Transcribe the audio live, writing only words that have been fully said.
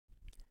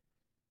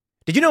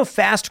Did you know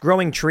Fast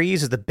Growing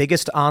Trees is the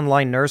biggest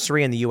online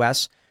nursery in the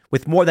U.S.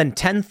 with more than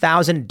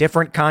 10,000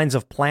 different kinds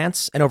of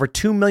plants and over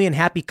 2 million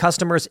happy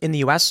customers in the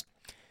U.S.?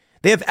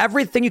 They have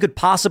everything you could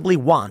possibly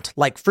want,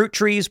 like fruit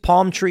trees,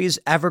 palm trees,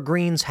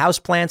 evergreens,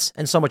 houseplants,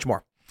 and so much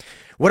more.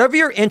 Whatever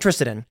you're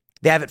interested in,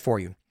 they have it for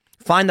you.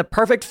 Find the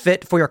perfect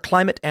fit for your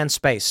climate and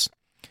space.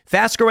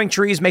 Fast Growing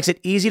Trees makes it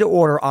easy to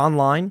order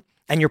online,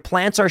 and your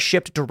plants are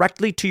shipped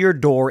directly to your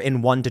door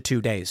in 1 to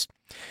 2 days.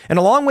 And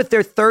along with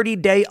their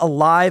 30-day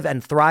Alive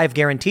and Thrive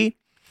guarantee,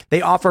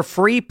 they offer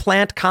free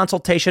plant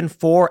consultation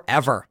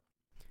forever.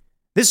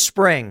 This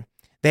spring,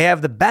 they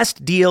have the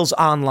best deals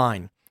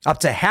online, up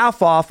to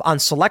half off on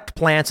select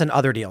plants and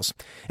other deals.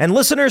 And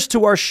listeners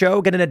to our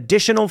show get an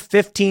additional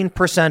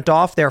 15%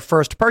 off their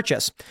first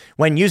purchase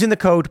when using the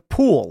code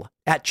POOL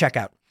at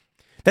checkout.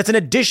 That's an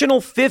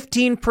additional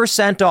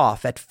 15%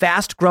 off at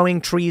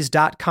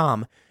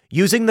fastgrowingtrees.com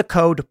using the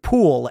code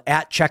POOL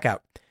at checkout.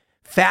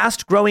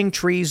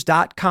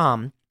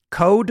 fastgrowingtrees.com,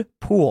 code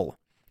POOL.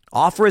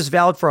 Offer is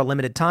valid for a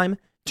limited time.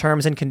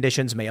 Terms and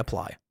conditions may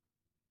apply.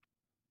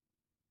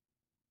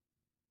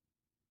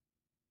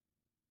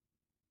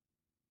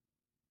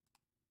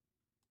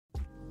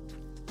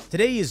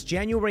 Today is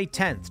January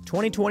 10th,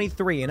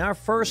 2023, and our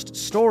first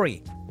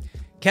story.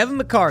 Kevin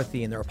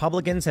McCarthy and the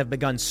Republicans have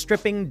begun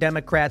stripping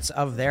Democrats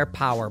of their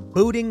power,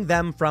 booting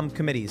them from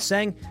committees,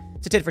 saying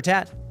it's a tit for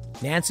tat.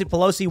 Nancy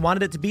Pelosi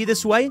wanted it to be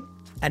this way,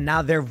 and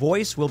now their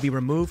voice will be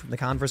removed from the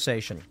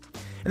conversation.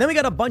 And then we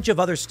got a bunch of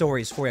other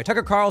stories for you.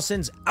 Tucker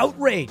Carlson's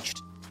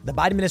outraged. The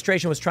Biden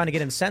administration was trying to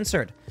get him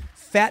censored.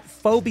 Fat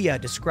phobia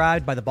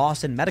described by the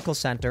Boston Medical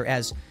Center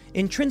as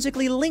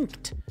intrinsically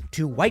linked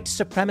to white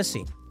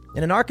supremacy.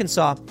 And in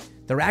Arkansas,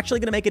 they're actually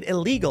going to make it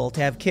illegal to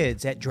have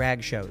kids at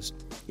drag shows.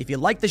 If you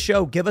like the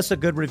show, give us a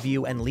good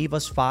review and leave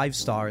us 5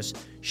 stars.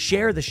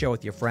 Share the show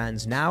with your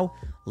friends. Now,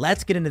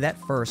 let's get into that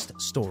first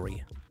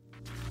story.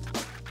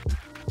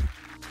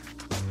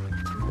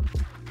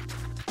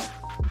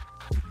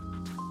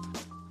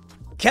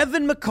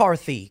 Kevin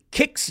McCarthy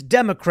kicks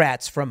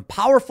Democrats from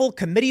powerful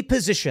committee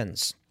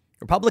positions.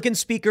 Republican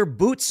Speaker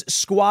boots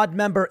squad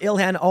member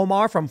Ilhan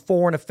Omar from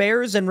Foreign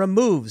Affairs and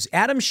removes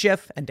Adam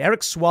Schiff and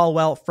Eric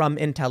Swalwell from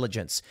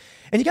Intelligence.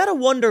 And you got to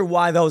wonder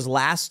why those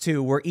last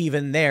two were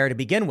even there to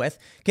begin with,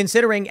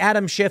 considering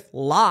Adam Schiff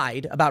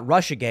lied about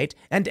Russiagate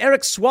and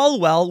Eric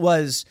Swalwell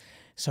was,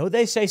 so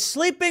they say,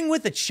 sleeping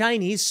with a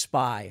Chinese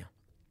spy.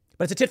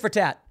 But it's a tit for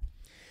tat.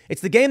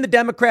 It's the game the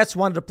Democrats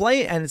wanted to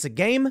play, and it's a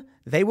game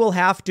they will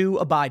have to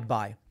abide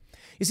by.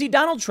 You see,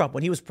 Donald Trump,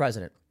 when he was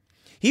president,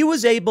 he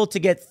was able to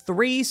get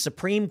 3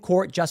 Supreme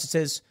Court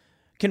justices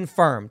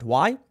confirmed.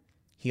 Why?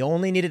 He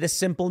only needed a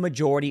simple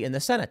majority in the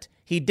Senate.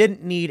 He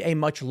didn't need a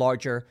much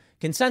larger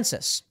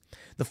consensus.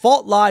 The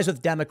fault lies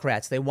with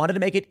Democrats. They wanted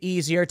to make it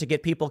easier to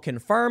get people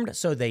confirmed,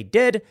 so they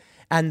did.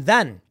 And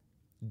then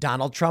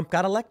Donald Trump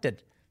got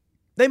elected.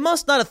 They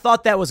must not have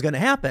thought that was going to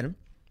happen.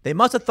 They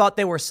must have thought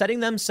they were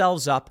setting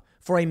themselves up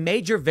for a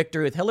major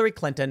victory with Hillary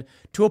Clinton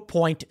to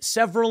appoint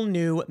several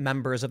new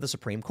members of the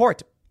Supreme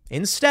Court.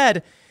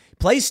 Instead,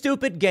 play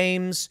stupid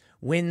games,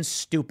 win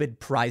stupid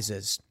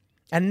prizes.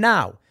 And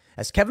now,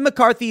 as Kevin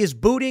McCarthy is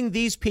booting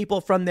these people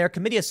from their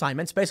committee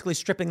assignments, basically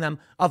stripping them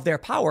of their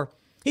power,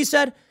 he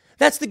said,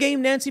 that's the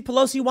game Nancy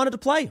Pelosi wanted to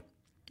play.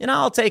 And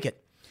I'll take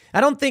it. I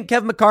don't think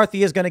Kevin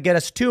McCarthy is going to get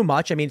us too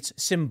much. I mean, it's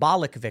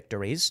symbolic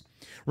victories.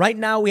 Right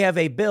now, we have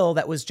a bill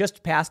that was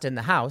just passed in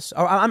the House.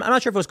 Or I'm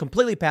not sure if it was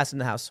completely passed in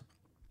the House,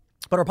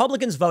 but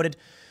Republicans voted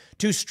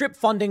to strip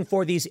funding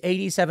for these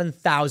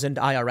 87,000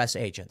 IRS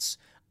agents.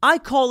 I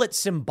call it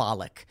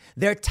symbolic.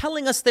 They're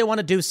telling us they want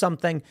to do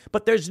something,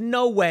 but there's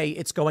no way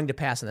it's going to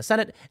pass in the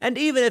Senate. And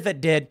even if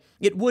it did,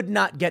 it would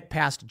not get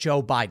past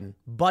Joe Biden.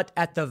 But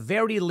at the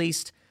very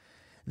least,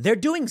 they're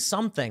doing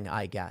something,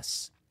 I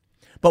guess.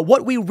 But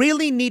what we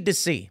really need to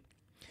see,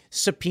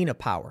 subpoena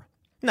power.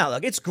 Now,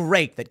 look, it's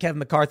great that Kevin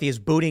McCarthy is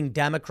booting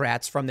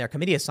Democrats from their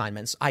committee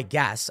assignments, I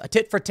guess. A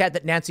tit for tat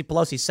that Nancy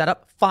Pelosi set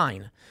up,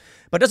 fine.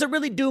 But does it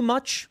really do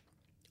much?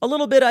 A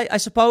little bit, I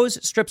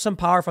suppose, strip some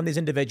power from these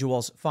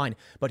individuals, fine.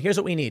 But here's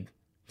what we need.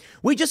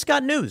 We just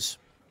got news.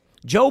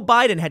 Joe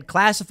Biden had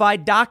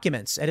classified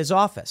documents at his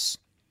office.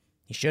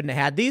 He shouldn't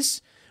have had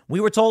these. We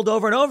were told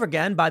over and over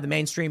again by the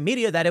mainstream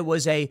media that it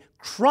was a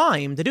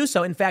crime to do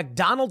so. In fact,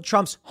 Donald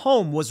Trump's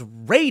home was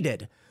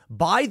raided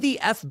by the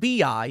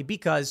FBI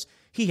because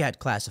he had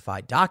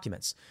classified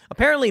documents.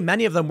 Apparently,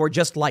 many of them were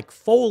just like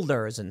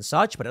folders and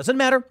such, but it doesn't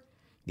matter.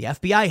 The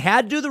FBI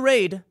had to do the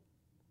raid.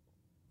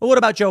 But what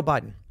about Joe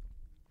Biden?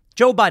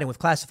 Joe Biden with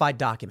classified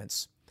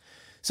documents.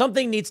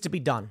 Something needs to be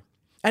done.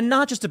 And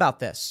not just about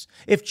this.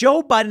 If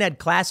Joe Biden had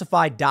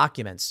classified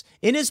documents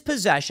in his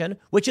possession,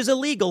 which is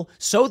illegal,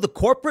 so the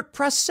corporate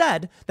press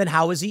said, then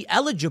how is he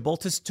eligible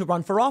to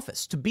run for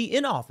office, to be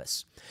in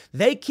office?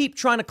 They keep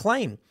trying to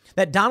claim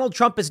that Donald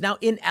Trump is now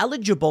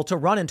ineligible to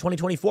run in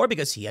 2024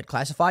 because he had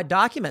classified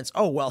documents.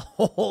 Oh, well,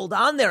 hold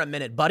on there a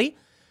minute, buddy.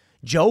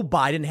 Joe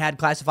Biden had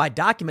classified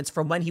documents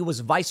from when he was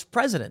vice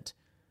president.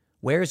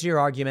 Where's your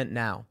argument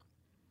now?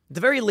 At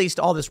the very least,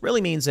 all this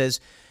really means is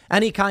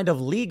any kind of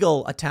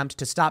legal attempt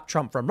to stop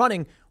Trump from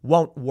running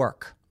won't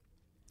work.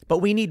 But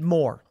we need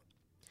more.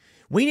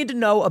 We need to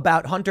know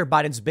about Hunter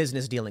Biden's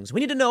business dealings. We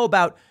need to know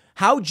about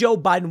how Joe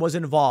Biden was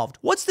involved.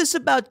 What's this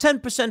about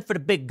 10% for the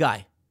big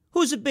guy?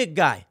 Who's a big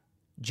guy?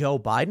 Joe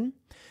Biden?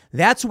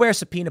 That's where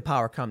subpoena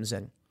power comes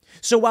in.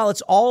 So while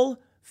it's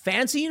all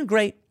fancy and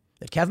great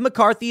that Kevin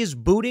McCarthy is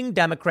booting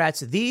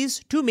Democrats,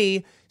 these, to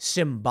me,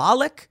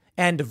 symbolic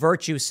and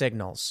virtue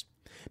signals.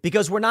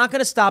 Because we're not going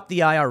to stop the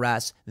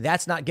IRS.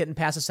 That's not getting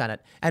past the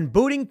Senate. And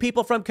booting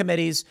people from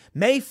committees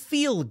may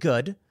feel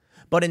good,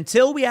 but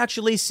until we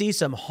actually see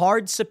some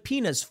hard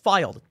subpoenas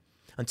filed,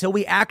 until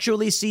we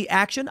actually see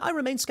action, I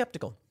remain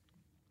skeptical.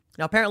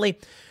 Now, apparently,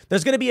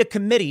 there's going to be a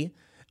committee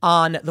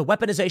on the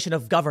weaponization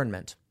of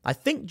government. I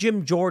think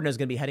Jim Jordan is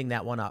going to be heading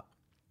that one up.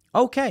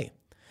 Okay,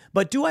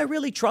 but do I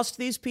really trust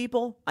these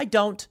people? I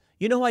don't.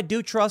 You know, I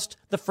do trust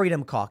the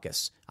Freedom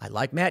Caucus. I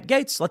like Matt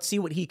Gaetz. Let's see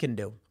what he can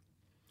do.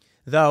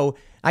 Though,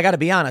 I got to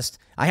be honest,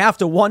 I have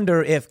to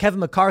wonder if Kevin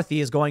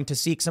McCarthy is going to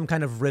seek some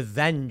kind of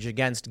revenge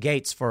against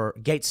Gaetz for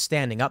Gaetz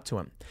standing up to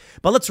him.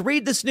 But let's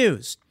read this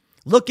news.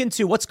 Look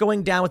into what's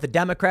going down with the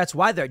Democrats,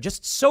 why they're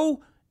just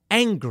so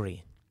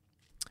angry.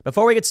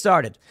 Before we get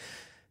started,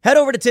 head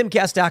over to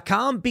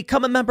timcast.com,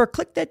 become a member,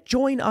 click that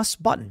Join Us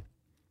button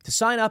to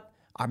sign up.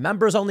 Our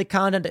members-only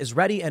content is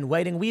ready and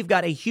waiting. We've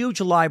got a huge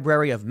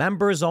library of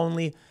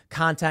members-only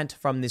content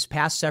from these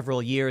past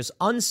several years,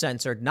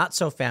 uncensored, not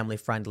so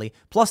family-friendly,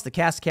 plus the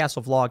Cast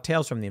Castle vlog,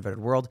 Tales from the Inverted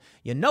World.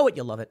 You know it,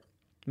 you love it.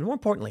 And more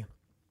importantly,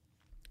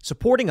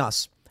 supporting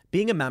us,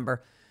 being a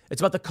member,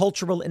 it's about the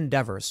cultural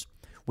endeavors.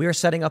 We are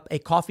setting up a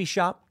coffee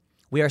shop.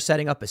 We are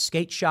setting up a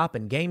skate shop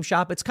and game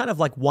shop. It's kind of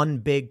like one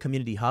big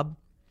community hub.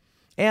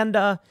 And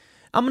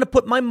I'm going to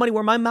put my money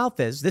where my mouth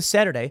is. This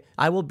Saturday,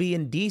 I will be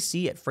in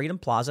D.C. at Freedom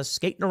Plaza,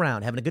 skating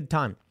around, having a good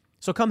time.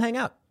 So come hang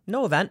out.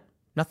 No event,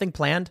 nothing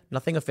planned,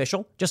 nothing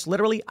official. Just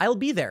literally, I'll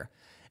be there.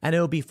 And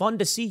it'll be fun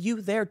to see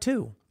you there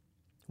too.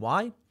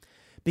 Why?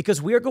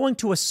 Because we are going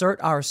to assert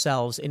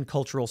ourselves in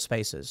cultural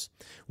spaces.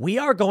 We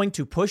are going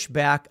to push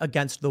back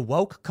against the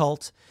woke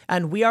cult.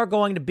 And we are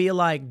going to be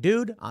like,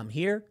 dude, I'm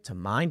here to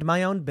mind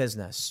my own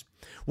business.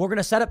 We're going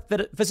to set up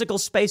physical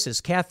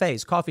spaces,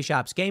 cafes, coffee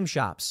shops, game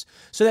shops,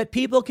 so that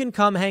people can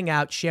come hang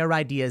out, share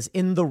ideas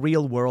in the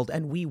real world,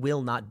 and we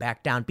will not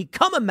back down.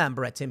 Become a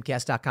member at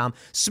timcast.com.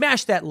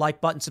 Smash that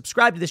like button,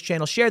 subscribe to this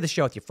channel, share the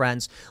show with your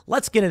friends.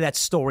 Let's get into that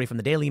story from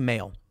the Daily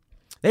Mail.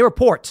 They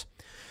report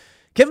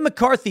Kevin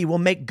McCarthy will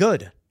make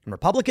good on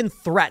Republican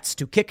threats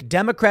to kick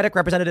Democratic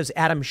Representatives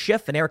Adam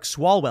Schiff and Eric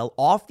Swalwell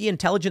off the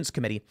Intelligence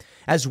Committee,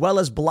 as well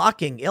as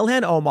blocking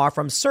Ilhan Omar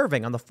from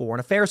serving on the Foreign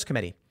Affairs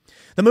Committee.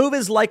 The move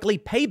is likely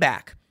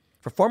payback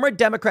for former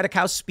Democratic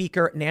House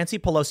Speaker Nancy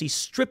Pelosi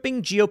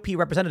stripping GOP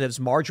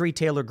Representatives Marjorie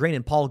Taylor Greene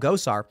and Paul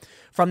Gosar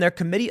from their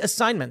committee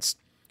assignments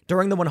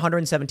during the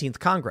 117th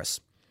Congress.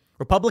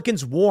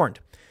 Republicans warned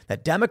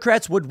that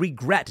Democrats would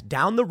regret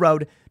down the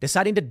road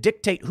deciding to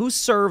dictate who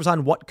serves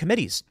on what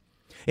committees.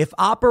 If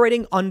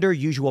operating under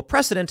usual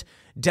precedent,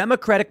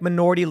 Democratic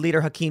Minority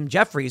Leader Hakeem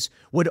Jeffries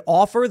would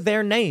offer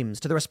their names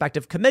to the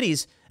respective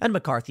committees and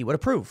McCarthy would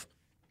approve.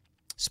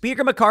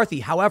 Speaker McCarthy,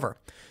 however,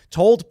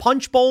 told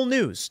Punchbowl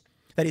News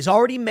that he's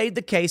already made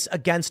the case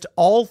against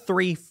all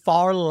three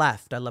far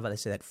left, I love how they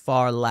say that,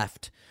 far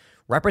left,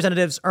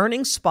 representatives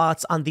earning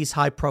spots on these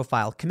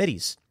high-profile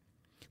committees.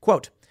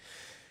 Quote,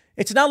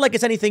 "It's not like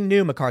it's anything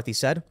new," McCarthy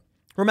said.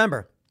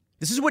 "Remember,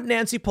 this is what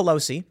Nancy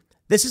Pelosi,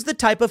 this is the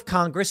type of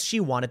Congress she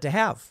wanted to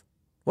have."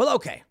 Well,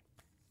 okay.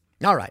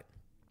 All right.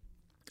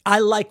 I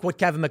like what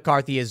Kevin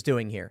McCarthy is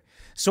doing here.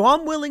 So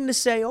I'm willing to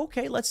say,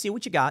 okay, let's see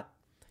what you got.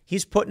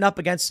 He's putting up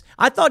against,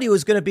 I thought he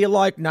was going to be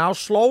like, now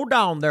slow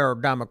down there,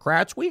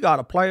 Democrats. We got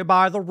to play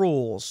by the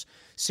rules.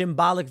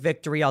 Symbolic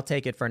victory. I'll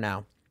take it for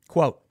now.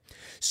 Quote,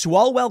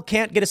 "Swalwell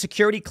can't get a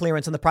security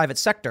clearance in the private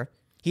sector,"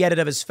 he added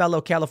of his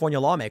fellow California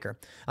lawmaker.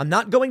 "I'm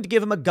not going to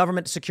give him a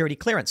government security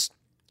clearance."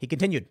 He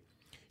continued,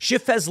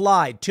 "Schiff has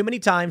lied too many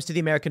times to the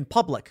American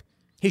public.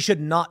 He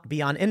should not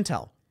be on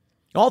Intel."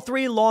 All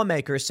three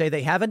lawmakers say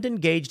they haven't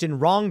engaged in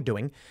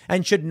wrongdoing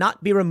and should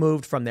not be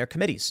removed from their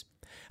committees.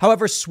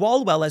 However,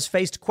 Swalwell has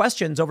faced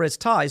questions over his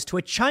ties to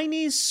a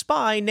Chinese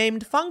spy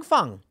named Fang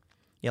Fang.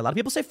 Yeah, a lot of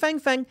people say Fang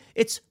Fang.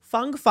 It's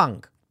Fang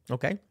Fang.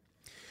 Okay.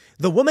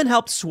 The woman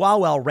helped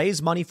Swalwell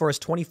raise money for his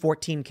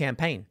 2014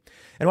 campaign.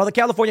 And while the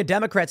California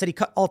Democrats said he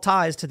cut all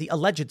ties to the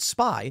alleged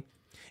spy,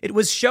 it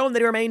was shown that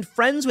he remained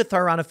friends with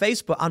her on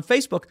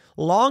Facebook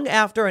long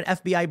after an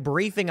FBI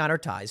briefing on her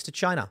ties to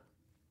China.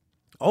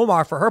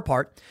 Omar, for her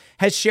part,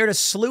 has shared a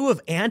slew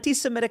of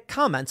anti-Semitic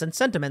comments and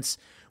sentiments,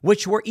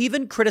 which were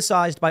even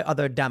criticized by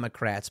other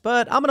Democrats.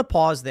 But I'm going to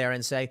pause there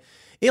and say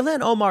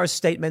Ilhan Omar's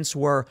statements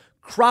were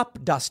crop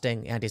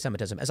dusting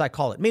anti-Semitism, as I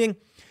call it, meaning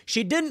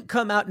she didn't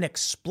come out and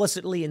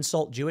explicitly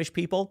insult Jewish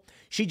people.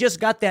 She just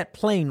got that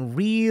plane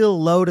real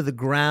low to the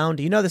ground.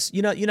 You know this.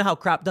 You know how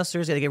crop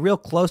dusters, they get real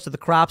close to the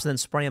crops and then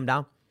spray them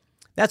down.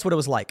 That's what it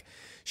was like.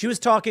 She was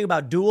talking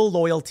about dual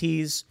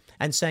loyalties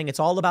and saying it's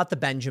all about the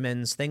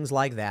Benjamins, things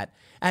like that.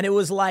 And it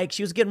was like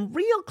she was getting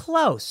real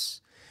close.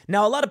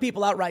 Now, a lot of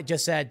people outright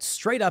just said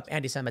straight up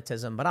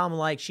anti-Semitism, but I'm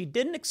like, she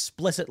didn't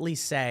explicitly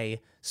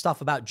say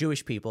stuff about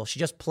Jewish people. She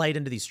just played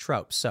into these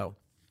tropes. So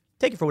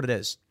take it for what it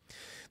is.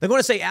 They're going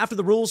to say after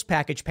the rules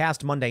package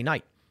passed Monday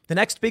night, the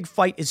next big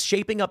fight is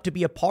shaping up to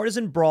be a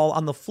partisan brawl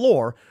on the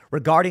floor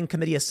regarding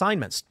committee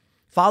assignments,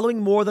 following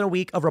more than a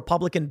week of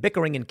Republican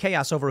bickering and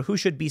chaos over who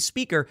should be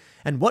Speaker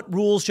and what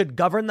rules should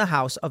govern the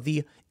House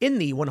in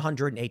the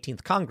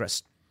 118th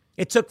Congress.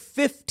 It took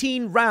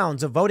 15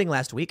 rounds of voting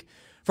last week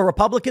for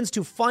Republicans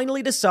to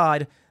finally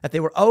decide that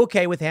they were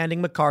okay with handing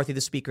McCarthy the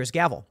Speaker's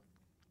gavel.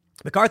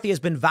 McCarthy has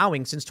been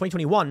vowing since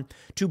 2021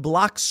 to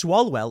block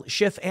Swalwell,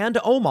 Schiff, and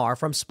Omar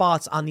from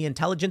spots on the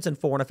Intelligence and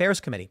Foreign Affairs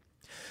Committee.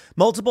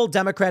 Multiple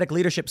Democratic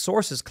leadership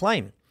sources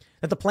claim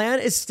that the plan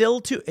is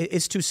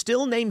to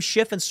still name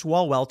Schiff and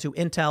Swalwell to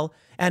Intel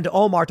and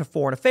Omar to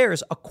Foreign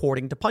Affairs,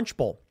 according to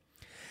Punchbowl.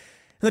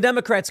 The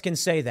Democrats can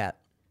say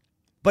that.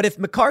 But if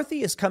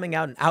McCarthy is coming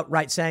out and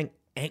outright saying,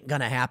 ain't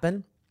gonna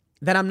happen,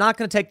 then I'm not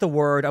going to take the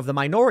word of the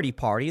minority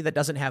party that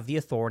doesn't have the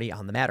authority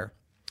on the matter.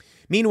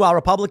 Meanwhile,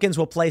 Republicans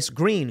will place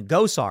Green,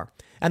 Gosar,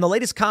 and the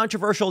latest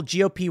controversial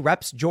GOP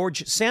reps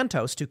George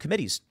Santos to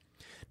committees.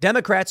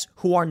 Democrats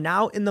who are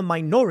now in the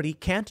minority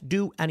can't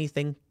do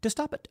anything to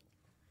stop it.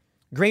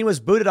 Green was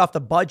booted off the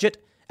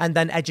budget and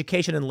then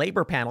education and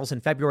labor panels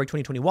in February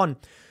 2021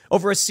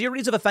 over a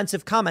series of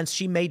offensive comments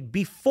she made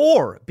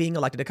before being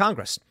elected to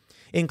Congress,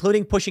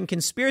 including pushing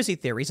conspiracy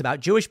theories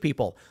about Jewish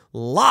people.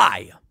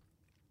 Lie.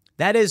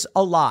 That is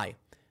a lie.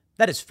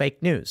 That is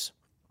fake news.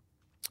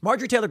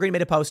 Marjorie Taylor Greene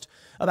made a post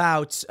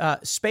about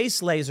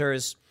space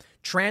lasers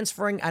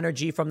transferring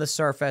energy from the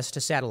surface to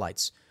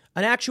satellites,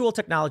 an actual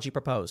technology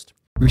proposed.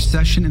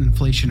 Recession and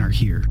inflation are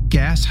here.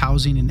 Gas,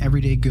 housing, and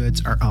everyday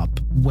goods are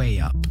up,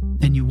 way up.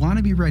 And you want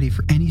to be ready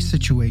for any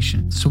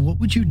situation. So what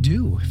would you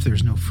do if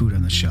there's no food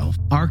on the shelf?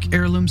 ARC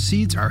Heirloom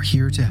Seeds are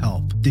here to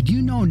help. Did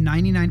you know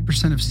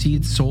 99% of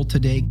seeds sold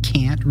today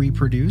can't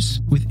reproduce?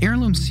 With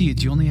Heirloom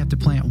Seeds, you only have to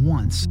plant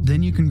once.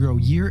 Then you can grow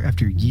year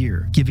after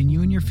year, giving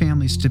you and your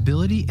family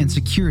stability and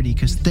security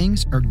because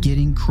things are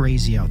getting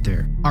crazy out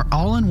there. Our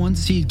all-in-one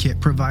seed kit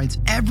provides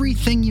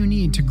everything you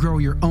need to grow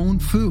your own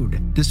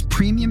food. This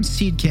premium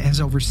seed kit has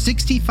over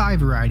 65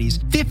 varieties,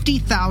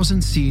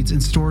 50,000 seeds,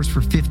 and stores for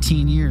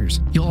 15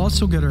 years. You'll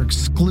also get our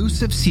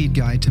exclusive seed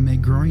guide to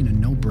make growing a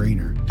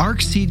no-brainer.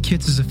 ARC Seed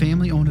Kits is a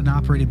family-owned and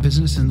operated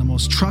business and the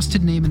most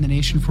trusted name in the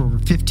nation for over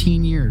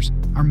 15 years.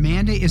 Our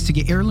mandate is to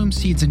get heirloom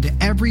seeds into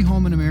every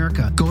home in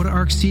America. Go to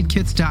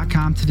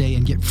arcseedkits.com today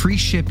and get free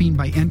shipping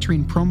by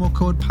entering promo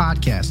code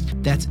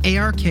podcast. That's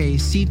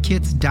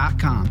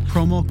ARKseedkits.com,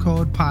 promo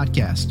code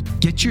podcast.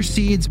 Get your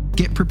seeds,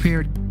 get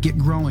prepared, get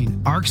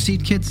growing.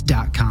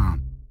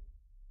 arcseedkits.com.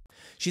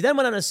 She then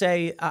went on to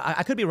say,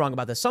 I could be wrong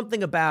about this,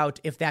 something about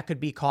if that could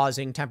be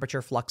causing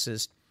temperature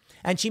fluxes.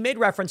 And she made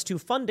reference to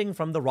funding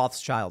from the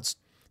Rothschilds.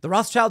 The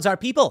Rothschilds are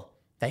people.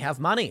 They have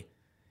money.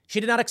 She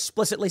did not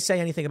explicitly say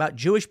anything about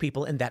Jewish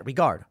people in that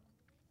regard.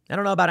 I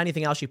don't know about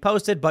anything else she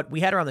posted, but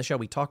we had her on the show.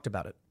 We talked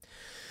about it.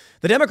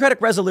 The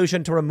Democratic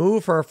resolution to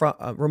remove her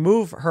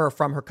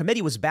from her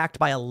committee was backed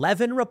by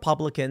 11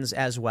 Republicans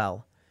as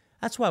well.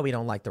 That's why we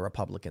don't like the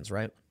Republicans,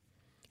 right?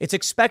 It's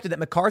expected that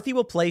McCarthy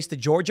will place the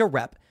Georgia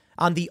rep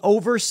on the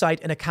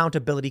Oversight and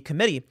Accountability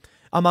Committee,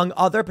 among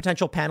other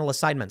potential panel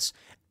assignments.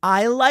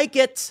 I like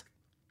it.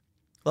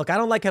 Look, I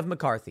don't like Kevin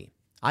McCarthy.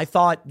 I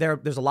thought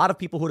there's a lot of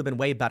people who would have been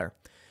way better.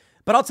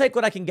 But I'll take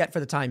what I can get for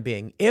the time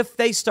being. If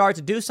they start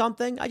to do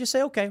something, I just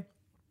say, okay.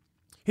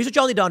 Here's what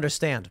y'all need to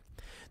understand.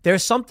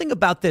 There's something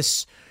about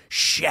this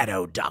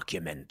shadow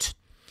document.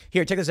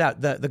 Here, check this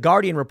out. The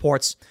Guardian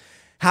reports,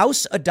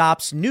 House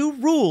adopts new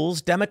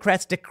rules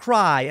Democrats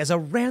decry as a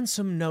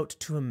ransom note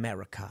to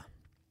America.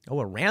 Oh,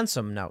 a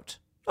ransom note.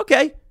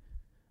 Okay,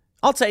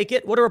 I'll take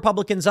it. What are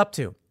Republicans up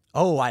to?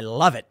 Oh, I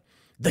love it.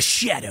 The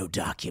shadow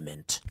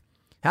document.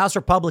 House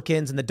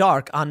Republicans in the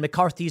dark on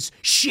McCarthy's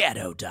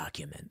shadow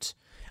document.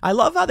 I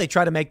love how they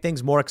try to make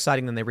things more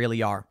exciting than they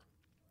really are.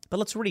 But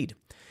let's read.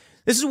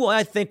 This is why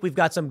I think we've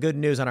got some good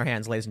news on our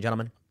hands, ladies and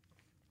gentlemen.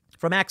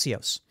 From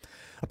Axios.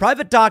 A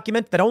private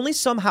document that only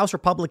some House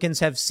Republicans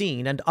have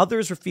seen and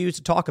others refuse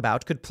to talk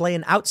about could play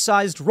an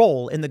outsized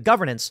role in the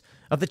governance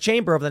of the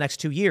chamber over the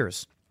next 2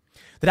 years.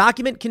 The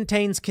document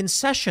contains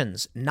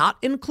concessions not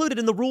included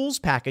in the rules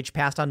package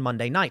passed on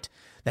Monday night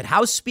that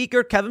House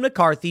Speaker Kevin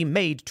McCarthy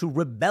made to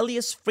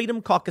rebellious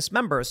Freedom Caucus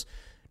members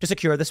to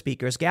secure the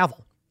Speaker's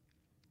gavel.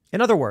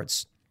 In other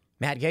words,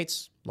 Matt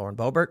Gaetz, Lauren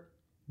Boebert,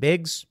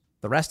 Biggs,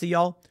 the rest of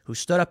y'all who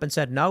stood up and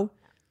said no,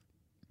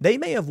 they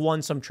may have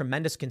won some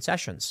tremendous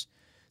concessions.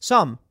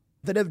 Some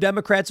that have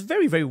Democrats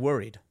very, very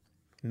worried.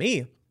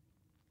 Me,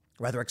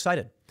 rather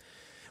excited.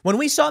 When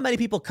we saw many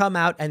people come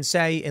out and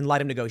say, in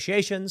light of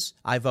negotiations,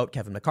 I vote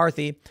Kevin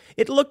McCarthy,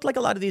 it looked like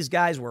a lot of these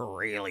guys were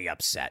really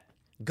upset.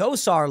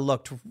 Gosar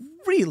looked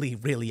really,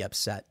 really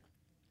upset.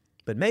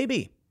 But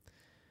maybe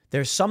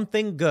there's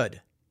something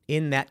good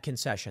in that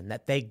concession,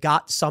 that they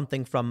got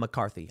something from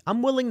McCarthy.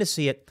 I'm willing to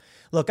see it.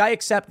 Look, I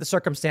accept the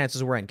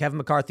circumstances we're in. Kevin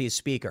McCarthy is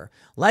speaker.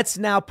 Let's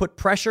now put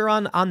pressure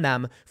on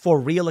them for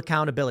real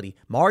accountability.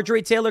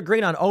 Marjorie Taylor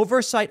Greene on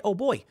oversight. Oh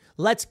boy,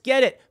 let's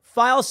get it.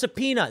 File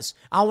subpoenas.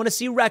 I want to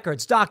see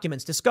records,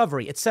 documents,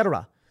 discovery,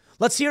 etc.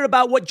 Let's hear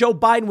about what Joe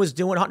Biden was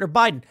doing, Hunter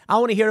Biden. I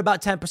want to hear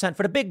about 10%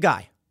 for the big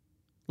guy.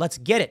 Let's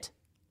get it.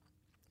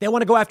 They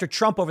want to go after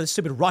Trump over the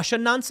stupid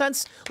Russian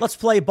nonsense? Let's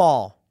play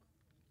ball.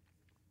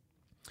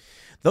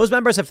 Those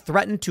members have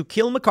threatened to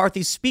kill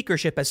McCarthy's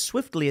speakership as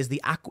swiftly as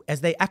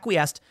they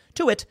acquiesced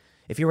to it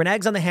if you were an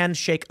eggs on the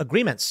handshake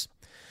agreements.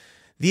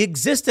 The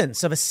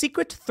existence of a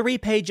secret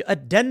 3-page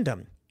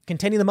addendum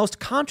containing the most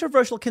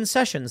controversial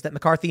concessions that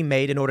McCarthy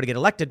made in order to get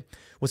elected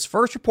was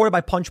first reported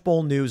by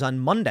Punchbowl News on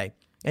Monday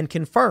and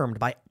confirmed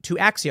to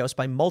Axios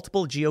by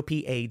multiple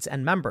GOP aides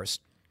and members.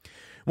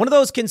 One of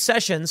those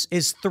concessions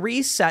is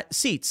 3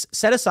 seats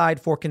set aside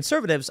for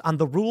conservatives on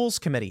the Rules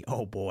Committee.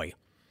 Oh boy.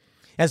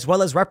 As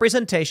well as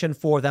representation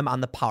for them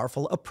on the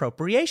powerful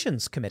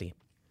Appropriations Committee.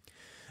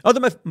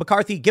 Other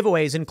McCarthy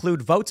giveaways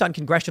include votes on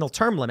congressional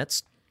term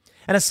limits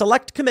and a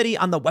select committee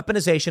on the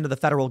weaponization of the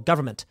federal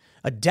government,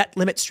 a debt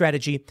limit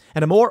strategy,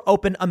 and a more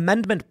open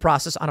amendment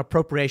process on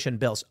appropriation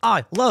bills.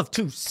 I love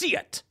to see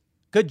it.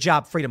 Good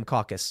job, Freedom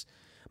Caucus.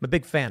 I'm a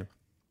big fan.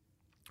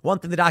 One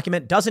thing the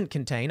document doesn't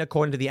contain,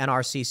 according to the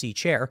NRCC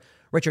chair,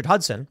 Richard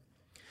Hudson,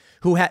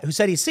 who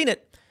said he's seen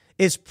it,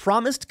 is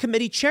promised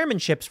committee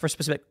chairmanships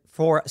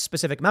for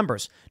specific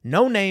members.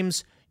 No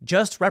names,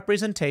 just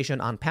representation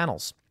on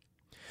panels.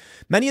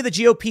 Many of the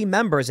GOP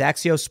members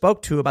Axios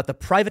spoke to about the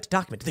private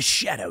document, the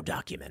shadow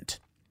document,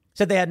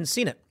 said they hadn't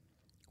seen it,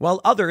 while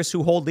others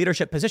who hold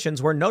leadership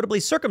positions were notably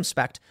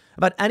circumspect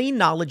about any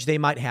knowledge they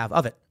might have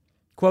of it.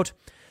 Quote,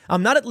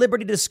 I'm not at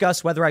liberty to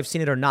discuss whether I've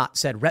seen it or not,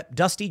 said Rep.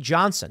 Dusty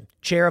Johnson,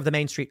 chair of the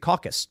Main Street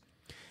Caucus.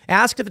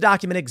 Asked if the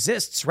document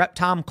exists, Rep.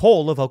 Tom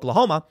Cole of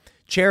Oklahoma,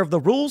 chair of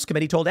the Rules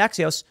Committee, told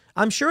Axios,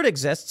 I'm sure it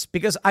exists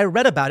because I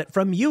read about it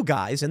from you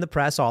guys in the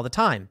press all the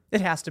time.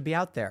 It has to be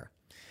out there.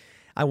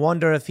 I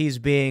wonder if he's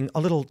being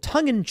a little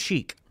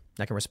tongue-in-cheek.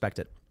 I can respect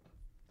it.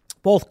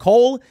 Both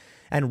Cole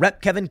and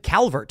Rep. Kevin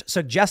Calvert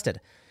suggested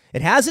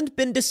it hasn't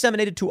been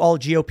disseminated to all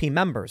GOP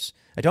members.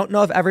 I don't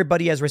know if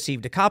everybody has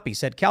received a copy,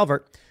 said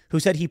Calvert, who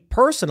said he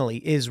personally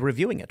is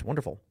reviewing it.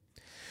 Wonderful.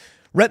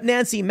 Rep.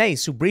 Nancy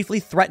Mace, who briefly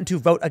threatened to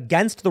vote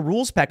against the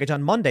rules package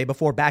on Monday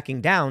before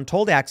backing down,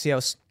 told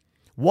Axios,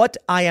 what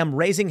I am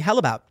raising hell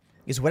about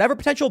is whatever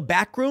potential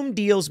backroom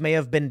deals may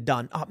have been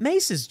done. Oh,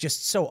 Mace is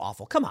just so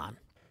awful. Come on.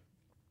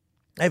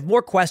 I have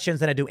more questions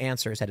than I do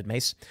answers, added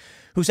Mace,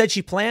 who said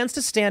she plans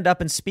to stand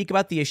up and speak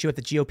about the issue at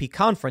the GOP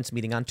conference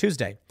meeting on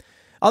Tuesday.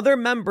 Other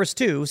members,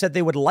 too, said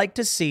they would like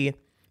to see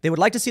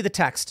the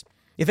text.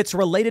 If it's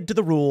related to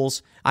the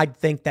rules, I'd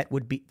think that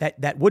would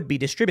be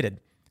distributed,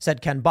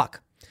 said Ken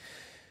Buck.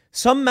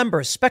 Some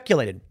members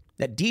speculated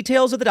that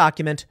details of the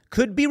document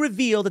could be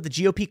revealed at the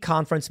GOP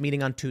conference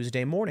meeting on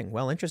Tuesday morning.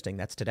 Well, interesting.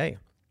 That's today.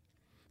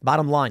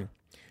 Bottom line,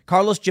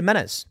 Carlos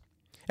Jimenez,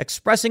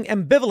 expressing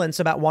ambivalence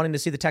about wanting to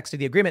see the text of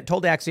the agreement,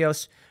 told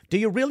Axios, do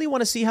you really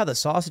want to see how the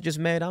sausage is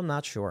made? I'm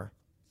not sure.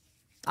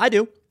 I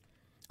do.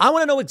 I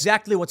want to know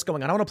exactly what's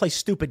going on. I want to play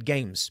stupid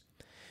games.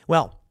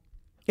 Well,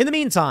 in the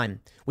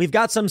meantime, we've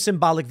got some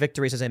symbolic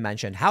victories, as I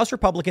mentioned. House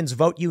Republicans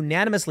vote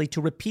unanimously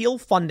to repeal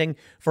funding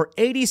for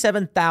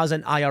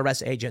 87,000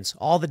 IRS agents.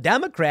 All the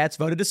Democrats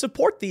voted to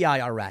support the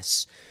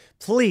IRS.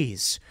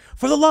 Please,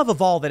 for the love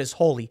of all that is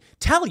holy,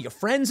 tell your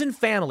friends and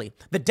family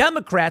the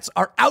Democrats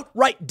are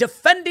outright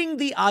defending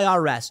the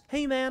IRS.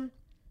 Hey, man,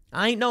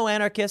 I ain't no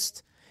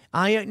anarchist.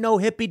 I ain't no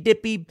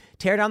hippy-dippy,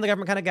 tear down the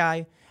government kind of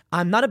guy.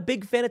 I'm not a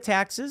big fan of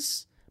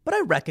taxes, but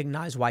I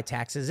recognize why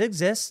taxes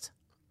exist.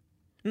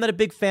 I'm not a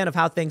big fan of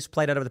how things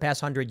played out over the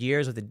past 100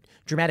 years with the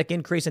dramatic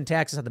increase in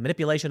taxes, how the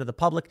manipulation of the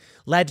public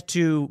led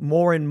to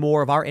more and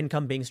more of our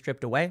income being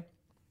stripped away.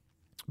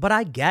 But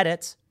I get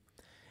it.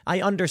 I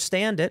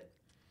understand it.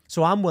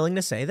 So I'm willing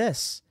to say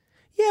this.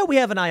 Yeah, we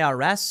have an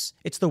IRS.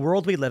 It's the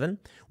world we live in.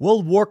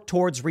 We'll work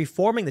towards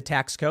reforming the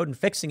tax code and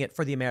fixing it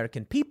for the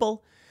American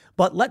people.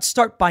 But let's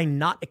start by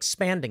not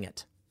expanding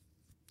it.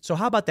 So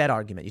how about that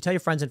argument? You tell your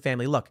friends and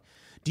family, look,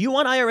 do you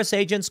want IRS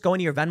agents going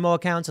to your Venmo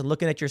accounts and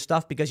looking at your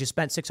stuff because you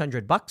spent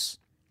 $600?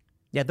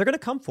 Yeah, they're going to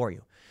come for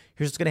you.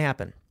 Here's what's going to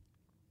happen.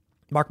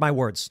 Mark my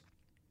words.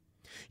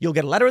 You'll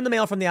get a letter in the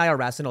mail from the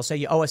IRS and it'll say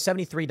you owe us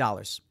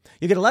 $73.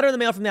 You get a letter in the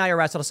mail from the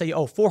IRS and it'll say you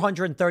owe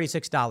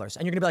 $436.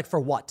 And you're going to be like, for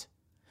what?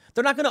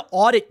 They're not going to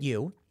audit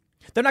you.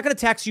 They're not going to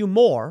tax you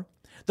more.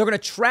 They're going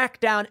to track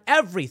down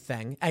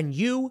everything and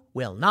you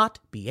will not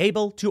be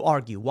able to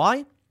argue.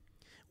 Why?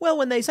 Well,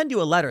 when they send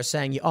you a letter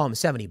saying you owe them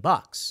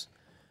 $70,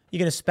 you're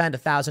going to spend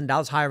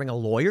 $1,000 hiring a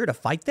lawyer to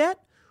fight that?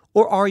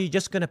 Or are you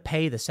just going to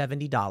pay the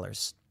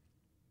 $70?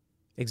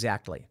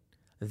 Exactly.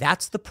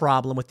 That's the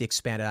problem with the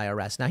expanded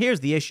IRS. Now,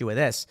 here's the issue with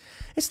this.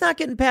 It's not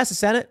getting past the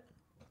Senate.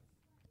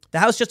 The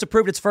House just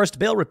approved its first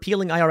bill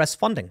repealing IRS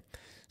funding.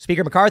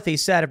 Speaker McCarthy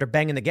said after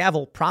banging the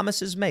gavel,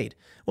 promises made.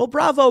 Well,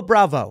 bravo,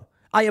 bravo.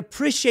 I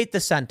appreciate the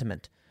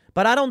sentiment,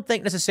 but I don't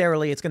think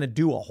necessarily it's going to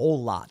do a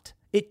whole lot.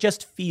 It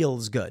just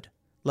feels good.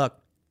 Look,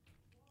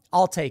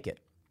 I'll take it.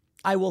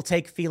 I will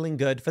take feeling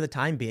good for the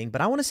time being,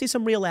 but I want to see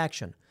some real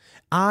action.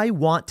 I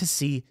want to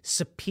see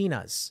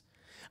subpoenas.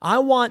 I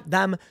want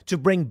them to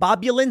bring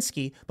Bob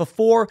Yalinsky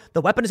before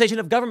the Weaponization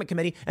of Government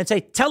Committee and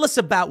say, tell us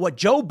about what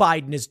Joe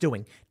Biden is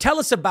doing. Tell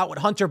us about what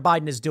Hunter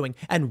Biden is doing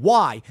and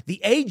why the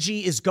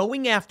AG is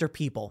going after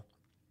people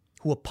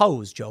who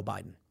oppose Joe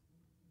Biden.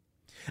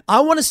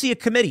 I want to see a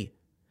committee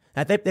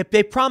that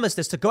they promised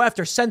this to go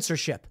after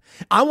censorship.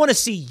 I want to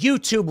see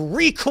YouTube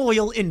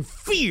recoil in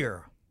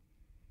fear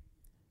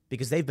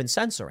because they've been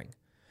censoring,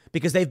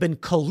 because they've been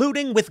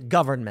colluding with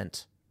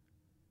government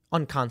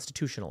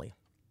unconstitutionally.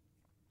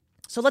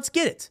 So let's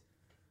get it.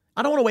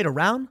 I don't want to wait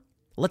around.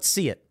 Let's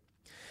see it.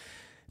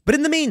 But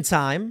in the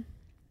meantime,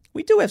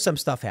 we do have some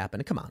stuff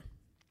happening. Come on.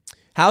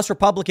 House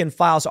Republican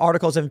files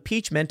articles of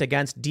impeachment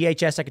against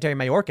DHS Secretary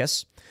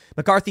Mayorkas.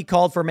 McCarthy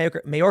called for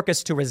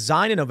Mayorkas to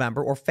resign in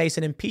November or face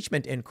an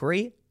impeachment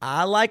inquiry.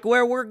 I like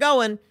where we're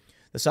going.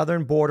 The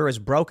southern border is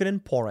broken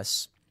and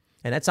porous,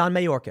 and that's on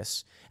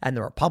Mayorkas. And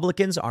the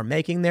Republicans are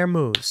making their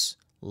moves.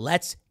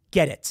 Let's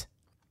get it.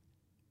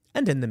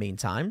 And in the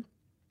meantime,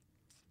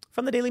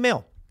 from the Daily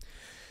Mail.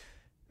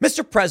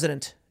 Mr.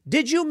 President,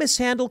 did you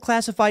mishandle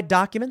classified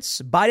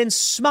documents? Biden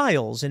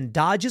smiles and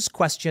dodges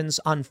questions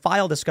on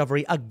file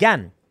discovery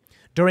again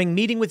during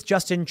meeting with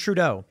Justin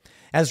Trudeau,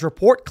 as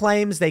report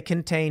claims they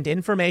contained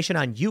information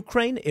on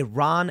Ukraine,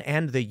 Iran,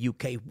 and the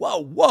UK.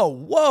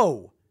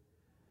 Whoa.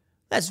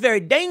 That's very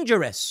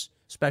dangerous,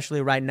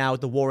 especially right now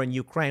with the war in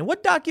Ukraine.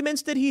 What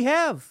documents did he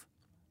have?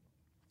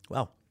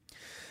 Well,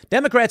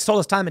 Democrats told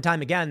us time and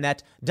time again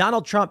that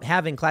Donald Trump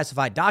having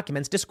classified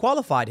documents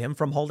disqualified him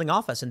from holding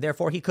office, and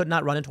therefore he could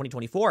not run in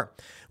 2024.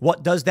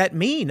 What does that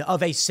mean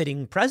of a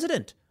sitting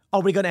president?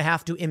 Are we going to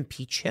have to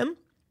impeach him?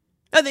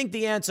 I think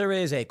the answer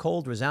is a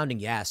cold, resounding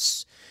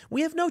yes.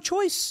 We have no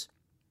choice.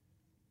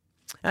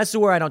 That's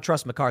where I don't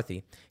trust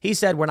McCarthy. He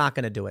said we're not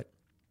going to do it.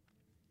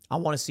 I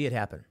want to see it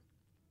happen.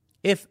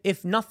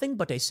 If nothing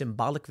but a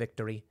symbolic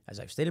victory,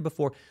 as I've stated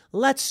before,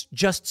 let's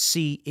just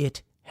see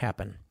it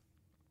happen.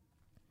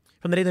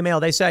 From the Daily Mail,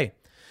 they say,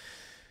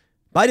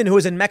 Biden, who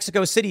was in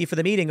Mexico City for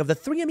the meeting of the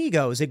three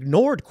amigos,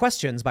 ignored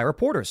questions by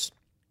reporters.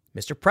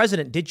 Mr.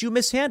 President, did you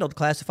mishandle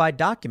classified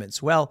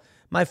documents? Well,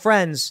 my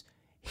friends,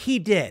 he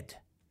did.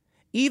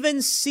 Even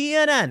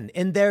CNN,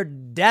 in their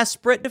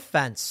desperate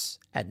defense,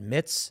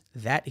 admits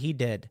that he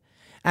did.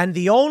 And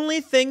the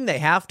only thing they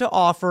have to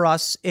offer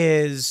us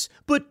is,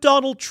 but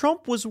Donald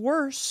Trump was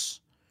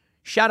worse.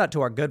 Shout out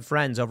to our good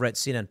friends over at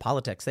CNN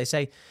Politics. They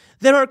say,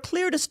 there are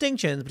clear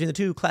distinctions between the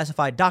two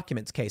classified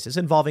documents cases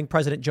involving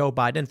President Joe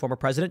Biden and former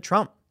President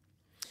Trump.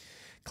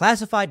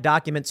 Classified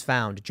documents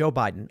found Joe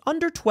Biden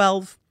under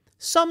 12,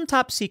 some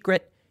top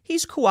secret.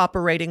 He's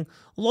cooperating.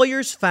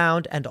 Lawyers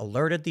found and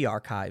alerted the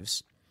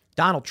archives.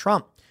 Donald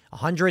Trump,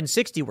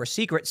 160 were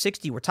secret,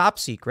 60 were top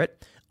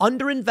secret.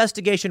 Under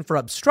investigation for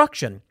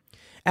obstruction.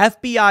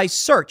 FBI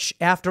search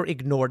after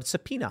ignored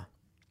subpoena.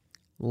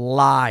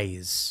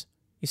 Lies.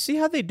 You see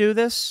how they do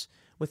this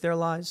with their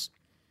lies?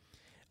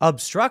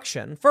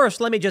 Obstruction.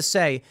 First, let me just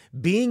say,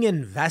 being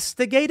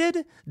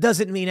investigated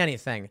doesn't mean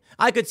anything.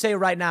 I could say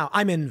right now,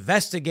 I'm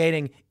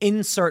investigating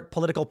insert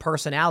political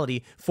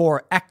personality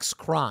for X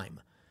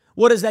crime.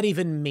 What does that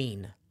even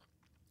mean?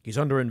 He's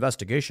under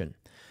investigation.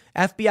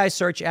 FBI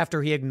search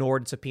after he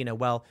ignored subpoena.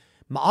 Well,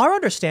 our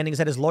understanding is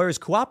that his lawyers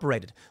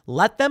cooperated,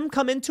 let them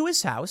come into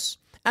his house,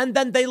 and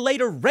then they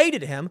later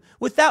raided him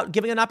without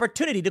giving an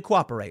opportunity to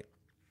cooperate.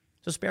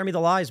 So spare me the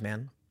lies,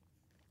 man.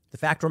 The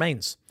fact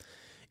remains.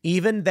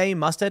 Even they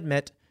must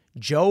admit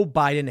Joe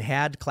Biden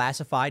had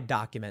classified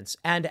documents,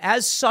 and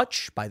as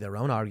such, by their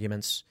own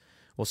arguments,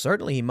 well,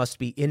 certainly he must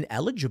be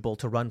ineligible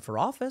to run for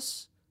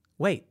office.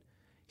 Wait,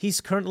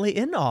 he's currently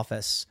in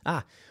office.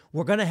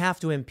 We're going to have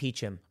to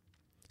impeach him.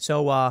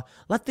 So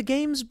let the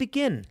games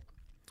begin.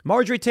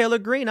 Marjorie Taylor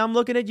Greene, I'm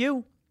looking at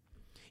you.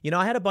 You know,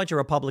 I had a bunch of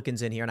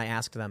Republicans in here and I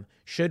asked them,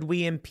 should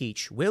we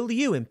impeach? Will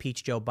you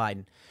impeach Joe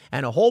Biden?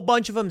 And a whole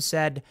bunch of them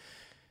said,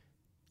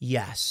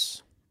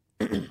 yes.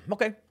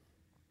 Okay.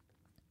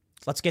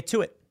 Let's get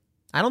to it.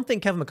 I don't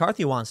think Kevin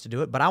McCarthy wants to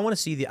do it, but I want to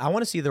see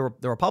the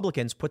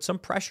Republicans put some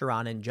pressure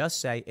on and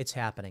just say it's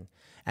happening.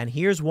 And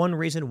here's one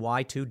reason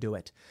why to do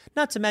it.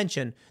 Not to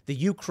mention the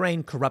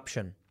Ukraine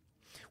corruption.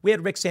 We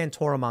had Rick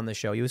Santorum on the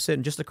show. He was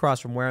sitting just across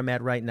from where I'm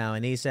at right now.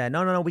 And he said,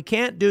 no, we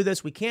can't do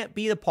this. We can't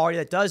be the party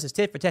that does this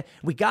tit for tat.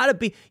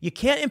 You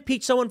can't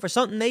impeach someone for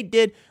something they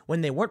did when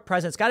they weren't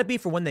president. It's got to be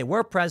for when they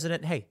were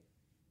president. Hey,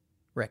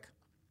 Rick,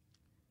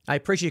 I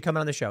appreciate you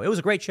coming on the show. It was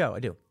a great show. I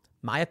do.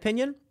 My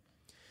opinion,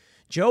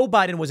 Joe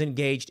Biden was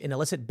engaged in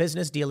illicit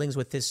business dealings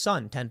with his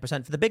son,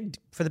 10% for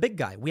the big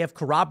guy. We have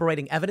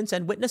corroborating evidence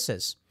and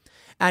witnesses.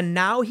 And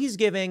now he's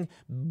giving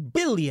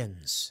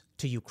billions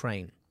to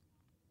Ukraine.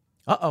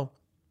 Uh-oh.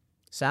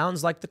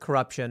 Sounds like the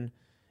corruption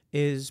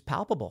is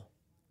palpable.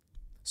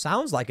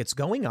 Sounds like it's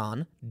going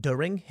on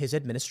during his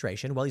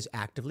administration while he's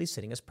actively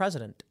sitting as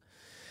president.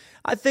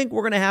 I think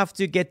we're going to have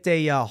to get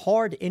a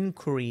hard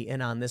inquiry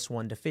in on this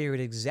one to figure out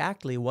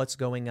exactly what's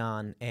going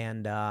on,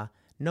 and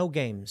no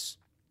games.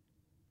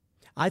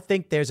 I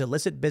think there's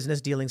illicit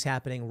business dealings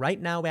happening right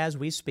now as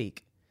we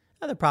speak.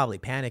 Now, they're probably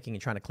panicking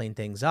and trying to clean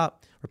things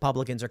up.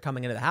 Republicans are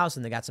coming into the House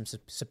and they got some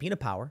subpoena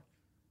power.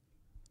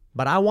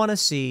 But I want to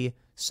see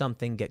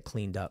something get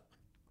cleaned up.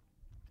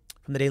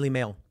 From the Daily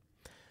Mail,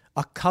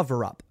 a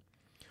cover-up.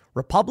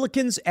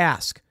 Republicans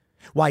ask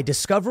why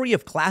discovery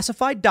of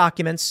classified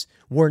documents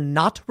were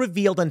not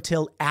revealed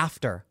until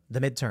after the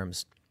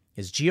midterms.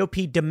 As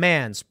GOP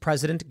demands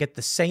president get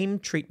the same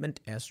treatment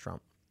as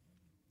Trump.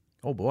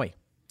 Oh boy.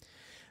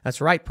 That's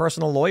right.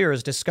 Personal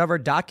lawyers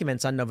discovered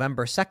documents on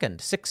November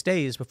 2nd, 6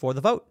 days before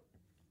the vote.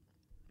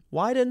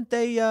 Why didn't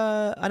they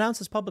announce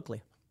this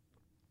publicly?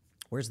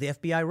 Where's the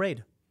FBI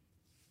raid?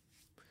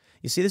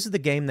 You see, this is the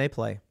game they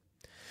play.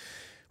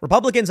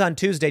 Republicans on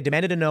Tuesday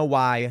demanded to know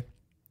why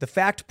the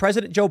fact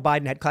President Joe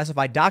Biden had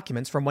classified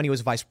documents from when he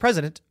was vice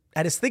president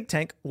at his think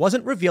tank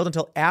wasn't revealed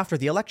until after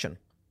the election,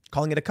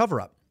 calling it a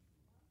cover-up.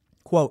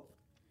 Quote,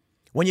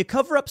 when you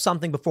cover up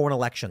something before an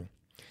election,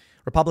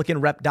 Republican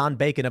Rep. Don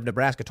Bacon of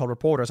Nebraska told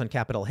reporters on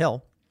Capitol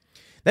Hill,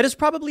 that is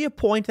probably a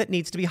point that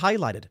needs to be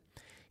highlighted.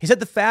 He said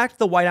the fact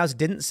the White House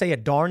didn't say a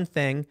darn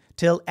thing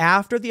till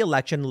after the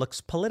election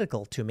looks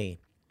political to me.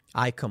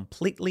 I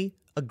completely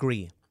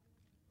agree.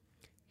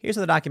 Here's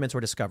how the documents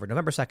were discovered.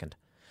 November 2nd.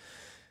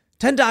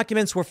 10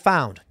 documents were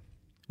found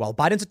while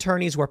Biden's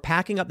attorneys were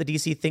packing up the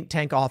D.C. think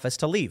tank office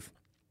to leave.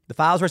 The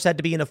files were said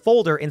to be in a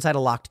folder inside a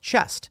locked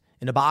chest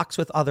in a box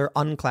with other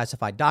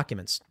unclassified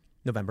documents.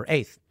 November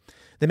 8th.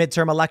 The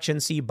midterm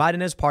elections see Biden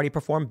and his party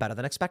perform better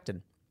than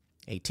expected.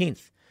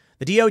 18th.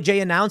 The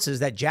DOJ announces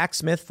that Jack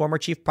Smith, former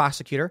chief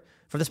prosecutor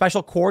for the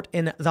special court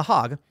in The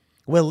Hague,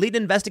 will lead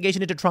an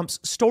investigation into Trump's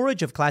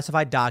storage of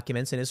classified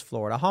documents in his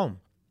Florida home.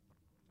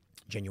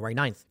 January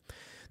 9th.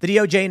 The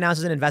DOJ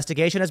announces an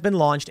investigation has been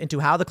launched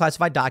into how the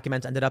classified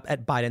documents ended up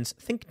at Biden's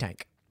think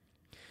tank.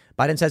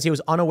 Biden says he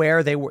was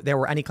unaware there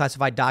were any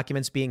classified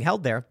documents being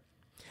held there,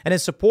 and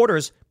his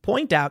supporters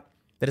point out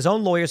that his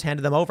own lawyers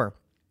handed them over,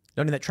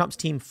 noting that Trump's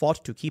team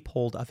fought to keep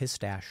hold of his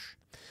stash.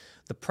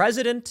 The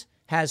president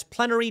has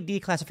plenary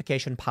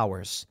declassification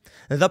powers.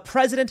 The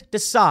president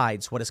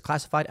decides what is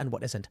classified and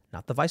what isn't,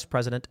 not the vice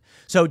president.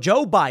 So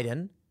Joe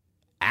Biden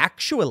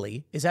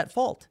actually is at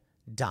fault.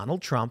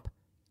 Donald Trump,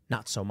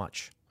 not so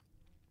much.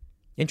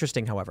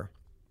 Interesting, however.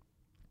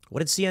 What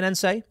did CNN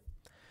say?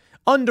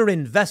 Under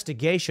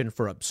investigation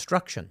for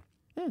obstruction.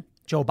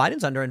 Joe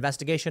Biden's under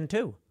investigation,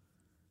 too.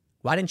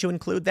 Why didn't you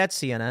include that,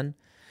 CNN?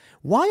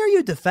 Why are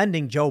you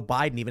defending Joe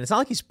Biden even? It's not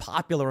like he's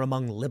popular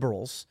among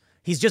liberals.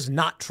 He's just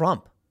not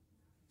Trump.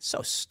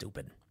 So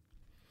stupid.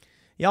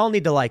 Y'all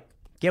need to,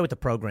 get with the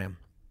program.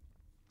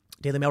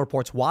 Daily Mail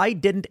reports, why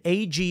didn't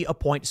AG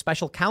appoint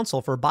special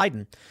counsel for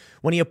Biden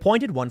when he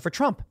appointed one for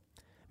Trump?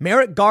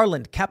 Merrick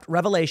Garland kept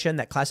revelation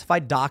that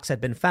classified docs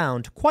had been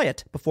found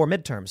quiet before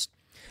midterms,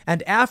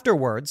 and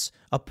afterwards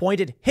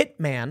appointed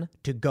hitman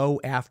to go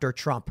after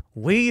Trump.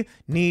 We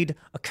need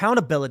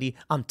accountability.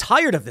 I'm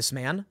tired of this,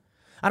 man.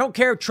 I don't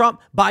care, Trump,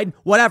 Biden,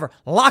 whatever.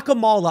 Lock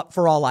them all up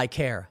for all I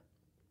care.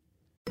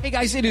 Hey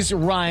guys, it is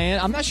Ryan.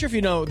 I'm not sure if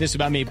you know this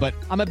about me, but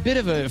I'm a bit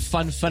of a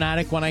fun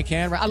fanatic when I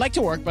can. I like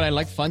to work, but I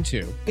like fun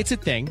too. It's a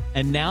thing.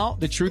 And now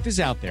the truth is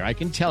out there. I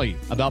can tell you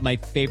about my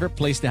favorite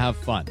place to have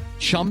fun.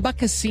 Chumba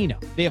Casino.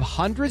 They have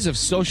hundreds of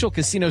social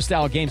casino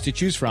style games to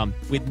choose from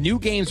with new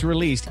games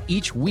released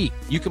each week.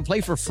 You can play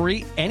for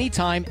free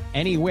anytime,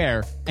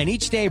 anywhere. And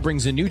each day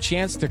brings a new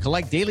chance to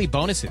collect daily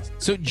bonuses.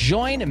 So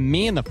join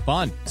me in the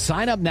fun.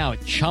 Sign up now at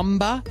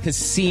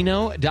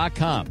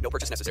ChumbaCasino.com. No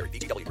purchase necessary.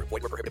 VGW. Void where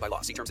prohibited by law.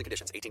 See terms and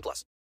conditions.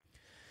 18+.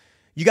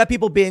 You got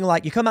people being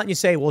like, you come out and you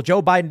say, well,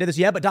 Joe Biden did this.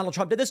 Yeah, but Donald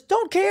Trump did this.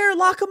 Don't care.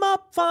 Lock him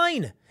up.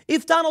 Fine.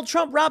 If Donald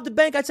Trump robbed a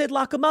bank, I'd say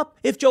lock him up.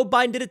 If Joe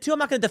Biden did it too, I'm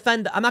not going to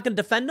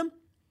defend him.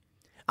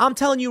 I'm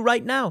telling you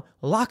right now,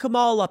 lock them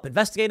all up.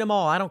 Investigate them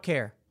all. I don't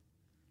care.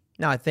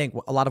 Now, I think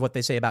a lot of what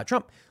they say about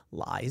Trump,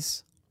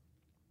 lies.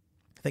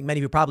 I think many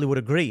of you probably would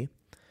agree.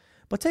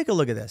 But take a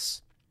look at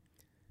this.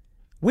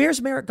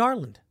 Where's Merrick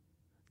Garland?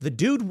 The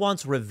dude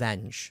wants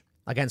revenge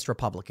against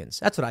Republicans.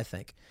 That's what I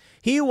think.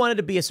 He wanted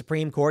to be a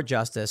Supreme Court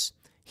justice.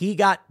 He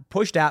got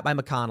pushed out by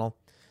McConnell.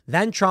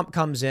 Then Trump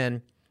comes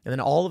in, and then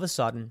all of a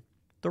sudden,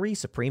 3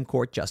 Supreme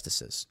Court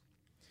justices.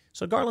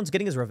 So Garland's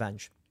getting his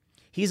revenge.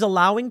 He's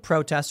allowing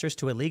protesters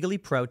to illegally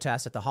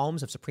protest at the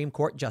homes of Supreme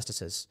Court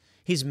justices.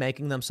 He's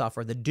making them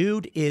suffer. The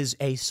dude is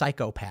a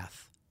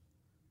psychopath.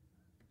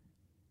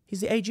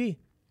 He's the AG.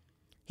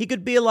 He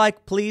could be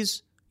like,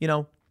 please,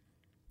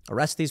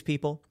 arrest these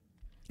people.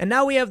 And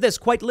now we have this,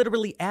 quite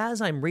literally,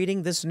 as I'm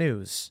reading this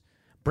news.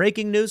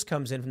 Breaking news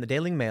comes in from the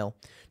Daily Mail.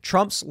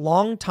 Trump's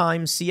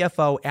longtime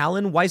CFO,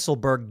 Alan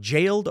Weisselberg,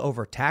 jailed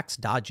over tax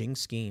dodging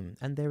scheme.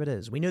 And there it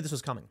is. We knew this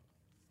was coming.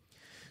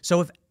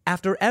 So if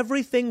after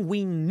everything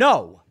we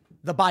know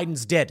the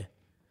Bidens did,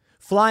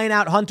 flying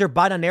out Hunter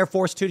Biden on Air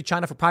Force 2 to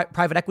China for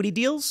private equity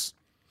deals,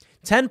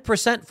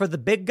 10% for the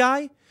big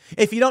guy,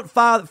 if you don't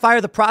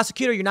fire the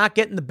prosecutor, you're not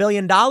getting the $1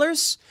 billion.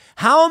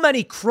 How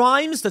many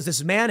crimes does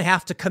this man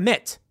have to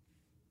commit?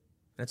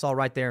 And it's all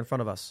right there in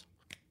front of us.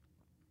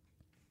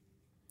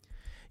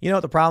 You know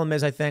what the problem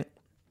is, I think?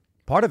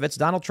 Part of it's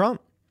Donald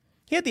Trump.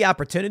 He had the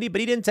opportunity, but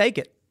he didn't take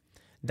it.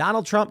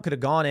 Donald Trump could have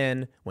gone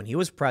in when he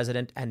was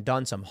president and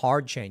done some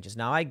hard changes.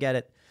 Now, I get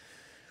it.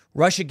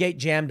 Russiagate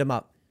jammed him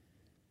up.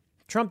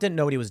 Trump didn't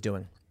know what he was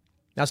doing.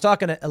 I was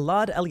talking to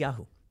Elad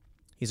Eliyahu.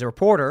 He's a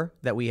reporter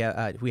that we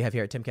have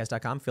here at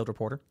timcast.com, field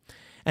reporter.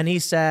 And he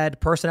said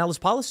personnel is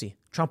policy.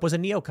 Trump was a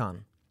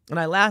neocon. And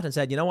I laughed and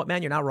said, you know what,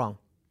 man, you're not wrong.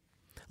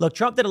 Look,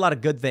 Trump did a lot of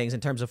good things in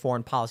terms of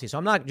foreign policy. So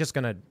I'm not just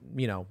going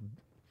to,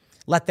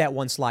 let that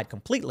one slide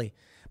completely.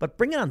 But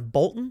bringing on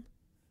Bolton,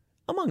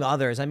 among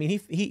others, I mean,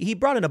 he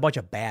brought in a bunch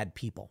of bad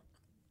people.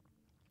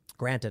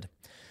 Granted,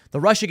 the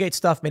Russiagate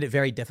stuff made it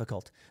very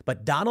difficult.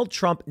 But Donald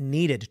Trump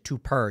needed to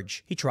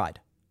purge. He tried.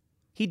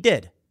 He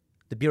did.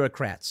 The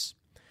bureaucrats.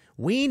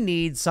 We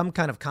need some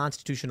kind of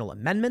constitutional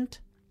amendment.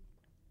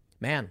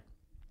 Man,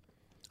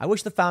 I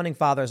wish the founding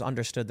fathers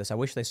understood this. I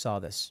wish they saw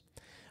this.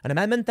 An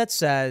amendment that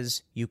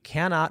says you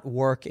cannot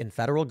work in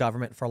federal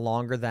government for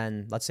longer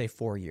than, let's say,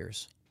 4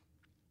 years.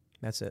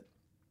 That's it.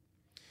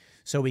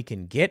 So we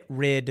can get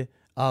rid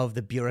of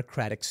the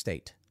bureaucratic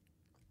state.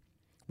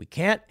 We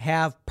can't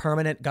have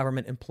permanent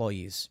government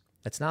employees.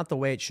 That's not the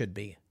way it should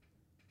be.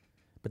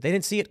 But they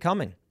didn't see it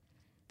coming.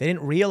 They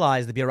didn't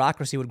realize the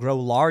bureaucracy would grow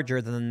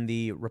larger than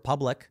the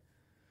republic.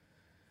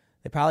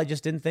 They probably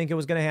just didn't think it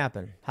was going to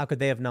happen. How could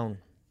they have known?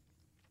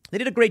 They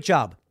did a great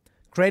job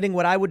creating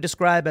what I would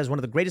describe as one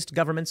of the greatest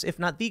governments, if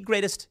not the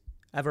greatest,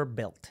 ever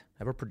built,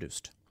 ever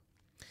produced.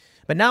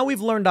 But now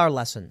we've learned our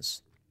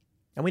lessons,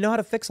 and we know how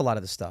to fix a lot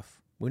of this stuff.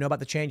 We know about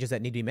the changes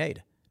that need to be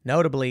made,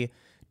 notably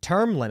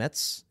term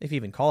limits, if you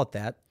even call it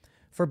that,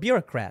 for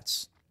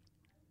bureaucrats.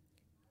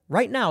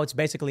 Right now, it's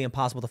basically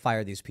impossible to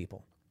fire these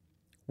people.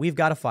 We've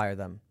got to fire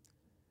them.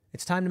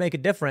 It's time to make a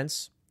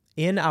difference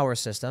in our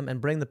system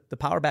and bring the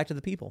power back to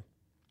the people.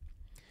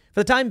 For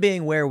the time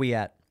being, where are we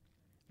at?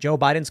 Joe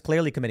Biden's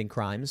clearly committing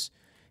crimes.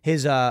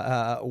 His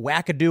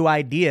wackadoo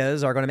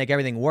ideas are going to make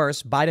everything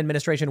worse. Biden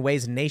administration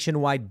weighs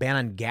nationwide ban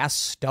on gas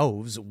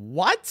stoves.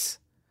 What?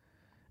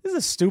 This is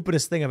the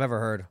stupidest thing I've ever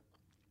heard.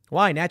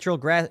 Why? Natural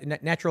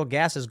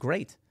gas is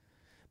great.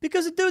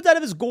 Because the dude's out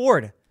of his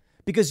gourd.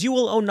 Because you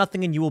will own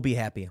nothing and you will be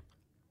happy.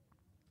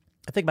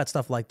 I think about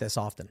stuff like this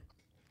often.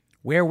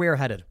 Where we're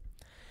headed.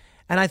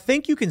 And I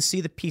think you can see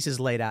the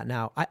pieces laid out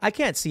now. I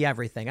can't see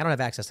everything. I don't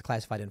have access to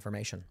classified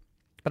information.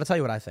 But I'll tell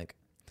you what I think.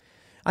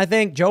 I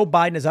think Joe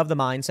Biden is of the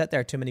mindset there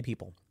are too many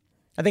people.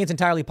 I think it's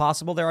entirely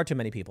possible there are too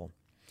many people.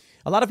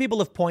 A lot of people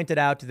have pointed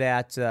out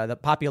that the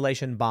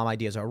population bomb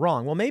ideas are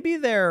wrong. Well, maybe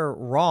they're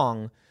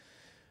wrong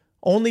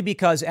only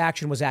because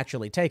action was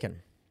actually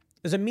taken.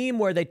 There's a meme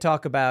where they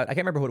talk about, I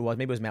can't remember who it was.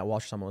 Maybe it was Matt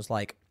Walsh or someone was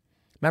like,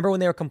 remember when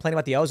they were complaining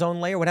about the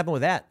ozone layer? What happened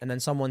with that? And then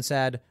someone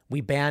said,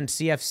 we banned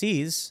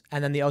CFCs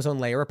and then the ozone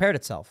layer repaired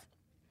itself.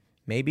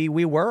 Maybe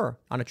we were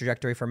on a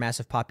trajectory for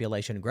massive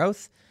population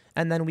growth.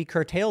 And then we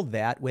curtailed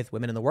that with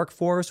women in the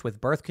workforce, with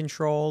birth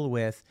control,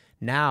 with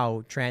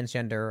now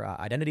transgender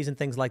identities and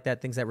things like that,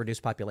 things that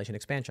reduce population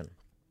expansion.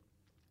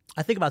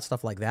 I think about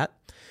stuff like that.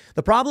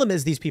 The problem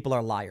is these people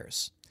are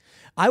liars.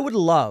 I would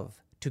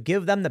love to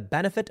give them the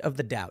benefit of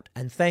the doubt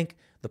and think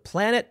the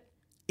planet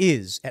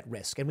is at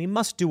risk and we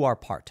must do our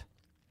part.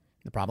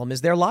 The problem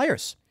is they're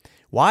liars.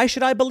 Why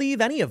should I believe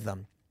any of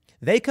them?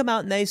 They come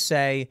out and they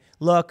say,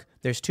 look,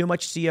 there's too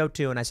much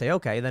CO2. And I say,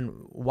 okay, then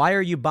why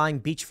are you buying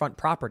beachfront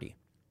property?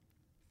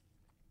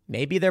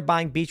 Maybe they're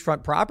buying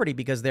beachfront property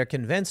because they're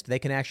convinced they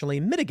can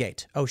actually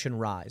mitigate ocean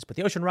rise. But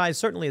the ocean rise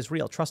certainly is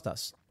real. Trust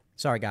us.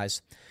 Sorry,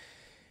 guys.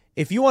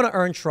 If you want to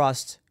earn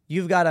trust,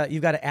 you've got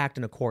to act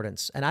in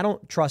accordance. And I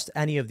don't trust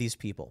any of these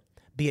people,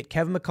 be it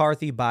Kevin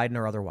McCarthy, Biden,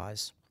 or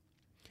otherwise.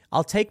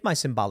 I'll take my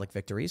symbolic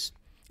victories,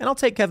 and I'll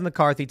take Kevin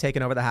McCarthy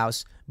taking over the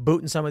House,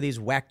 booting some of these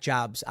whack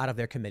jobs out of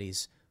their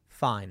committees.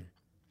 Fine.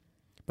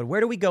 But where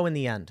do we go in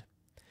the end?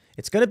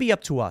 It's going to be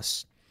up to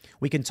us.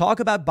 We can talk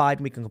about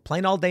Biden, we can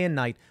complain all day and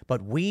night,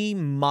 but we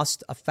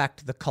must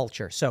affect the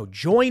culture. So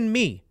join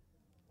me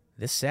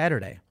this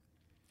Saturday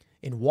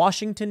in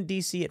Washington,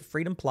 D.C. at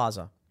Freedom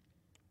Plaza.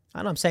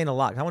 I know I'm saying a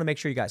lot. I want to make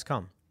sure you guys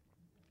come.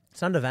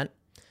 It's not an event,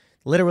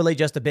 literally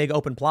just a big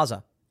open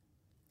plaza.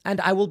 And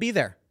I will be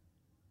there.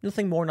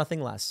 Nothing more,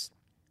 nothing less.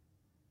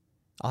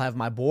 I'll have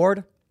my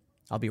board.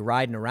 I'll be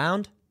riding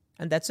around,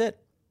 and that's it.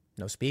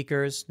 No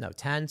speakers, no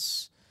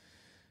tents,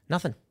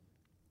 nothing.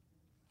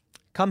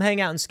 Come hang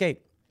out and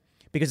skate.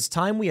 Because it's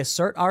time we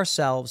assert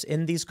ourselves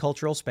in these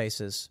cultural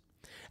spaces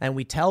and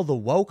we tell the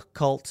woke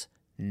cult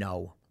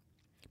no.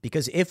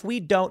 Because if we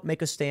don't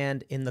make a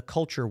stand in the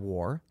culture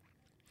war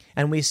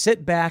and we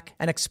sit back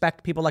and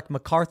expect people like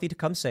McCarthy to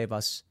come save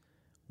us,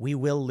 we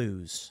will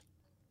lose.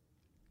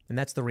 And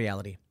that's the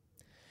reality.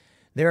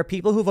 There are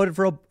people who voted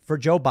for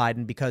Joe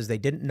Biden because they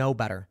didn't know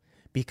better,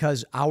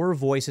 because our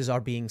voices are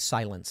being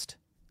silenced.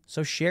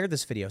 So share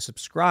this video,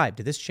 subscribe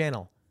to this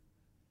channel,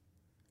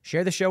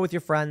 share the show with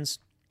your friends.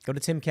 Go to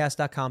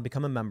timcast.com,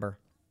 become a member.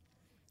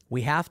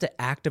 We have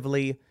to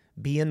actively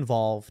be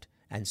involved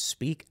and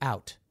speak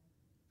out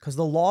because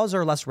the laws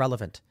are less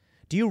relevant.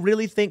 Do you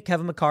really think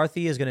Kevin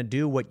McCarthy is going to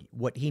do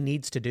what he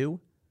needs to do?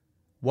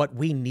 What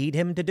we need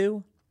him to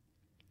do?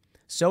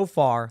 So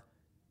far,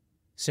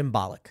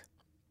 symbolic.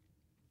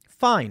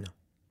 Fine.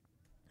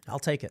 I'll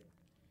take it.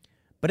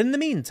 But in the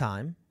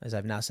meantime, as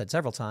I've now said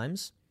several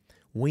times,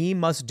 we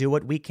must do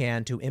what we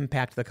can to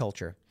impact the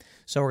culture.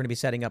 So we're going to be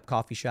setting up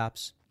coffee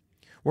shops.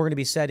 We're going to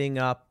be setting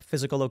up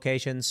physical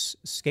locations,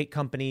 skate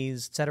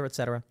companies, et cetera, et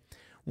cetera.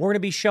 We're going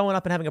to be showing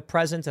up and having a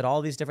presence at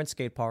all these different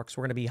skate parks.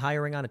 We're going to be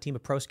hiring on a team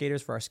of pro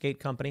skaters for our skate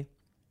company.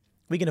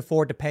 We can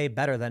afford to pay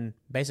better than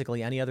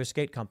basically any other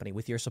skate company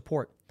with your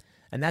support.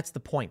 And that's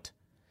the point.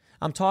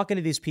 I'm talking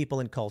to these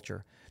people in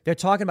culture. They're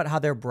talking about how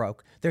they're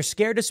broke. They're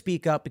scared to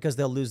speak up because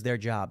they'll lose their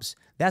jobs.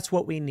 That's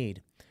what we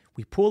need.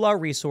 We pool our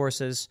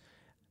resources.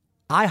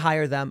 I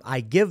hire them.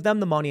 I give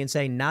them the money and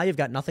say, now you've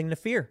got nothing to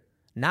fear.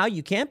 Now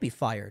you can't be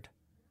fired.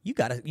 You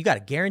got a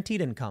guaranteed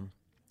income.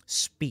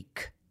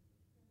 Speak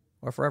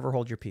or forever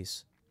hold your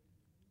peace.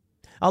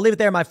 I'll leave it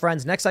there, my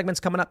friends. Next segment's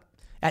coming up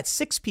at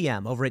 6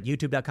 p.m. over at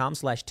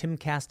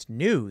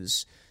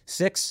youtube.com/TimCastNews.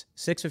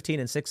 6:15,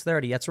 and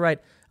 6:30. That's right.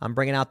 I'm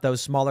bringing out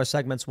those smaller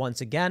segments once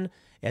again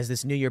as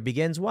this new year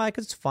begins. Why?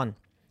 Because it's fun.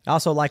 I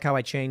also like how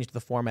I changed the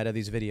format of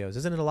these videos.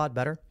 Isn't it a lot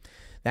better?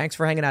 Thanks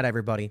for hanging out,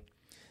 everybody.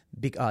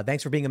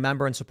 Thanks for being a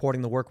member and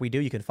supporting the work we do.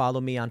 You can follow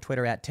me on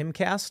Twitter at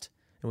TimCast,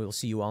 and we will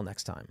see you all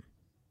next time.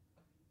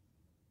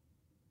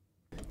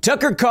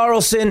 Tucker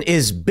Carlson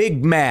is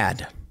big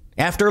mad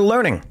after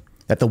learning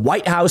that the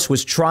White House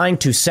was trying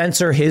to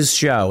censor his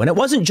show. And it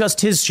wasn't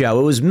just his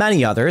show. It was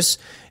many others.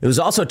 It was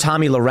also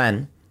Tomi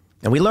Lahren.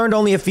 And we learned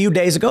only a few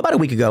days ago, about a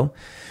week ago,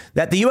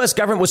 that the U.S.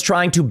 government was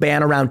trying to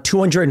ban around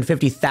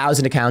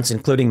 250,000 accounts,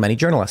 including many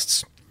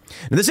journalists.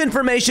 Now, this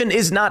information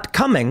is not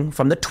coming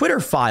from the Twitter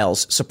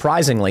files,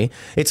 surprisingly.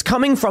 It's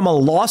coming from a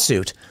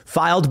lawsuit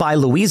filed by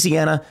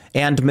Louisiana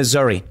and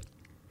Missouri.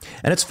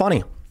 And it's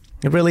funny.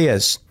 It really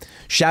is.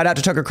 Shout out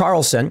to Tucker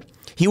Carlson.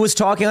 He was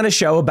talking on a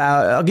show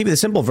about, I'll give you the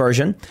simple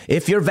version.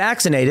 If you're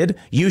vaccinated,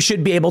 you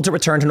should be able to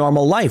return to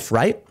normal life,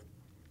 right?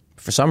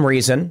 For some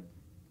reason,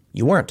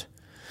 you weren't.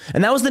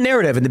 And that was the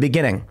narrative in the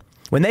beginning.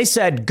 When they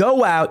said,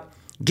 go out,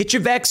 get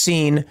your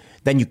vaccine,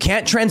 then you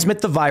can't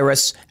transmit the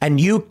virus and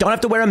you don't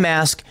have to wear a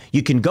mask.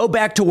 You can go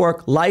back to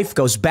work. Life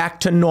goes back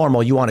to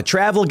normal. You want to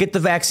travel, get the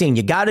vaccine.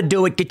 You got to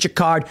do it. Get your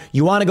card.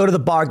 You want to go to the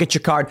bar, get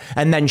your card.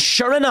 And then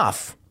sure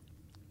enough,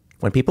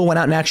 when people went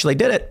out and actually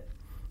did it,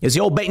 it was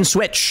the old bait and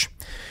switch.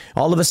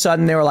 All of a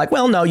sudden, they were like,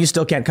 well, no, you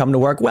still can't come to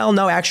work. Well,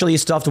 no, actually, you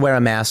still have to wear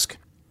a mask.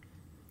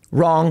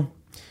 Wrong.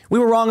 We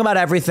were wrong about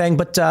everything,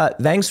 but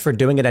thanks for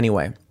doing it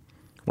anyway.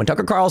 When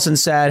Tucker Carlson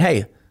said,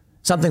 hey,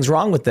 something's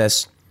wrong with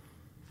this,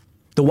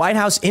 the White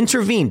House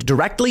intervened,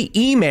 directly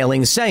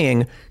emailing,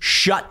 saying,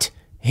 shut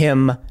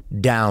him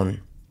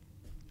down.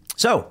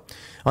 So,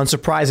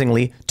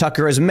 unsurprisingly,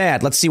 Tucker is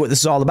mad. Let's see what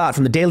this is all about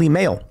from the Daily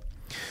Mail.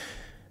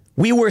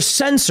 We were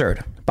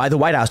censored by the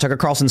White House. Tucker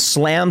Carlson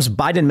slams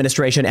Biden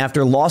administration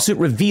after lawsuit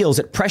reveals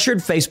it pressured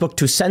Facebook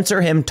to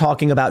censor him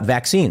talking about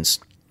vaccines.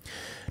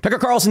 Tucker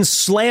Carlson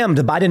slammed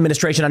the Biden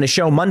administration on his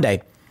show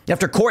Monday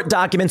after court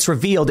documents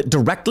revealed it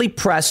directly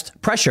pressured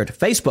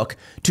Facebook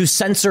to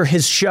censor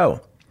his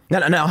show.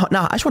 Now,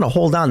 I just want to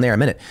hold on there a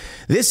minute.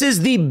 This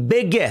is the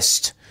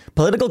biggest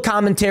political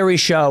commentary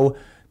show,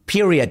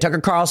 period. Tucker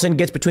Carlson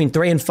gets between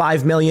 3 and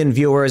 5 million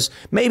viewers.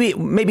 Maybe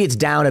it's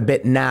down a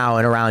bit now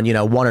and around,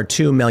 1 or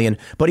 2 million,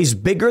 but he's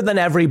bigger than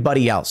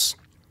everybody else.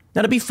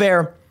 Now, to be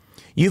fair,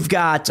 you've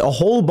got a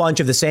whole bunch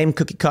of the same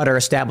cookie cutter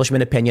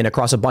establishment opinion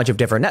across a bunch of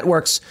different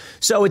networks,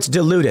 so it's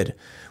diluted.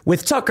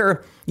 With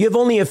Tucker, you have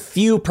only a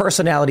few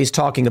personalities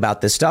talking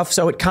about this stuff,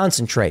 so it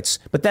concentrates.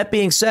 But that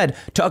being said,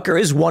 Tucker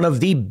is one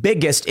of the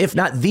biggest, if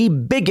not the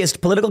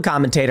biggest political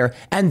commentator,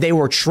 and they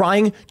were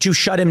trying to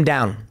shut him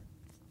down.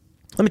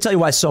 Let me tell you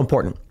why it's so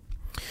important.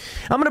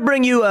 I'm going to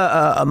bring you,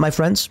 my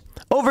friends,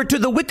 over to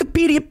the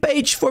Wikipedia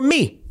page for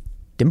me,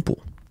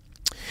 Dimple.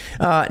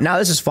 Now,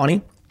 this is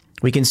funny.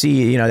 We can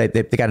see,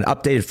 they got an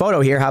updated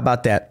photo here. How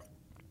about that?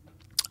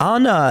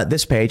 On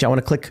this page, I want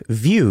to click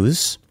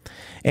Views,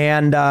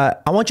 and I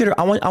want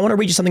to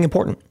read you something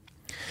important.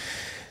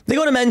 They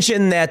go to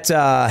mention that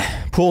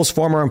Poole's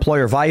former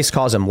employer Vice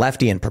calls him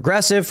lefty and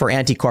progressive for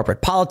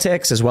anti-corporate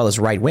politics, as well as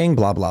right-wing,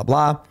 blah, blah,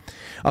 blah.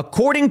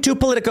 According to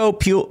Politico,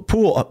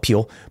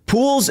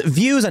 Poole's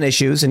views on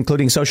issues,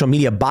 including social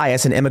media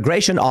bias and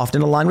immigration,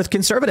 often align with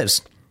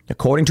conservatives.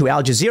 According to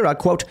Al Jazeera,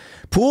 quote,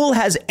 Poole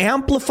has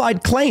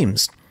amplified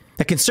claims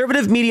that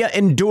conservative media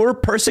endure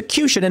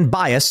persecution and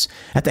bias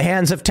at the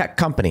hands of tech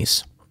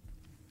companies.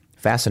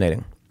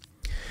 Fascinating.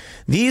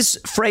 These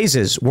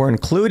phrases were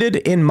included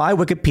in my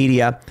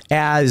Wikipedia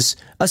as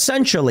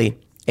essentially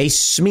a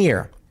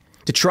smear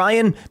to try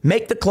and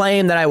make the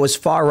claim that I was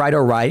far right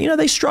or right.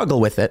 They struggle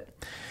with it.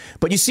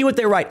 But you see what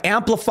they write,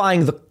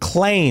 amplifying the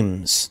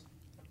claims.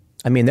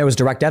 I mean, there was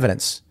direct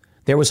evidence.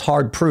 There was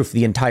hard proof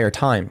the entire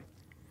time.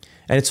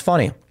 And it's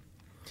funny.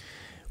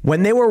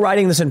 When they were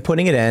writing this and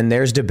putting it in,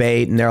 there's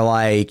debate and they're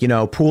like,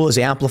 Poole is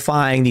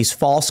amplifying these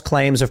false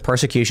claims of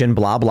persecution,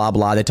 blah, blah,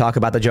 blah. They talk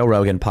about the Joe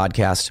Rogan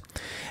podcast.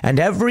 And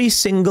every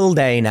single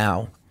day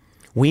now,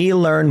 we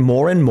learn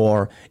more and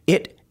more.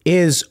 It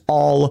is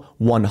all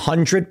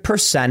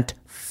 100%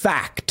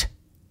 fact.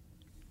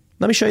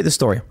 Let me show you the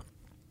story.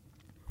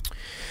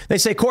 They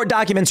say court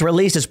documents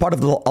released as part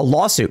of a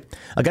lawsuit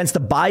against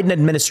the Biden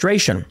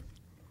administration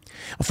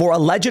for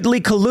allegedly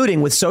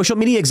colluding with social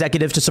media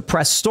executives to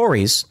suppress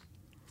stories.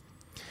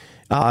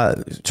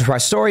 Revealed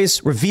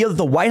that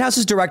the White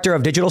House's director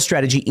of digital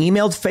strategy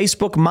emailed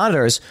Facebook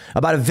monitors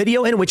about a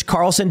video in which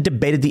Carlson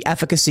debated the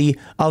efficacy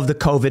of the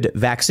COVID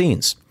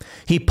vaccines.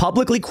 He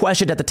publicly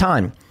questioned at the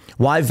time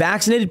why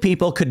vaccinated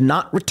people could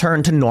not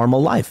return to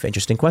normal life.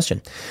 Interesting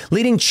question.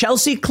 Leading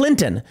Chelsea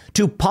Clinton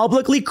to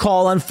publicly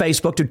call on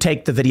Facebook to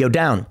take the video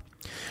down.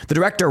 The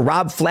director,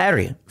 Rob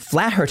Flaherty,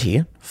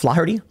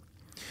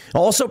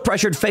 also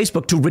pressured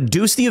Facebook to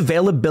reduce the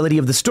availability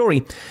of the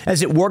story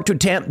as it worked to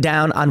tamp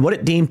down on what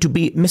it deemed to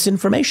be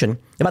misinformation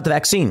about the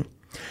vaccine.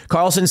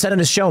 Carlson said on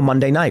his show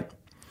Monday night.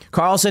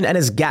 Carlson and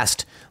his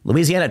guest,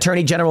 Louisiana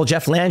Attorney General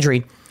Jeff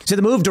Landry, said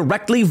the move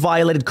directly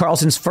violated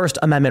Carlson's First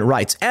Amendment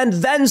rights. And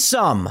then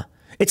some.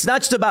 It's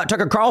not just about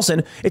Tucker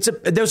Carlson.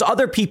 There's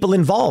other people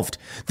involved.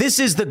 This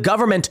is the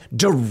government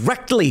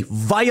directly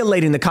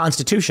violating the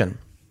Constitution.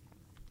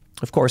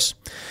 Of course,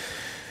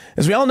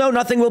 as we all know,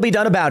 nothing will be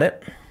done about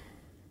it.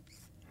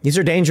 These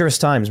are dangerous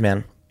times,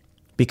 man,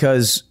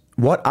 because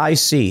what I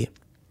see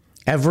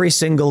every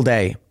single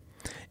day,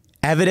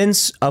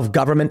 evidence of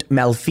government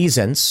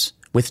malfeasance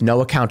with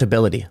no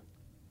accountability.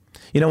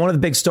 You know, one of the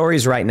big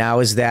stories right now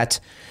is that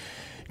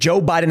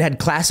Joe Biden had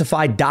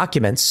classified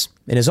documents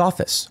in his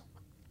office.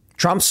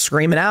 Trump's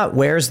screaming out,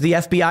 where's the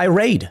FBI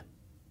raid?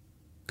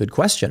 Good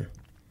question.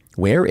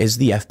 Where is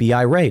the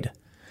FBI raid?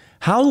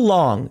 How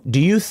long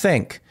do you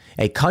think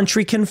a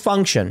country can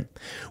function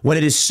when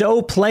it is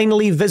so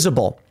plainly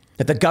visible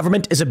that the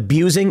government is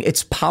abusing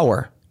its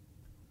power?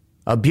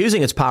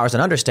 Abusing its power is an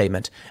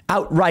understatement.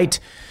 Outright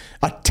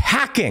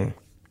attacking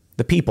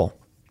the people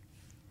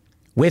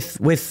with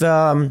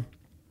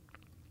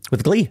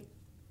glee,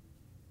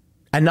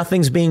 and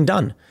nothing's being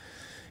done.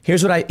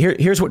 Here's what I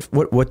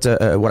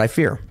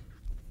fear.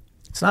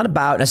 It's not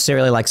about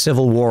necessarily like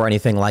civil war or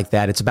anything like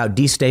that. It's about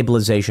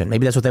destabilization.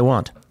 Maybe that's what they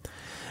want.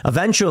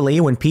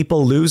 Eventually, when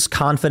people lose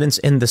confidence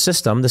in the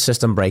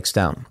system breaks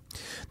down.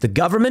 The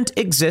government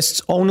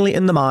exists only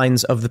in the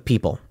minds of the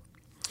people,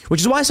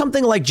 which is why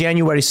something like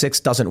January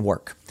 6th doesn't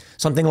work.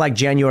 Something like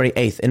January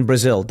 8th in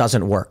Brazil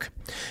doesn't work.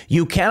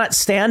 You cannot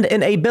stand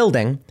in a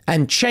building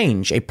and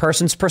change a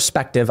person's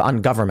perspective on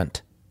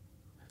government.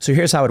 So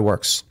here's how it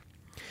works.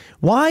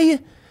 Why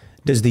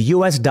does the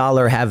US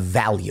dollar have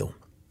value?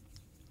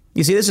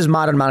 You see, this is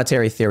modern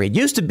monetary theory. It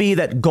used to be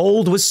that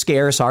gold was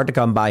scarce, hard to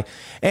come by,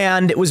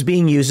 and it was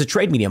being used as a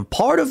trade medium.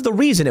 Part of the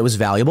reason it was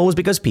valuable was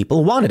because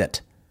people wanted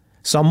it.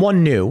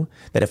 Someone knew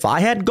that if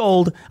I had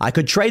gold, I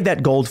could trade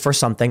that gold for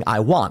something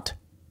I want.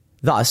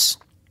 Thus,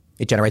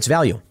 it generates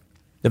value.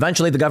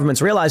 Eventually, the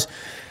governments realize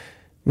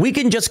we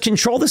can just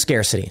control the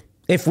scarcity.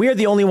 If we're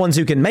the only ones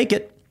who can make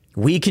it,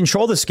 we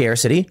control the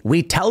scarcity.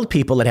 We tell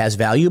people it has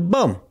value.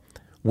 Boom.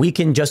 We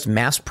can just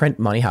mass print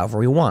money however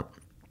we want.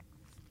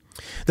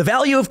 The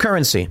value of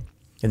currency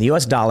in the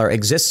US dollar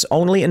exists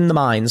only in the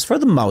minds for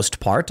the most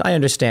part. I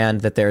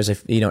understand that there's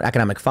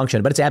economic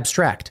function, but it's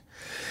abstract.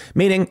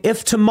 Meaning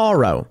if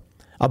tomorrow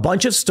a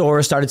bunch of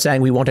stores started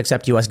saying we won't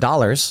accept US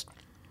dollars,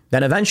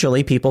 then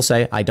eventually people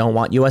say, I don't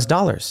want US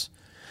dollars.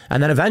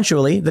 And then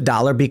eventually the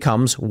dollar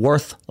becomes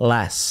worth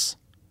less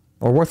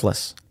or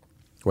worthless,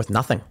 worth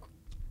nothing.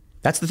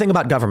 That's the thing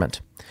about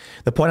government.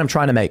 The point I'm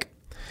trying to make.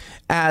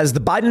 As the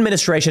Biden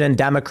administration and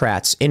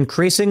Democrats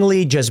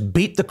increasingly just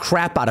beat the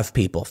crap out of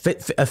people,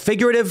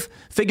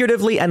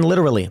 figuratively and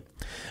literally,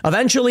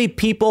 eventually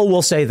people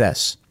will say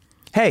this.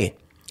 Hey,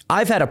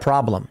 I've had a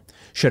problem.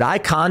 Should I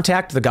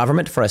contact the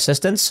government for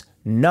assistance?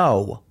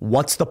 No.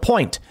 What's the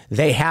point?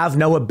 They have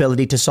no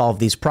ability to solve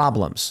these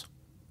problems.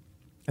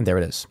 And there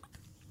it is.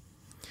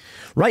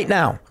 Right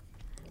now,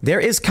 there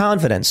is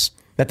confidence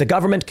that the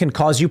government can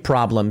cause you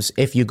problems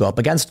if you go up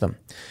against them.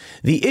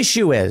 The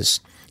issue is,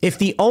 if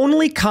the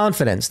only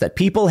confidence that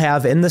people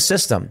have in the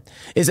system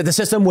is that the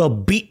system will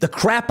beat the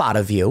crap out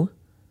of you,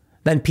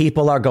 then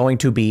people are going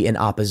to be in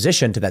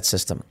opposition to that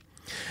system.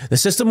 The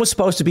system was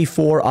supposed to be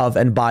for, of,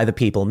 and by the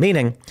people,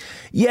 meaning,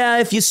 yeah,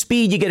 if you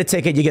speed, you get a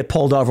ticket, you get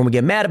pulled over, and we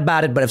get mad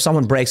about it. But if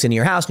someone breaks into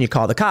your house and you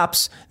call the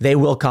cops, they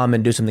will come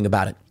and do something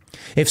about it.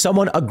 If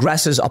someone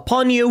aggresses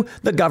upon you,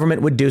 the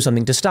government would do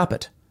something to stop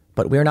it.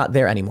 But we're not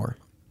there anymore.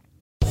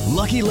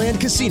 Lucky Land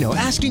Casino,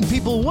 asking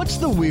people, what's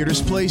the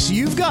weirdest place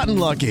you've gotten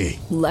lucky?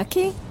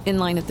 Lucky? In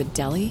line at the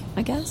deli,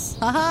 I guess?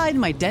 Aha, in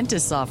my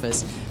dentist's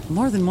office.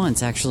 More than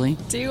once, actually.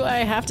 Do I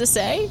have to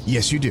say?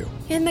 Yes, you do.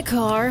 In the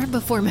car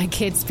before my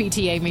kids'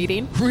 PTA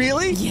meeting.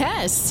 Really?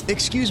 Yes.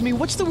 Excuse me,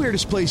 what's the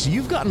weirdest place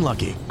you've gotten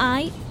lucky?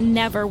 I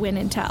never win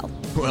and tell.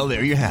 Well,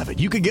 there you have it.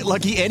 You can get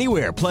lucky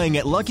anywhere, playing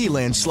at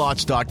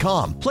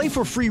LuckyLandSlots.com. Play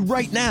for free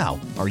right now.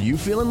 Are you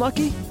feeling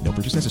lucky? No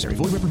purchase necessary.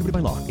 Void where prohibited by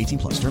law.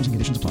 18+. Terms and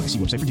conditions apply. See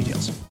website for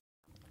details.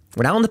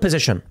 We're now in the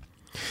position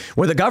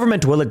where the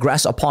government will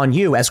aggress upon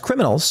you as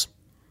criminals,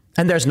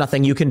 and there's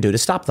nothing you can do to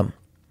stop them.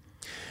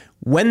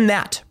 When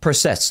that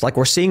persists, like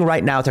we're seeing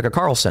right now, Tucker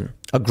Carlson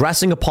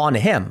aggressing upon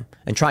him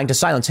and trying to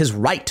silence his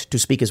right to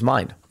speak his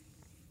mind,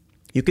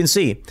 you can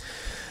see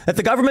that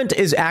the government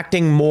is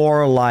acting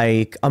more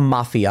like a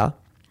mafia.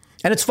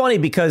 And it's funny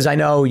because I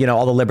know,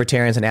 all the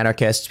libertarians and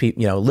anarchists,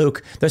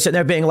 Luke, they're sitting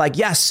there being like,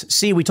 yes,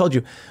 see, we told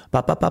you.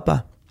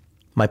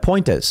 My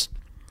point is,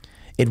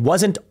 it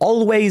wasn't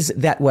always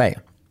that way.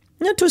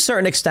 To a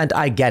certain extent,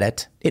 I get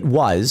it.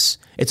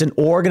 It's an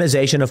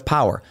organization of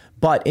power.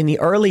 But in the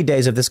early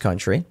days of this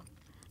country,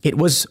 it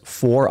was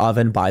for, of,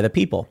 and by the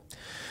people.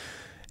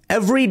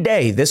 Every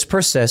day this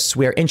persists,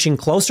 we are inching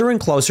closer and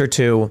closer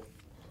to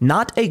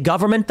not a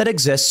government that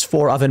exists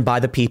for, of, and by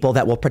the people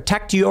that will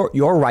protect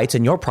your rights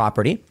and your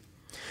property,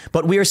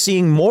 but we are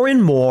seeing more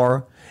and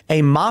more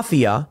a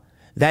mafia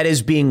that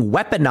is being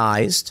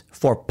weaponized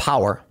for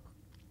power.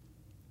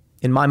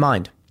 In my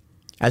mind,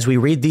 as we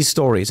read these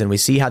stories and we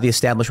see how the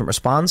establishment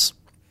responds,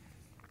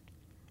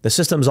 the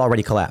system's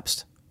already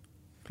collapsed.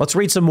 Let's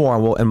read some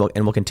more and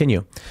we'll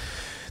continue.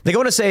 They go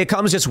on to say it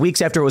comes just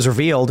weeks after it was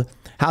revealed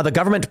how the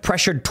government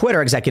pressured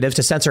Twitter executives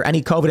to censor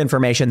any COVID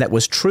information that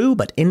was true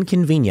but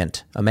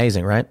inconvenient.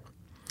 Amazing, right?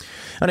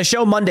 On a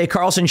show Monday,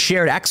 Carlson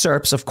shared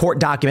excerpts of court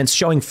documents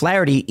showing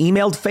Flaherty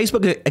emailed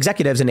Facebook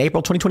executives in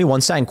April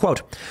 2021 saying,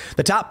 quote,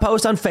 "The top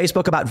post on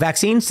Facebook about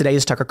vaccines today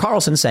is Tucker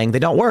Carlson saying they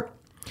don't work."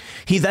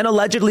 He then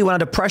allegedly went on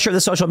to pressure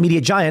the social media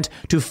giant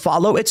to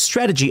follow its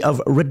strategy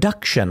of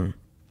reduction.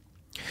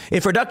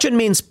 If reduction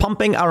means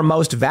pumping our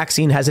most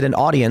vaccine hesitant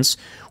audience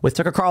with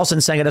Tucker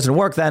Carlson saying it doesn't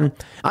work, then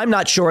I'm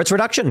not sure it's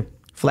reduction,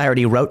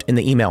 Flaherty wrote in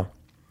the email.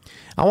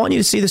 I want you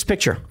to see this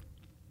picture.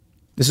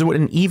 This is what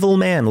an evil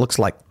man looks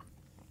like.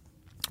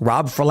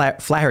 Rob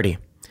Flaherty.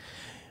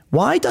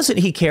 Why doesn't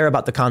he care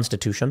about the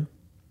Constitution?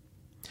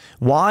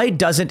 Why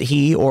doesn't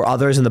he or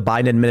others in the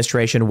Biden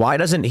administration, why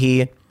doesn't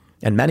he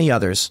and many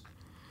others,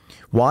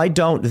 why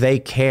don't they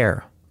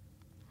care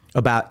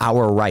about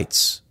our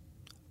rights?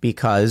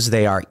 Because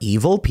they are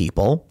evil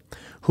people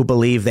who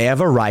believe they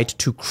have a right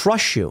to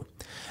crush you.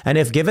 And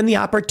if given the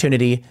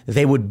opportunity,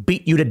 they would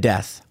beat you to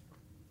death.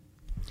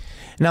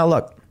 Now,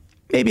 look,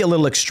 maybe a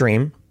little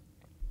extreme,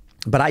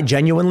 but I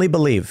genuinely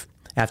believe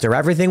after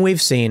everything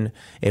we've seen,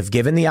 if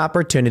given the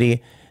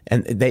opportunity,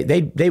 and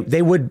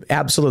they would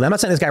absolutely, I'm not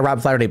saying this guy,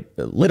 Rob Flaherty,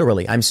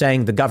 literally, I'm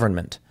saying the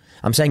government.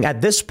 I'm saying at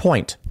this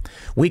point,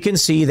 we can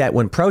see that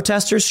when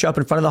protesters show up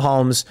in front of the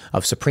homes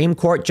of Supreme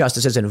Court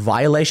justices in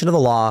violation of the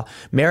law,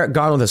 Merrick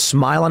Garland with a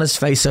smile on his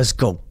face says,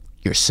 go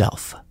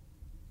yourself.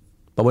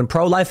 But when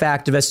pro-life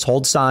activists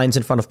hold signs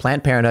in front of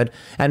Planned Parenthood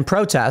and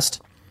protest,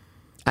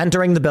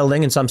 entering the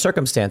building in some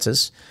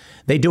circumstances,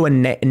 they do a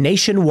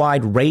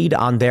nationwide raid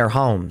on their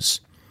homes,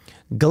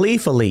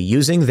 gleefully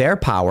using their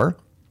power,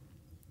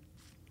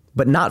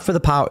 but not for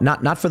the power,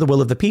 not for the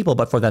will of the people,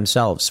 but for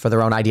themselves, for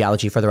their own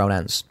ideology, for their own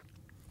ends.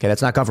 Okay,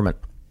 that's not government.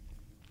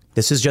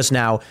 This is just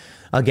now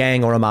a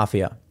gang or a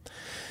mafia.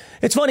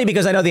 It's funny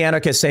because I know the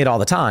anarchists say it all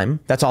the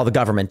time. That's all the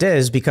government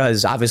is,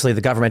 because obviously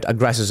the government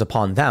aggresses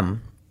upon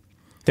them.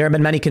 There have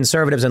been many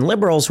conservatives and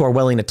liberals who are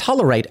willing to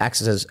tolerate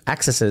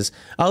excesses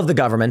of the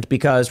government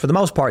because for the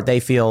most part,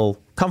 they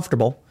feel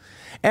comfortable.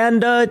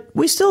 And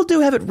we still do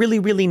have it really,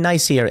 really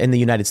nice here in the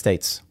United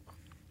States.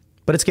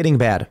 But it's getting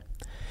bad.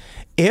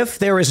 If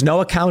there is no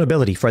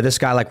accountability for this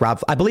guy like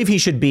Rob, I believe he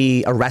should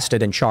be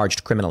arrested and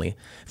charged criminally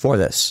for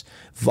this.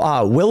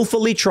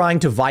 Willfully trying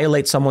to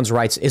violate someone's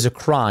rights is a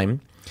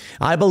crime.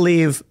 I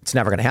believe it's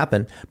never going to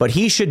happen, but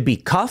he should be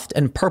cuffed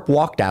and perp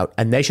walked out,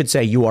 and they should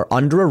say you are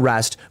under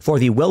arrest for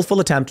the willful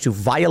attempt to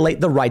violate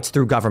the rights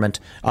through government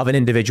of an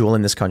individual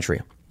in this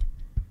country.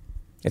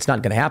 It's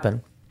not going to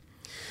happen.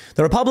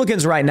 The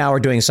Republicans right now are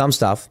doing some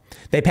stuff.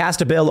 They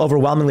passed a bill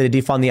overwhelmingly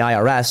to defund the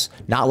IRS,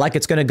 not like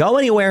it's going to go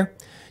anywhere.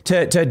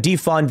 To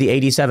defund the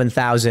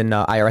 87,000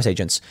 IRS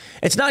agents.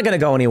 It's not going to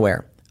go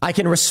anywhere. I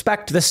can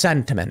respect the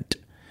sentiment,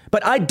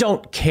 but I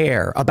don't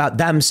care about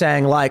them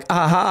saying like,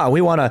 aha, we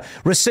want to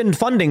rescind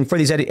funding for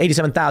these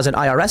 87,000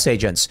 IRS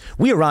agents.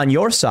 We are on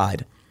your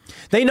side.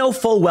 They know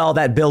full well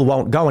that bill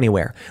won't go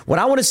anywhere. What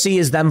I want to see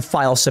is them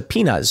file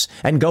subpoenas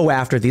and go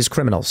after these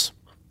criminals.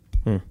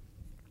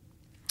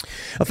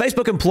 A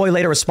Facebook employee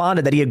later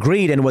responded that he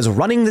agreed and was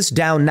running this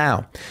down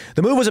now.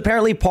 The move was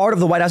apparently part of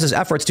the White House's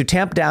efforts to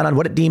tamp down on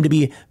what it deemed to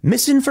be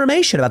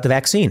misinformation about the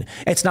vaccine.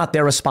 It's not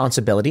their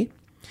responsibility.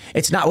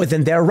 It's not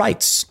within their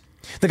rights.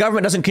 The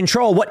government doesn't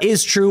control what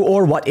is true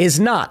or what is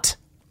not.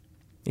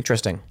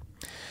 Interesting.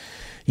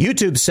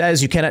 YouTube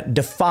says you cannot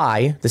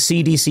defy the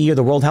CDC or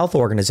the World Health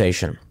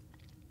Organization.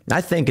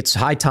 I think it's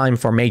high time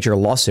for major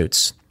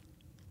lawsuits.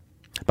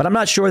 But I'm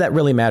not sure that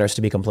really matters,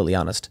 to be completely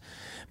honest.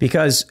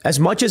 Because as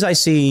much as I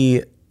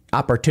see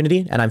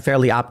opportunity, and I'm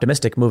fairly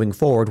optimistic moving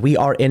forward, we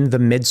are in the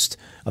midst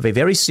of a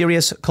very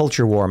serious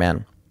culture war,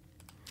 man.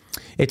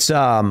 It's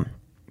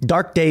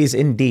dark days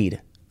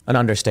indeed, an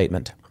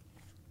understatement.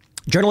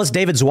 Journalist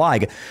David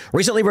Zweig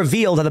recently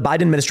revealed that the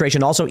Biden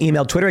administration also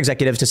emailed Twitter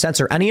executives to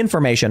censor any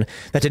information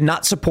that did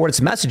not support its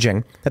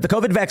messaging that the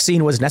COVID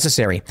vaccine was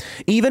necessary,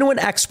 even when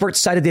experts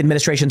cited the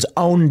administration's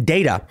own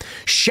data.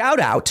 Shout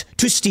out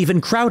to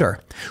Steven Crowder,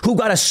 who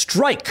got a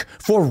strike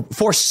for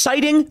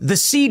citing the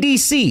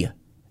CDC.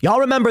 Y'all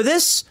remember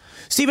this?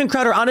 Steven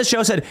Crowder on his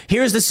show said,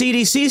 here's the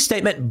CDC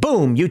statement.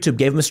 Boom, YouTube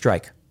gave him a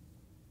strike.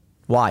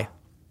 Why?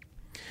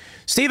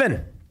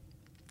 Stephen,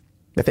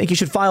 I think you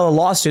should file a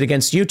lawsuit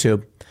against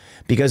YouTube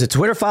because the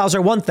Twitter files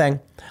are one thing.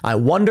 I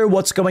wonder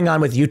what's going on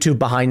with YouTube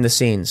behind the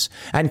scenes.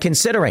 And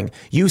considering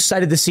you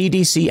cited the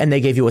CDC and they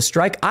gave you a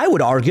strike, I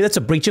would argue that's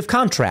a breach of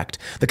contract.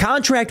 The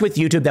contract with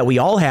YouTube that we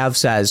all have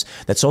says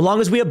that so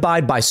long as we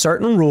abide by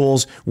certain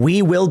rules,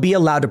 we will be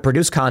allowed to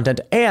produce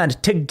content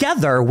and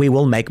together we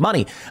will make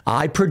money.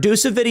 I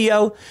produce a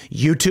video,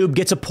 YouTube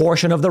gets a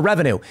portion of the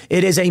revenue.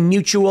 It is a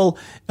mutual,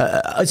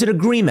 it's an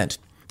agreement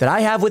that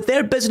I have with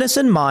their business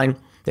in mind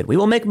that we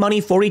will make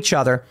money for each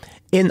other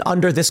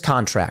under this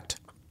contract.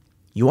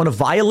 You want to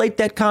violate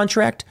that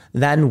contract,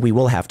 then we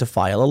will have to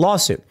file a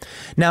lawsuit.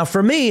 Now,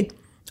 for me,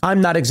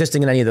 I'm not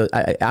existing in any of those.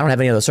 I don't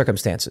have any of those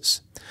circumstances.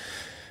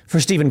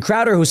 For Steven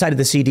Crowder, who cited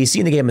the CDC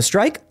and they gave him a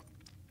strike.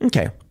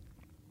 Okay.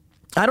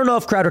 I don't know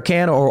if Crowder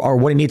can or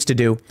what he needs to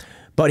do,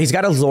 but he's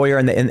got a lawyer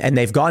and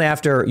they've gone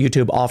after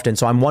YouTube often.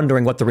 So I'm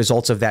wondering what the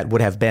results of that would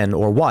have been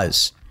or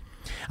was.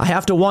 I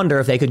have to wonder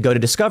if they could go to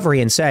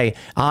discovery and say,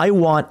 I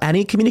want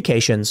any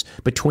communications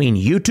between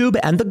YouTube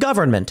and the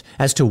government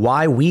as to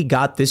why we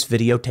got this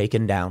video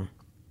taken down.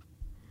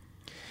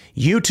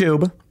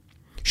 YouTube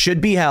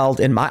should be held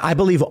I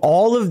believe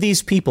all of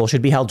these people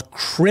should be held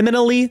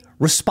criminally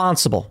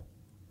responsible.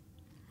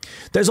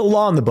 There's a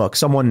law in the book.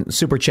 Someone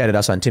super chatted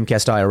us on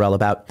Timcast IRL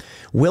about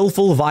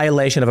willful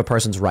violation of a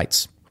person's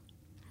rights.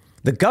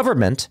 The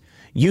government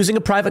using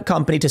a private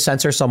company to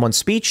censor someone's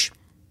speech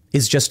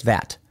is just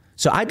that.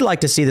 So I'd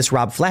like to see this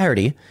Rob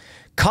Flaherty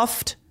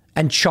cuffed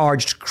and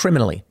charged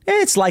criminally.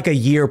 It's like a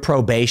year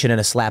probation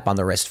and a slap on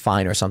the wrist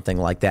fine or something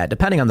like that,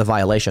 depending on the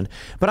violation.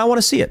 But I want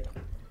to see it.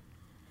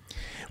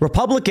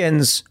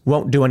 Republicans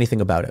won't do anything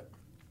about it.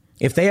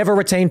 If they ever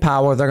retain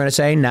power, they're going to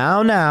say,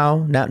 no,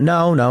 not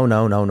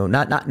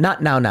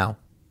now.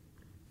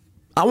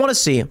 I want to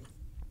see an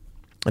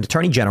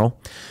attorney general,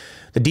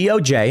 the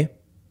DOJ,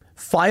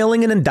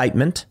 filing an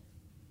indictment.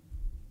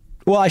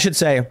 Well, I should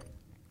say,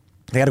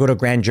 they got to go to a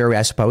grand jury,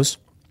 I suppose.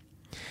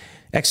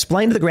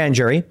 Explain to the grand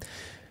jury,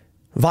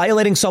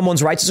 violating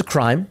someone's rights is a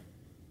crime.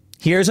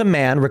 Here's a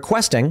man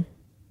requesting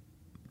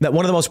that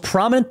one of the most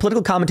prominent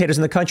political commentators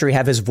in the country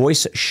have his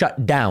voice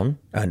shut down.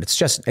 And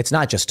it's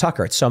not just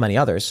Tucker, it's so many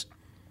others.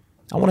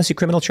 I want to see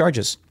criminal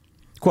charges.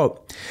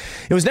 Quote,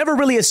 it was never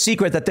really a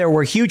secret that there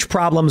were huge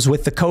problems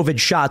with the COVID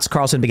shots,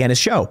 Carlson began his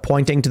show,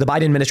 pointing to the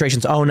Biden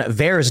administration's own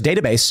VAERS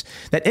database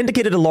that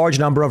indicated a large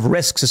number of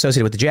risks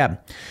associated with the jab.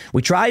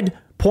 We tried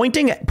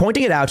pointing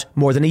it out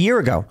more than a year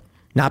ago,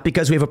 not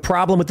because we have a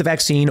problem with the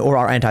vaccine or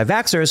our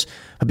anti-vaxxers,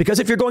 but because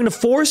if you're going to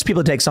force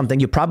people to take something,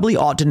 you probably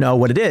ought to know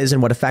what it is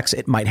and what effects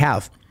it might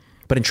have.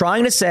 But in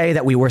trying to say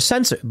that we were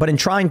censored,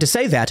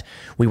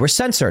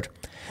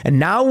 and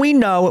now we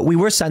know we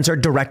were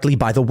censored directly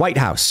by the White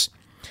House.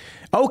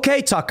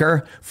 Okay,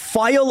 Tucker,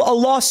 file a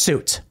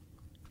lawsuit.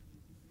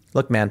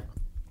 Look, man,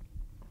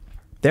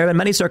 there have been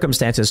many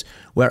circumstances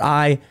where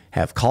I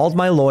have called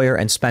my lawyer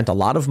and spent a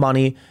lot of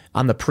money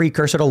on the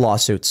precursor to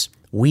lawsuits.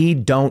 We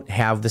don't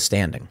have the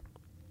standing.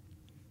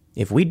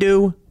 If we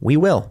do, we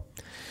will.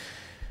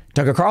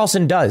 Tucker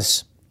Carlson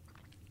does.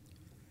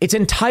 It's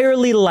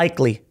entirely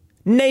likely,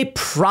 nay,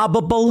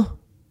 probable,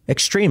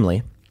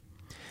 extremely,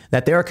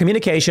 that there are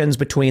communications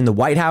between the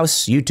White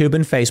House, YouTube,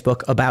 and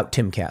Facebook about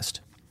Timcast.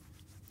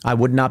 I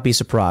would not be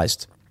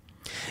surprised.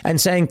 And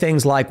saying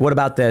things like, what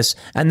about this?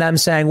 And them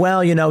saying,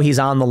 well, you know, he's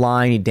on the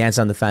line. He danced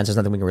on the fence. There's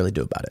nothing we can really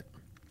do about it.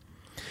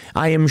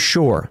 I am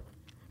sure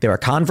there are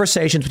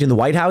conversations between the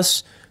White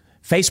House,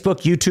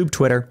 Facebook, YouTube,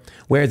 Twitter,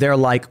 where they're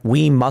like,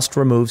 we must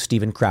remove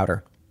Steven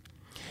Crowder.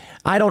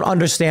 I don't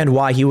understand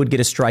why he would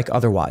get a strike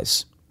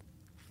otherwise.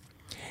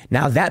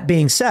 Now, that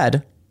being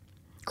said,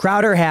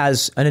 Crowder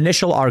has an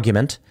initial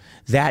argument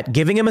that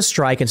giving him a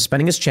strike and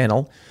suspending his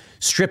channel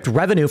stripped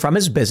revenue from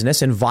his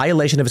business in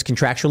violation of his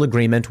contractual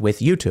agreement with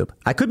YouTube.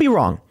 I could be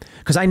wrong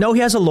because I know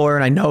he has a lawyer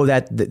and I know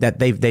that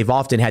they've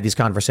often had these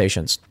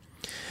conversations.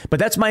 But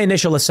that's my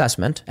initial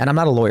assessment. And I'm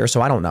not a lawyer,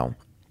 so I don't know.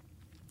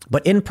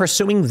 But in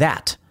pursuing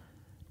that,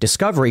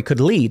 discovery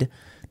could lead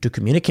to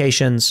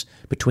communications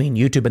between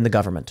YouTube and the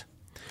government.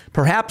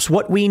 Perhaps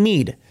what we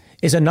need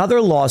is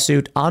another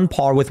lawsuit on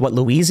par with what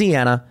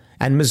Louisiana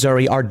and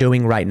Missouri are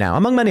doing right now.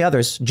 Among many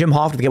others, Jim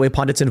Hoft, the Gateway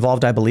Pundits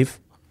involved, I believe.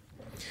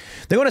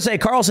 They're going to say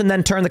Carlson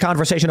then turned the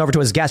conversation over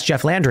to his guest,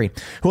 Jeff Landry,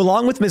 who,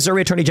 along with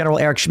Missouri Attorney General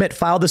Eric Schmidt,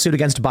 filed the suit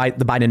against the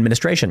Biden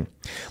administration.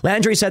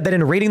 Landry said that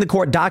in reading the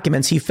court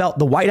documents, he felt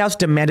the White House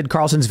demanded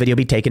Carlson's video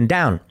be taken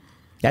down.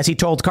 As he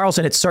told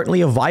Carlson, it's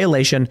certainly a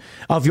violation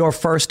of your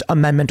First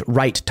Amendment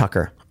right,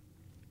 Tucker.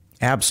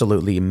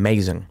 Absolutely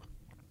amazing.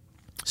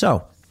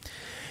 So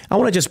I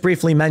want to just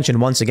briefly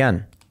mention once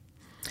again,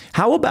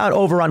 how about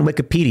over on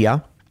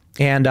Wikipedia?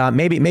 And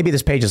maybe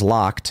this page is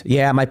locked.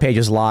 Yeah, my page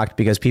is locked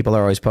because people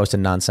are always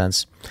posting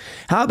nonsense.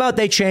 How about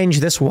they change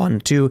this one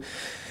to,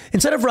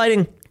 instead of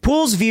writing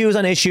Poole's views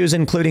on issues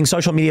including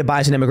social media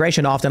bias and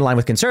immigration often align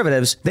with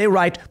conservatives. They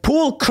write,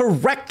 Poole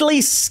correctly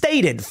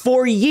stated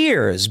for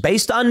years,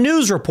 based on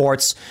news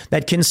reports,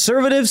 that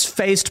conservatives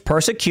faced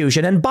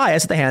persecution and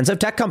bias at the hands of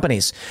tech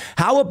companies.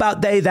 How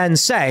about they then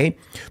say,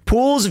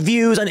 Poole's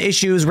views on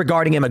issues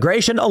regarding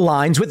immigration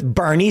aligns with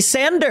Bernie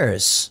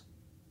Sanders?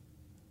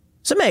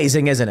 It's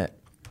amazing, isn't it?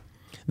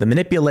 The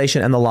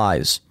manipulation and the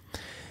lies.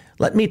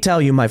 Let me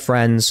tell you, my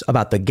friends,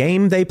 about the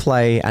game they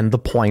play and the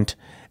point,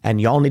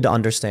 and y'all need to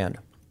understand.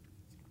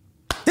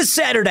 This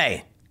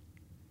Saturday,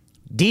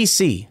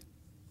 DC,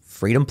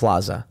 Freedom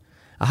Plaza.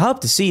 I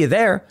hope to see you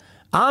there.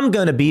 I'm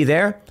going to be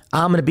there.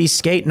 I'm going to be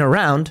skating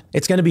around.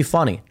 It's going to be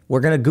funny. We're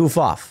going to goof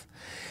off.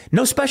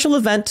 No special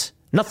event,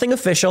 nothing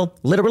official.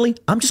 Literally,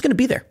 I'm just going to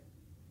be there.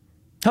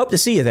 Hope to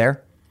see you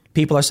there.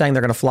 People are saying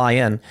they're going to fly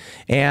in.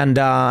 And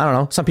I don't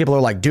know. Some people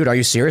are like, dude, are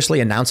you seriously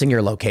announcing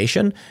your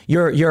location?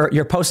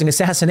 You're posting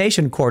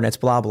assassination coordinates,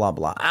 blah, blah,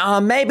 blah.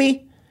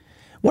 Maybe.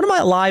 What am I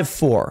alive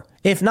for?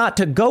 If not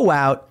to go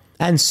out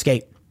and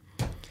skate.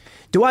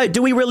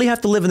 Do we really have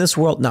to live in this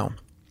world? No.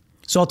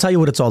 So I'll tell you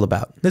what it's all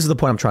about. This is the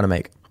point I'm trying to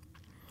make.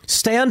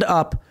 Stand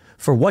up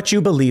for what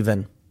you believe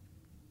in.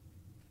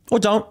 Or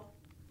don't.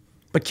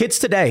 But kids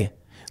today,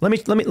 let me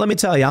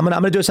tell you, I'm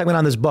gonna do a segment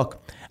on this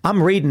book.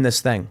 I'm reading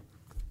this thing,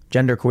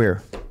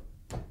 Genderqueer.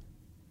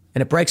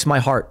 And it breaks my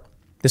heart.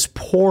 This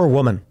poor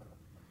woman.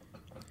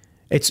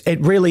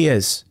 It really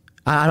is.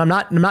 I'm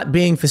not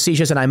being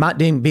facetious and I'm not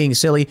being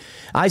silly.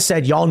 I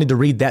said, y'all need to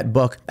read that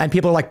book. And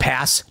people are like,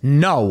 pass.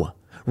 No,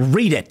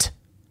 read it.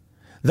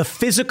 The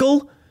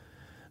physical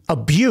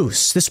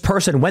abuse this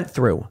person went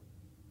through.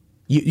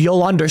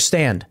 You'll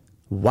understand.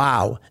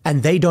 Wow.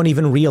 And they don't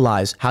even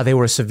realize how they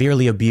were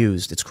severely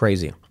abused. It's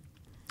crazy.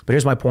 But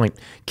here's my point.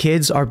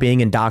 Kids are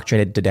being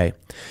indoctrinated today.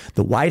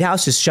 The White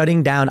House is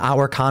shutting down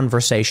our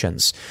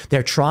conversations.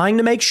 They're trying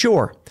to make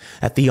sure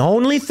that the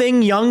only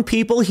thing young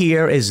people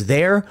hear is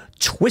their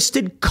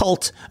twisted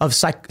cult of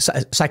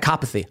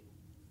psychopathy.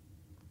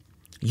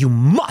 You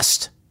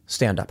must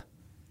stand up.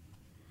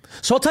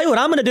 So I'll tell you what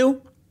I'm going to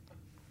do.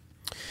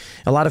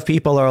 A lot of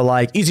people are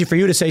like, easy for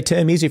you to say,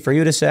 Tim, easy for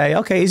you to say.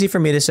 Okay, easy for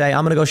me to say.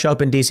 I'm going to go show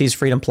up in DC's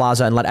Freedom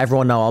Plaza and let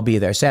everyone know I'll be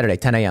there Saturday,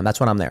 10 a.m.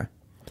 That's when I'm there.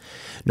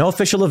 No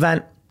official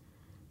event.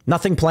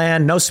 Nothing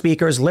planned, no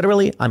speakers.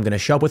 Literally, I'm going to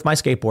show up with my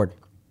skateboard.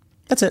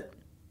 That's it.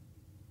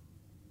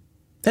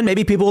 And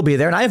maybe people will be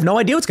there and I have no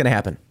idea what's going to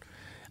happen.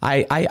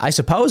 I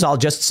suppose I'll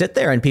just sit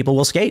there and people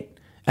will skate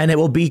and it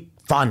will be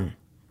fun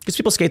because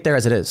people skate there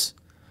as it is.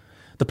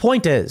 The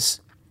point is,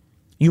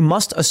 you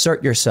must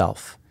assert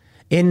yourself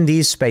in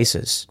these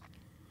spaces.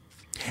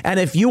 And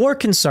if you are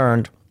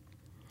concerned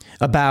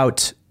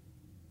about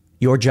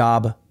your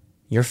job,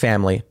 your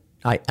family,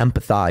 I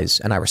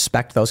empathize and I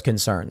respect those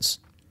concerns.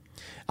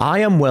 I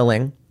am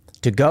willing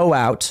to go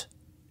out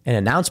and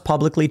announce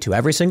publicly to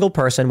every single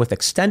person with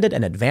extended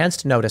and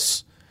advanced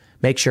notice,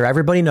 make sure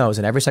everybody knows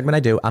in every segment I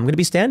do, I'm going to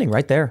be standing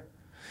right there.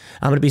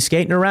 I'm going to be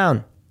skating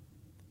around.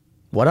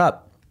 What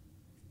up?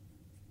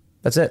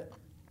 That's it.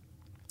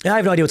 I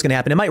have no idea what's going to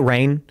happen. It might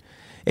rain.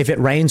 If it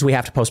rains, we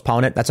have to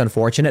postpone it. That's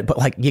unfortunate. But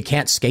like, you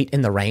can't skate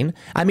in the rain.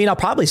 I mean, I'll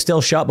probably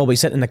still show up, but we'll be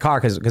sitting in the car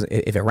because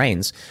if it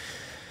rains.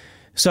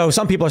 So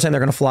some people are saying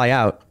they're going to fly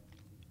out.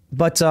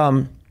 But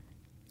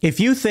if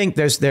you think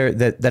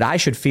that I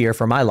should fear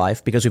for my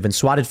life because we've been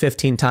swatted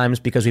 15 times,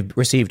 because we've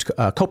received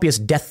copious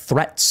death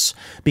threats,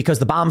 because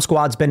the bomb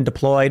squad's been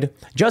deployed,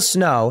 just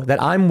know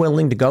that I'm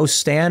willing to go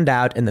stand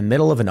out in the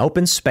middle of an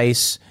open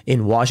space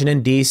in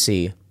Washington,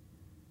 D.C.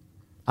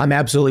 I'm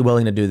absolutely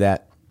willing to do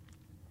that.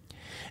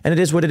 And it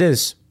is what it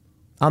is.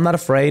 I'm not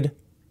afraid.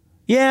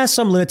 Yeah,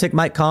 some lunatic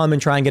might come and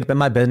try and get up in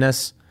my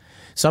business.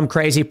 Some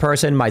crazy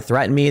person might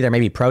threaten me. There may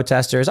be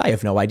protesters. I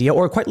have no idea.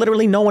 Or quite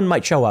literally, no one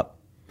might show up.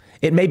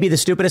 It may be the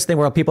stupidest thing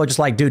where people are just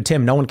like, dude,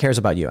 Tim, no one cares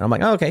about you. And I'm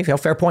like, oh, okay,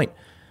 fair point.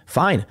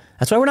 Fine.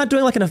 That's why we're not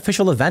doing like an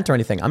official event or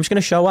anything. I'm just going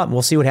to show up and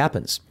we'll see what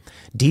happens.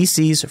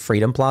 DC's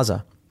Freedom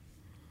Plaza.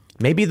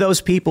 Maybe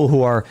those people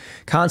who are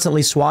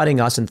constantly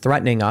swatting us and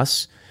threatening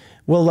us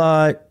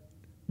will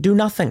do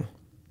nothing.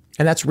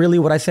 And that's really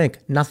what I think.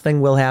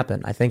 Nothing will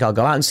happen. I think I'll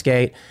go out and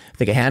skate. I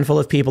think a handful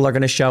of people are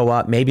going to show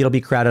up. Maybe it'll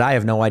be crowded. I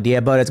have no idea,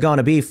 but it's going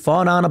to be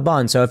fun on a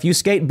bun. So if you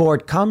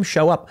skateboard, come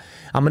show up.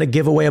 I'm going to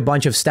give away a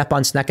bunch of Step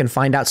on Sneck and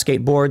Find Out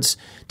skateboards,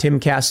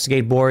 Timcast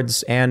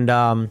skateboards.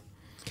 And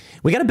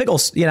we got a big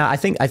old, I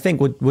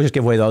think we'll just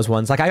give away those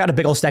ones. Like I got a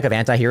big old stack of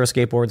anti-hero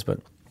skateboards, but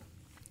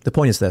the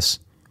point is this.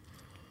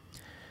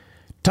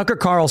 Tucker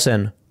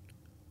Carlson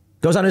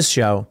goes on his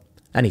show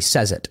and he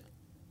says it.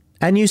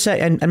 And you say,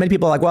 and many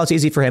people are like, well, it's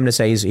easy for him to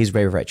say he's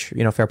very rich.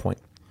 Fair point.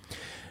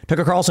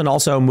 Tucker Carlson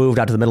also moved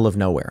out to the middle of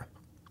nowhere.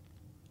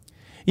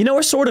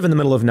 We're sort of in the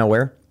middle of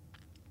nowhere.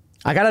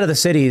 I got out of the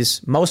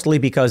cities mostly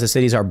because the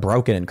cities are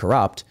broken and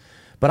corrupt.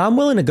 But I'm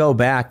willing to go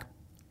back,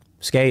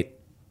 skate.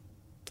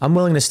 I'm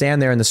willing to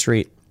stand there in the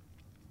street.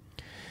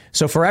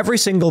 So for every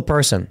single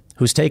person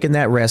who's taken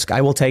that risk,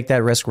 I will take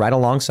that risk right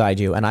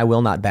alongside you, and I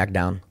will not back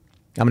down.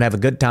 I'm going to have a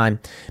good time.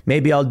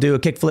 Maybe I'll do a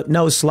kickflip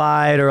nose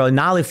slide or a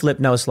nollie flip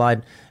nose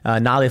slide,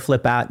 nollie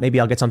flip out.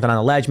 Maybe I'll get something on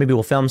a ledge. Maybe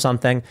we'll film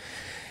something.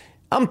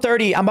 I'm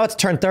 30. I'm about to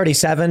turn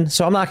 37,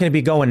 so I'm not going to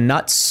be going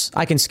nuts.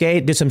 I can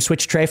skate, do some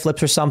switch tray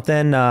flips or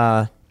something.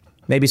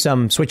 Maybe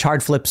some switch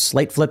hard flips,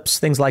 late flips,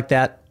 things like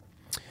that.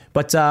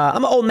 But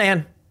I'm an old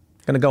man.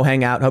 Going to go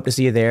hang out. Hope to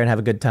see you there and have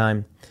a good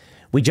time.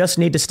 We just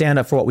need to stand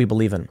up for what we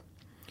believe in.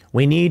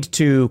 We need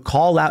to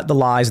call out the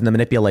lies and the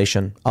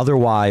manipulation.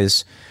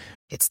 Otherwise,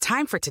 it's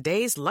time for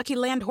today's Lucky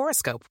Land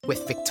horoscope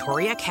with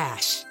Victoria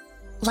Cash.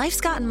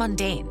 Life's gotten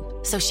mundane,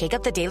 so shake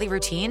up the daily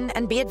routine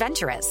and be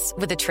adventurous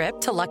with a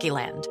trip to Lucky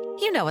Land.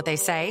 You know what they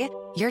say,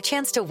 your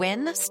chance to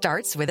win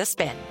starts with a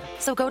spin.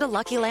 So go to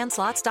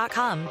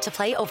LuckyLandSlots.com to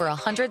play over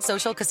 100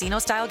 social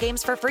casino-style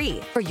games for free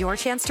for your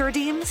chance to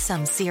redeem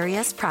some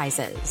serious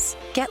prizes.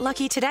 Get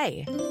lucky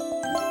today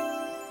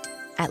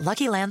at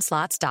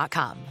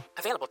LuckyLandSlots.com.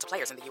 Available to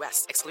players in the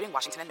U.S., excluding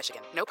Washington and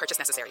Michigan. No purchase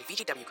necessary.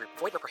 VGW Group.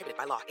 Void where prohibited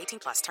by law. 18+.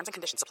 Terms and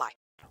conditions apply.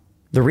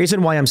 the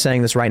reason why I'm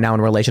saying this right now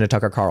in relation to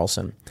Tucker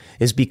Carlson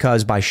is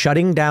because by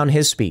shutting down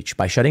his speech,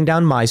 by shutting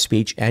down my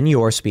speech and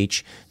your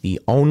speech, the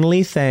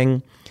only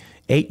thing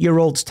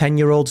 8-year-olds,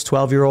 10-year-olds,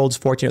 12-year-olds,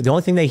 14-year-olds, the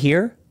only thing they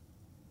hear,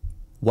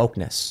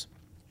 wokeness.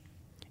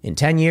 In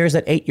 10 years,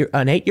 an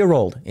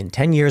 8-year-old in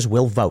 10 years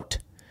will vote.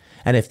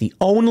 And if the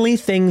only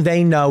thing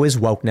they know is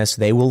wokeness,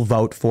 they will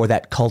vote for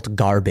that cult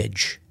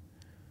garbage.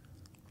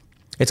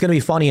 It's going to be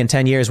funny in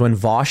 10 years when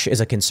Vaush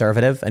is a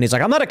conservative and he's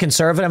like, I'm not a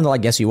conservative. And they're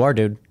like, yes, you are,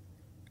 dude.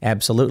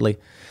 Absolutely.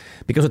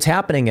 Because what's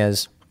happening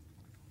is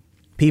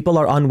people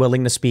are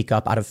unwilling to speak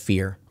up out of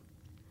fear.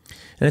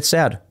 And it's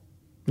sad.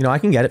 You know, I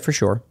can get it for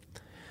sure.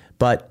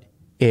 But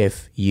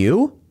if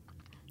you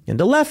and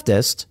the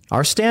leftist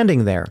are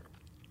standing there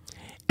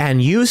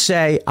and you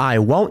say, I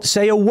won't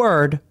say a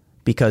word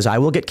because I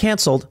will get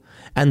canceled,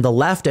 and the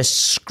leftist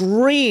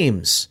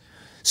screams,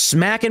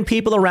 smacking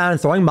people around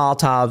and throwing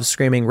Molotovs,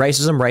 screaming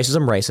racism,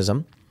 racism,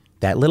 racism,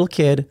 that little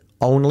kid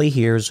only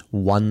hears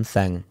one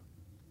thing.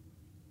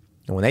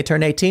 And when they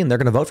turn 18, they're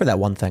going to vote for that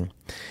one thing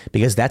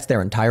because that's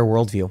their entire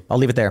worldview. I'll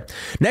leave it there.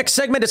 Next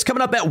segment is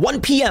coming up at 1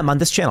 p.m. on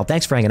this channel.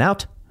 Thanks for hanging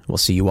out. We'll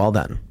see you all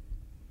then.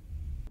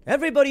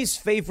 Everybody's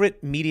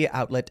favorite media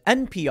outlet,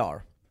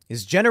 NPR,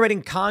 is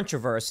generating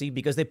controversy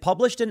because they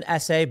published an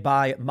essay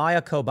by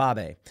Maya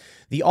Kobabe,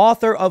 the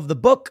author of the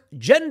book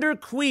Gender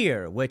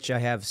Queer, which I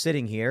have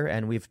sitting here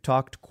and we've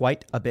talked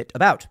quite a bit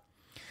about.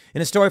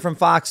 In a story from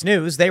Fox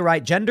News, they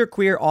write, Gender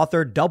Queer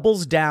author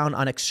doubles down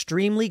on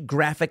extremely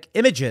graphic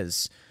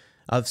images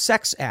of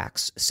sex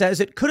acts, says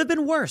it could have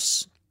been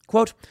worse.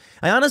 Quote,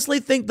 I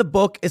honestly think the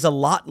book is a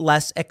lot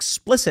less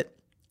explicit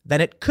than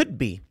it could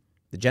be,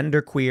 the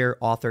Gender Queer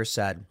author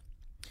said.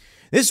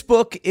 This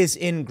book is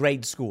in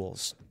grade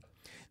schools.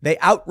 They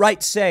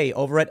outright say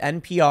over at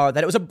NPR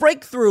that it was a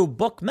breakthrough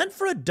book meant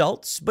for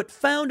adults, but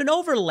found an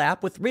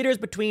overlap with readers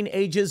between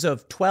ages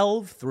of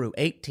 12 through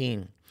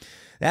 18.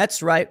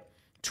 That's right,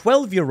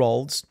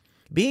 12-year-olds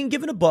being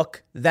given a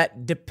book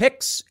that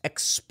depicts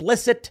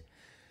explicit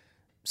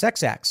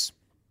sex acts.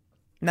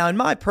 Now, in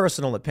my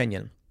personal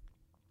opinion,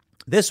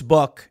 this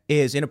book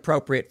is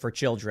inappropriate for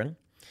children.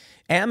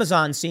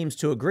 Amazon seems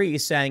to agree,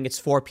 saying it's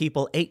for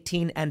people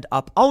 18 and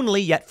up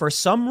only, yet for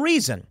some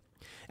reason,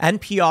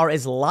 NPR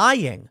is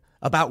lying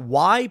about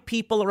why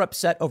people are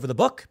upset over the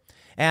book.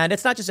 And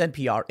it's not just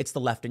NPR, it's the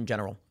left in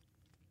general.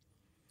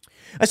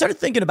 I started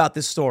thinking about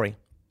this story,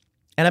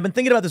 and I've been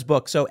thinking about this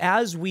book. So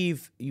as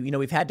we've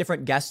had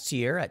different guests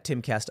here at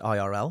Timcast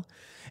IRL,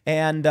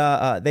 and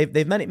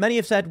many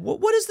have said,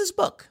 what is this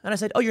book? And I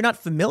said, oh, you're not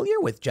familiar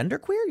with Gender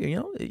Queer?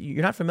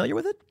 You're not familiar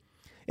with it?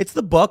 It's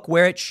the book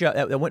where it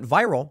went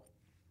viral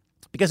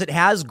because it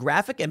has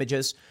graphic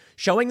images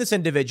showing this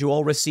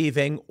individual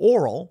receiving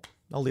oral,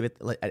 I'll leave it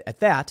at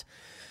that,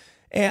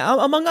 and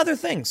among other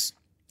things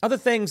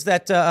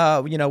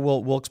that,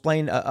 we'll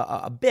explain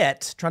a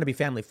bit, trying to be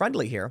family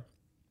friendly here.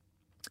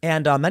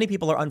 And many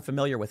people are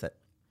unfamiliar with it.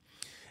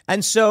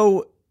 And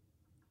so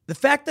the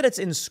fact that it's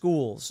in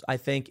schools, I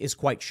think, is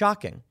quite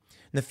shocking.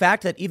 And the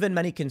fact that even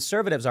many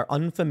conservatives are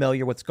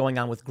unfamiliar with what's going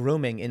on with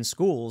grooming in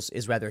schools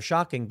is rather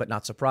shocking, but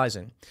not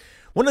surprising.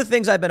 One of the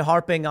things I've been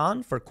harping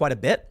on for quite a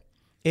bit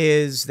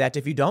is that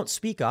if you don't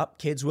speak up,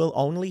 kids will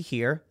only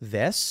hear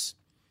this,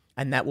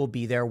 and that will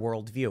be their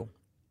worldview.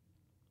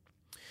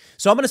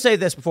 So I'm going to say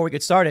this before we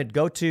get started.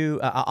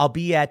 I'll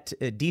be at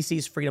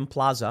DC's Freedom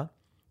Plaza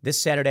this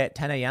Saturday at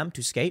 10 a.m.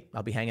 to skate.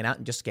 I'll be hanging out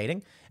and just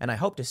skating, and I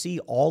hope to see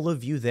all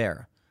of you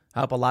there. I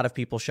hope a lot of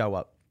people show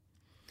up.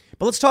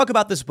 But let's talk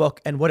about this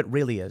book and what it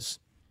really is.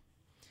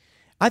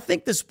 I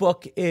think this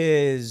book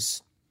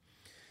is,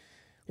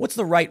 what's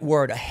the right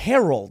word? A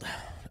herald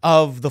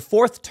of the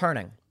fourth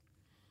turning.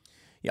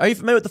 Are you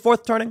familiar with the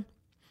fourth turning?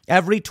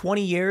 Every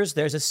 20 years,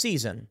 there's a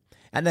season.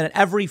 And then at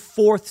every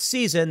fourth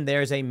season,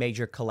 there's a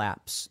major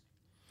collapse.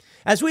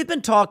 As we've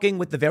been talking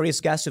with the various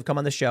guests who've come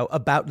on the show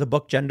about the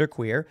book Gender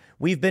Queer,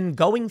 we've been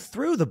going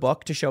through the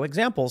book to show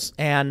examples.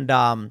 And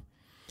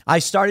I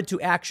started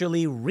to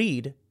actually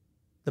read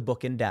the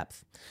book in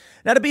depth.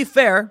 Now, to be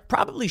fair,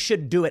 probably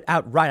should do it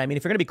outright. I mean,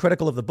 if you're going to be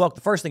critical of the book,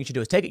 the first thing you should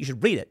do is take it. You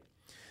should read it.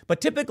 But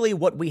typically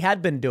what we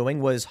had been doing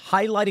was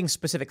highlighting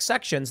specific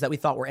sections that we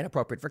thought were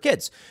inappropriate for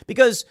kids.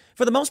 Because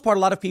for the most part, a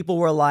lot of people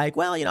were like,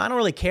 well, I don't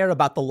really care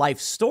about the life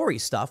story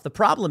stuff. The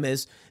problem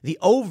is the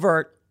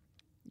overt,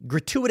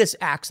 gratuitous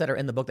acts that are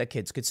in the book that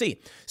kids could see.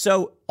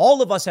 So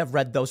all of us have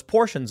read those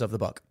portions of the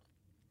book.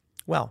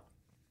 Well,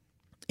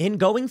 in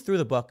going through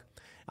the book,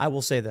 I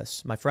will say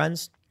this, my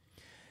friends,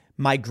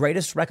 my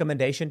greatest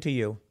recommendation to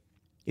you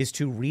is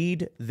to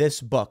read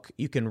this book.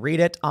 You can read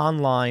it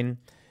online.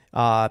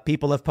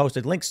 People have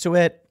posted links to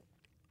it.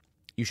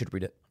 You should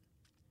read it.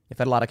 I've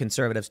had a lot of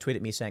conservatives tweet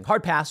at me saying,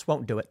 hard pass,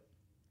 won't do it.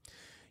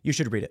 You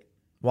should read it.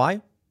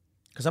 Why?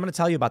 Because I'm going to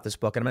tell you about this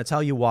book, and I'm going to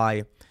tell you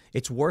why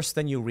it's worse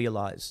than you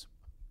realize.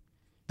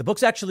 The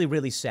book's actually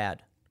really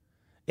sad.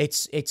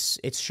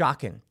 It's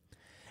shocking.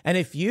 And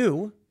if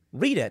you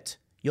read it,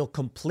 you'll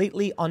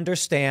completely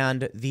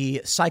understand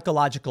the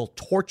psychological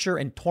torture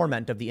and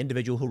torment of the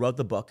individual who wrote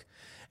the book.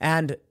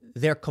 And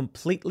they're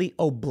completely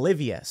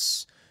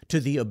oblivious to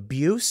the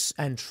abuse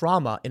and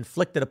trauma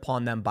inflicted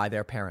upon them by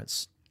their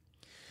parents.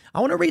 I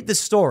want to read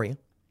this story.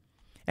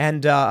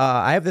 And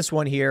I have this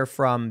one here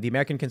from the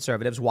American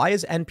Conservatives. Why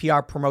is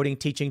NPR promoting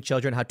teaching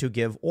children how to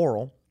give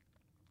oral?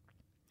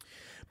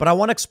 But I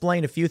want to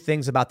explain a few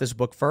things about this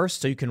book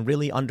first so you can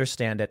really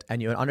understand it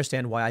and you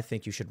understand why I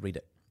think you should read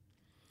it.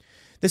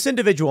 This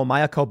individual,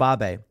 Maya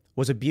Kobabe,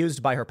 was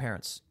abused by her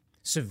parents.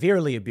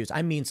 Severely abused.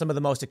 I mean, some of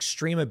the most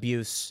extreme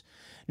abuse,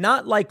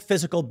 not like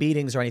physical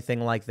beatings or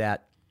anything like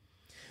that.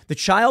 The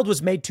child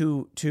was made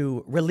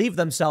to relieve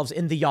themselves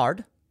in the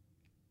yard.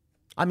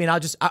 I mean,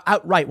 I'll just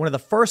outright, one of the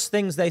first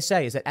things they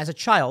say is that as a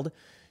child,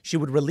 she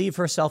would relieve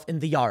herself in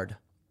the yard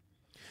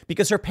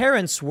because her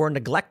parents were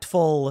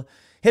neglectful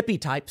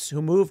hippie types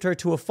who moved her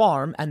to a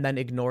farm and then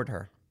ignored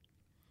her.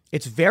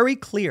 It's very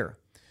clear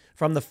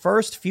from the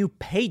first few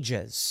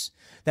pages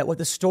that what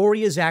the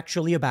story is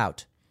actually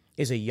about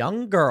is a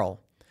young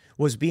girl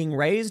was being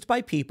raised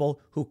by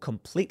people who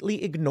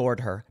completely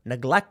ignored her,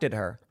 neglected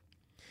her.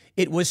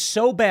 It was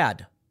so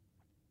bad.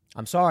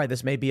 I'm sorry,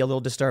 this may be a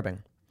little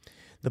disturbing.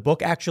 The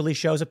book actually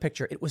shows a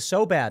picture. It was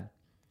so bad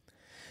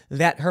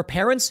that her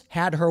parents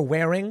had her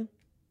wearing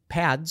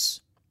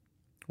pads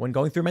when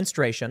going through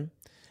menstruation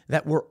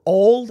that were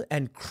old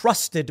and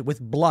crusted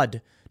with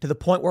blood to the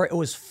point where it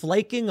was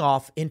flaking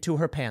off into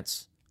her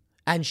pants.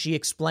 And she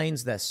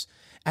explains this.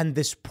 And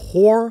this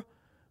poor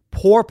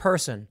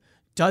person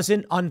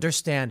doesn't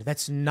understand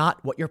that's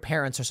not what your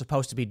parents are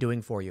supposed to be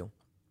doing for you.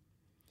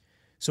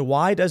 So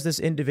why does this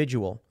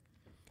individual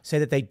say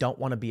that they don't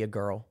want to be a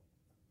girl?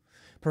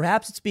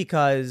 Perhaps it's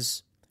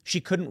because she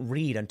couldn't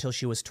read until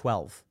she was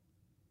 12.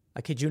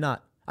 I kid you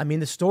not. I mean,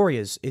 the story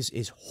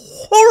is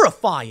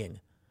horrifying.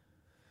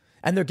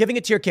 And they're giving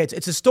it to your kids.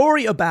 It's a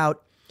story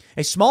about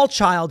a small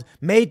child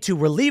made to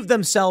relieve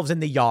themselves in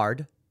the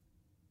yard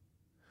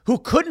who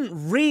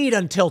couldn't read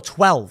until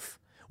 12.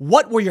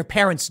 What were your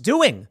parents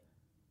doing?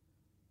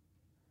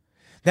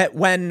 That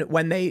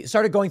when they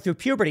started going through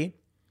puberty,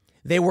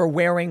 they were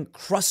wearing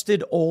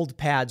crusted old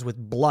pads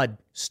with blood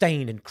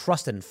stained and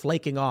crusted and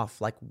flaking off.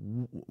 Like,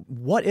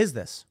 what is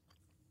this?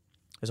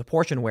 There's a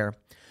portion where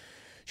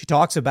she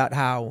talks about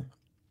how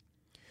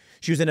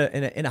she was in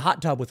a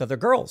hot tub with other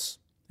girls,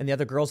 and the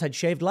other girls had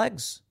shaved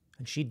legs,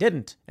 and she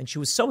didn't. And she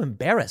was so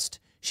embarrassed.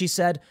 She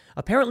said,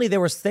 apparently there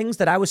was things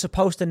that I was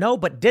supposed to know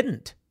but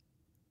didn't.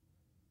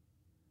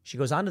 She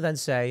goes on to then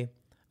say,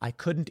 I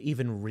couldn't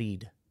even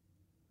read.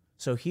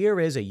 So here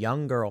is a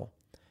young girl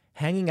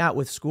hanging out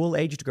with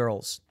school-aged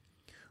girls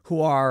who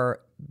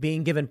are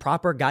being given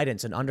proper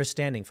guidance and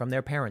understanding from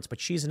their parents, but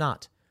she's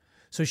not.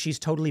 So she's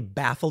totally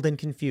baffled and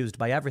confused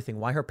by everything,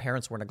 why her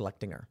parents were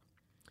neglecting her.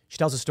 She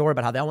tells a story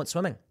about how they all went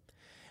swimming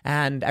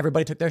and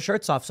everybody took their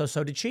shirts off,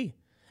 so did she.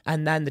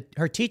 And then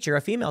her teacher,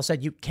 a female,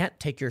 said, you can't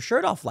take your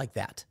shirt off like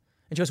that.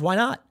 And she goes, why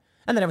not?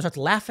 And then everyone starts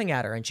laughing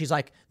at her and she's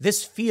like,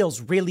 this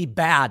feels really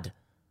bad.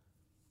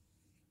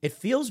 It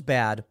feels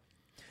bad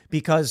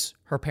because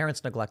her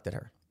parents neglected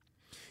her.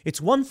 It's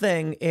one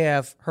thing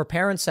if her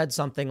parents said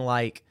something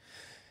like,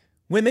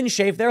 women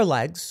shave their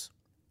legs.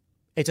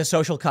 It's a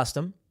social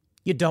custom.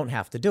 You don't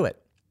have to do it.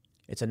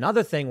 It's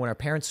another thing when her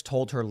parents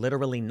told her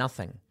literally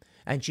nothing.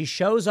 And she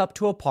shows up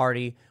to a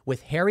party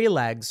with hairy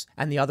legs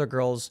and the other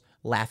girls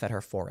laugh at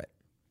her for it.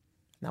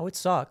 Now, it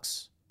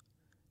sucks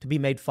to be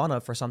made fun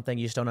of for something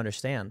you just don't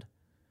understand.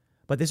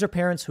 But these are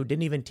parents who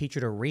didn't even teach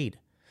her to read.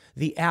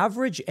 The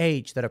average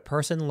age that a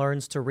person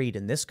learns to read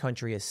in this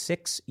country is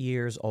 6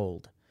 years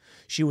old.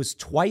 She was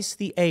twice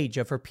the age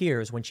of her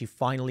peers when she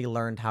finally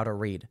learned how to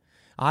read.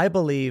 I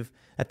believe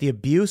that the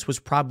abuse was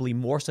probably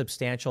more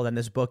substantial than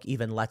this book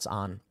even lets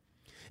on.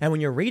 And when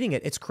you're reading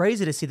it, it's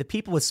crazy to see the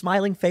people with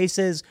smiling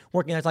faces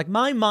working. It's like,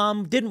 my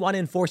mom didn't want to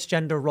enforce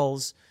gender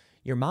roles.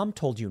 Your mom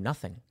told you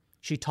nothing.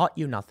 She taught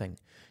you nothing.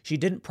 She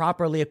didn't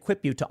properly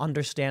equip you to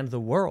understand the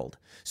world.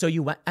 So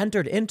you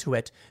entered into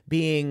it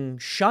being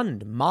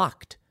shunned,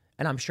 mocked,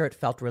 and I'm sure it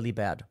felt really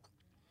bad.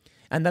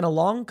 And then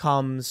along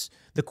comes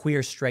the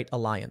queer straight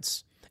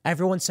alliance.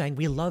 Everyone's saying,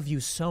 we love you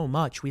so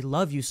much. We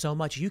love you so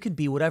much. You can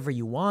be whatever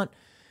you want.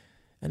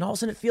 And all of a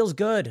sudden it feels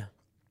good.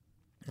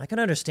 I can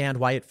understand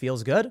why it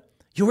feels good.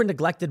 You were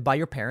neglected by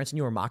your parents and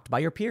you were mocked by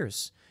your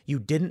peers. You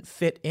didn't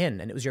fit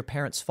in and it was your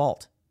parents'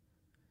 fault.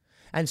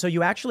 And so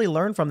you actually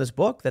learn from this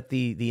book that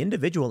the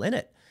individual in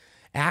it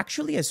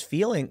actually has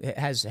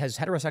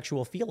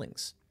heterosexual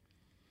feelings.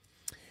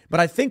 But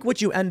I think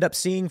what you end up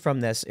seeing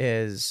from this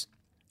is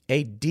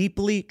a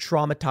deeply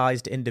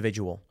traumatized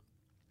individual.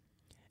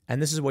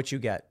 And this is what you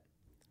get.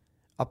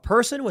 A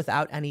person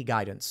without any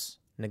guidance,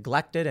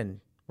 neglected and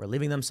were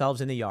leaving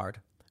themselves in the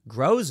yard,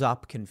 grows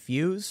up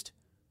confused,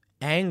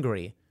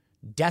 angry,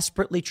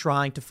 desperately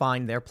trying to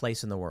find their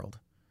place in the world.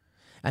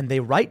 And they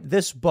write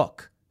this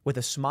book with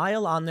a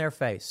smile on their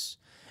face,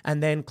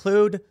 and they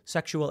include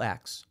sexual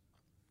acts.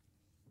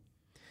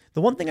 The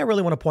one thing I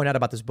really want to point out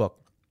about this book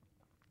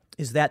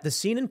is that the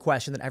scene in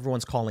question that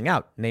everyone's calling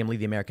out, namely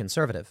the American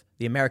conservative,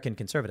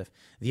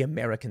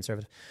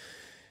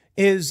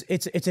 is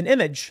it's an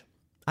image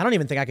I don't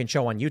even think I can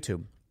show on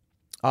YouTube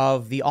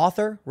of the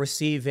author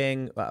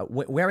receiving,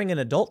 wearing an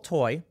adult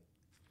toy,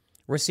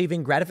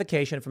 receiving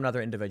gratification from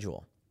another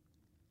individual.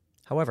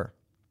 However,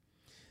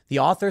 the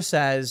author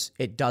says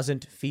it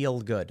doesn't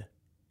feel good.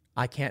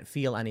 I can't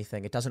feel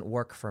anything. It doesn't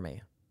work for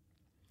me.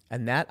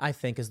 And that, I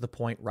think, is the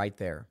point right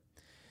there.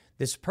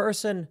 This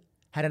person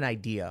had an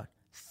idea,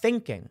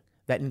 thinking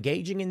that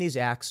engaging in these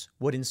acts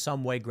would in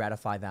some way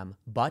gratify them,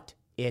 but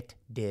it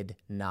did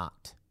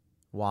not.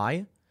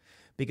 Why?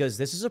 Because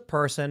this is a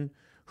person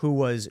who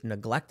was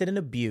neglected and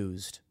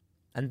abused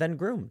and then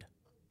groomed.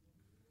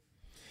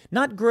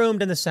 Not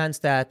groomed in the sense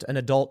that an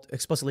adult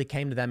explicitly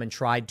came to them and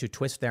tried to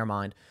twist their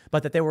mind,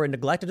 but that they were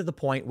neglected to the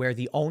point where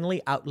the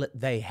only outlet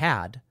they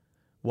had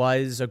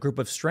was a group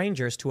of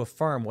strangers to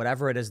affirm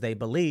whatever it is they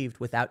believed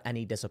without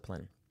any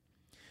discipline.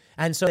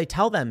 And so they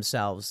tell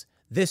themselves,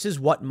 this is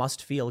what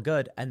must feel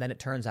good, and then it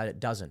turns out it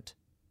doesn't,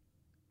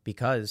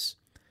 because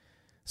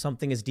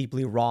something is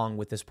deeply wrong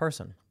with this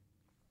person.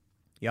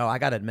 I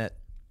got to admit,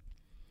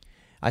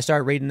 I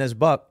started reading this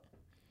book,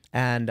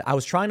 and I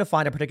was trying to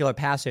find a particular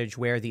passage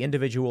where the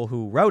individual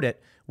who wrote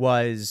it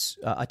was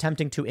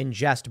attempting to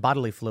ingest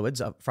bodily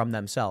fluids from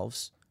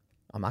themselves.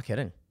 I'm not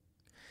kidding.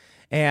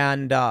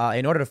 And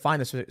in order to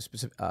find this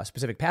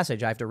specific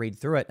passage, I have to read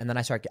through it. And then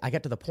I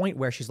get to the point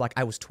where she's like,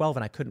 I was 12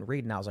 and I couldn't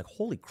read. And I was like,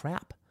 holy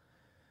crap.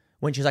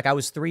 When she's like, I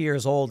was 3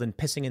 years old and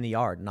pissing in the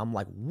yard. And I'm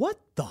like, what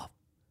the?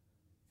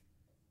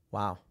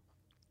 Wow.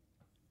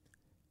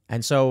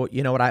 And so,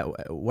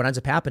 what ends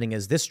up happening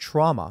is this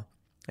trauma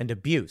and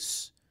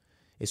abuse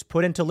is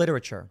put into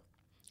literature.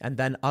 And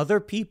then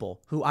other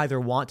people who either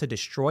want to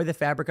destroy the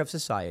fabric of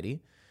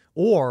society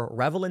or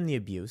revel in the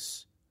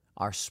abuse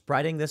are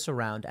spreading this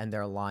around, and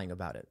they're lying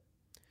about it.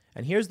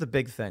 And here's the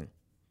big thing.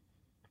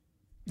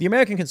 The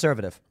American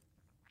conservative,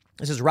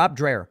 this is Rob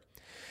Dreher.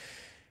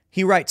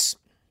 He writes,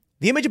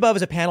 the image above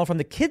is a panel from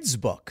the kids'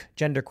 book,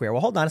 Genderqueer.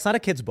 Well, hold on. It's not a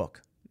kids'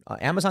 book.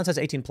 Amazon says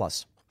 18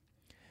 plus.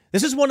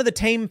 This is one of the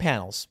tame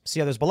panels.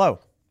 See others below.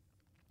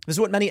 This is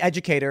what many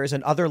educators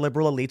and other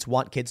liberal elites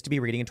want kids to be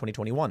reading in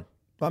 2021.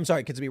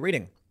 Kids to be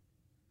reading.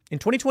 In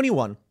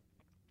 2021,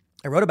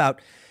 I wrote about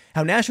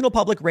how National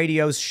Public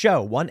Radio's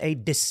show won a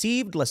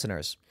deceived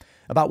listeners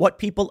about what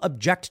people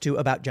object to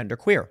about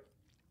genderqueer.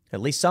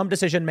 At least some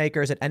decision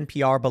makers at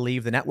NPR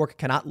believe the network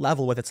cannot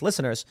level with its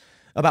listeners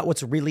about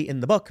what's really in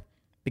the book,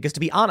 because to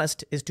be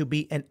honest is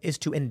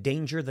to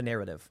endanger the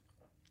narrative.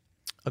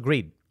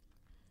 Agreed.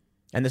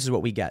 And this is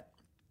what we get.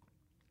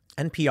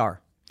 NPR.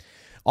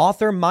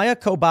 Author Maya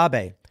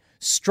Kobabe.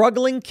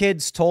 Struggling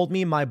kids told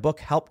me my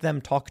book helped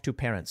them talk to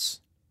parents.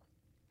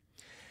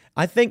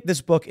 I think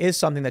this book is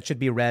something that should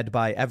be read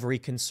by every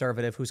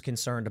conservative who's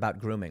concerned about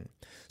grooming,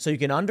 so you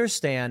can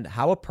understand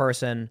how a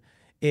person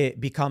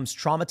becomes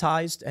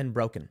traumatized and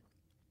broken.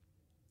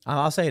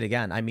 I'll say it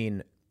again. I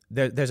mean,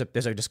 there's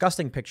a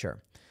disgusting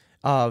picture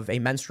of a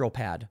menstrual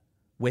pad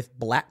with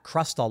black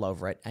crust all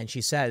over it, and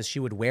she says she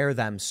would wear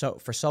them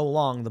for so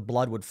long the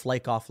blood would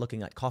flake off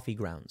looking like coffee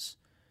grounds.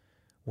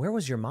 Where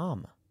was your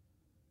mom?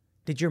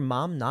 Did your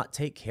mom not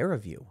take care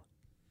of you?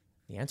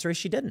 The answer is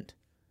she didn't.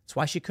 That's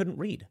why she couldn't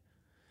read.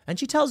 And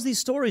she tells these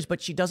stories,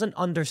 but she doesn't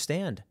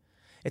understand.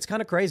 It's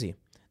kind of crazy.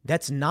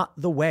 That's not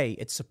the way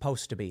it's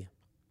supposed to be.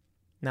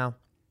 Now,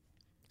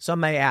 some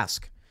may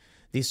ask,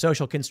 these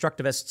social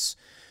constructivists,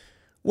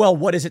 well,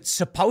 what is it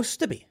supposed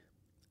to be?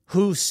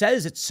 Who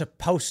says it's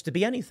supposed to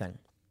be anything?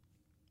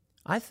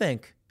 I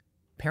think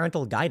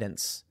parental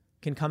guidance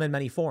can come in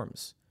many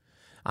forms.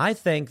 I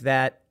think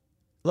that,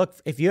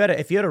 look, if you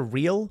had a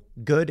real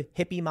good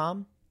hippie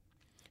mom,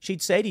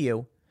 she'd say to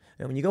you,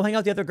 when you go hang out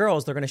with the other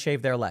girls, they're going to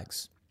shave their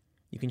legs.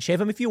 You can shave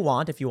them if you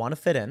want to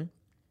fit in,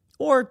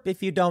 or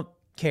if you don't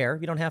care,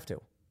 you don't have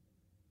to.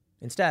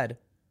 Instead,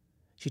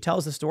 she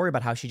tells the story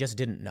about how she just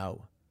didn't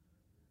know.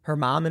 Her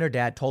mom and her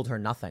dad told her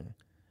nothing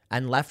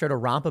and left her to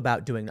romp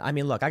about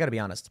look, I got to be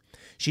honest.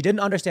 She didn't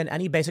understand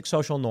any basic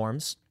social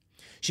norms.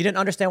 She didn't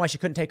understand why she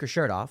couldn't take her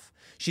shirt off.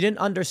 She didn't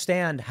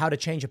understand how to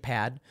change a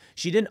pad.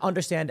 She didn't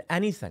understand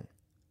anything.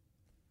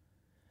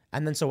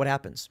 And then so what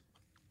happens?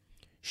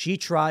 She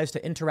tries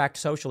to interact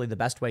socially the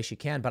best way she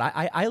can. But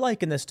I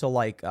liken this to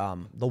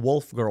the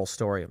Wolf Girl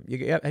story. Have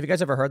you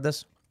guys ever heard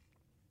this?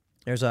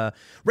 There's a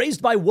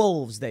Raised by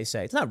Wolves, they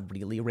say. It's not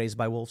really Raised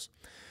by Wolves.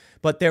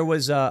 But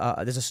there's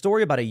a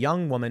story about a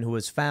young woman who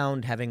was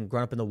found having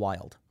grown up in the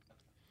wild.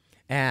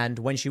 And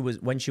when she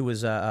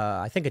was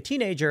I think, a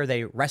teenager,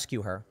 they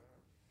rescue her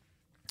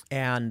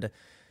and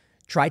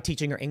try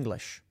teaching her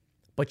English.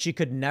 But she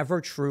could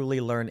never truly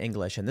learn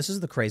English. And this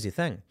is the crazy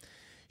thing.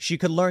 She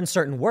could learn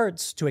certain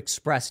words to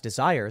express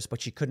desires,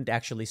 but she couldn't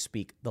actually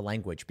speak the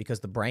language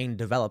because the brain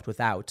developed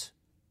without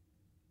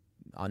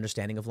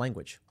understanding of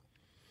language.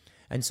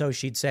 And so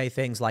she'd say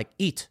things like,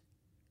 eat,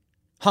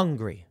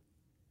 hungry.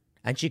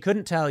 And she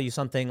couldn't tell you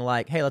something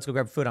like, hey, let's go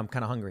grab food. I'm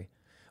kind of hungry.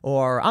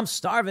 Or I'm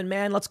starving,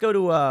 man. Let's go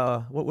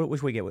to, what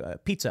should we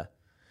get? Pizza.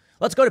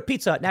 Let's go to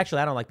pizza. And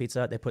actually, I don't like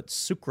pizza. They put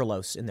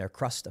sucralose in their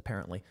crust,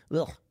 apparently.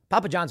 Ugh.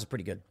 Papa John's is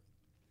pretty good.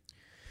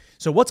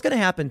 So what's going to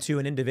happen to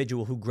an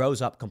individual who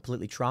grows up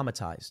completely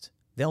traumatized?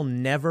 They'll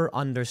never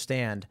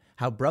understand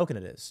how broken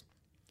it is.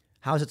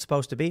 How is it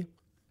supposed to be?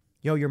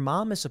 Your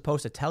mom is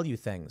supposed to tell you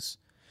things.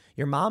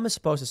 Your mom is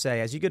supposed to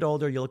say, as you get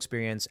older, you'll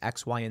experience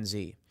X, Y, and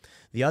Z.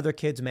 The other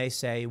kids may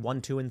say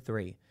 1, 2, and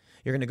 3.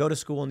 You're going to go to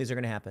school and these are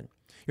going to happen.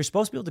 You're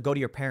supposed to be able to go to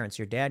your parents,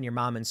 your dad and your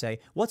mom, and say,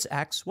 what's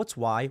X, what's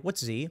Y,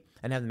 what's Z,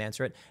 and have them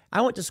answer it.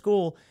 I went to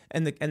school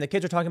and the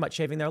kids are talking about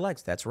shaving their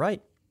legs. That's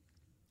right.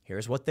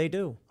 Here's what they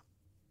do.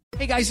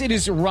 Hey guys, it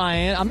is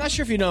Ryan. I'm not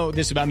sure if you know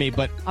this about me,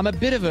 but I'm a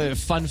bit of a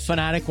fun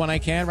fanatic when I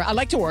can. I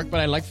like to work, but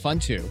I like fun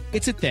too.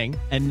 It's a thing.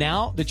 And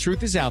now the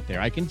truth is out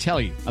there. I can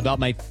tell you about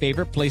my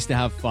favorite place to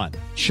have fun.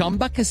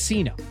 Chumba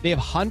Casino. They have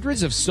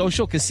hundreds of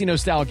social casino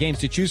style games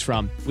to choose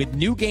from with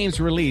new games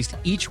released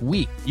each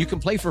week. You can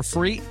play for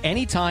free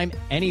anytime,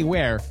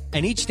 anywhere.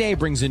 And each day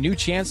brings a new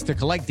chance to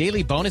collect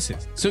daily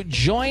bonuses. So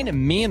join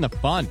me in the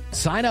fun.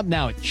 Sign up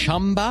now at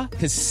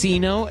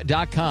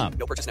ChumbaCasino.com.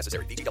 No purchase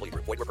necessary. VGW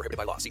Group. Void where prohibited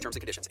by law. See terms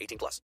and conditions.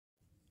 18+.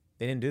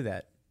 They didn't do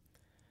that.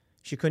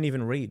 She couldn't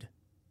even read.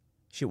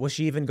 Was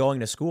she even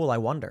going to school, I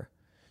wonder?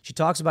 She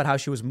talks about how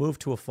she was moved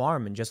to a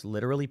farm and just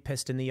literally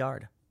pissed in the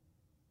yard.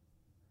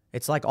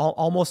 It's like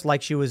almost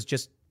like she was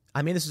just,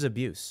 this is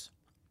abuse.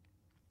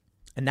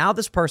 And now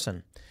this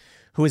person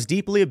who is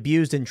deeply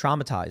abused and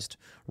traumatized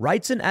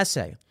writes an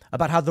essay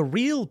about how the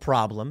real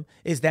problem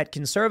is that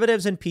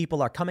conservatives and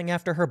people are coming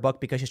after her book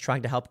because she's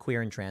trying to help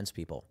queer and trans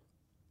people.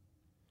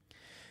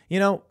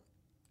 You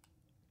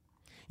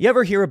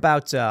ever hear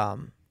about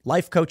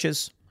life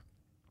coaches?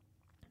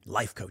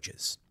 Life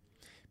coaches.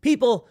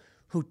 People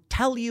who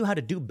tell you how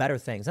to do better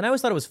things. And I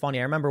always thought it was funny.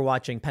 I remember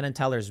watching Penn and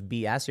Teller's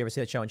BS. You ever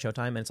see that show on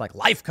Showtime? And it's like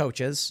life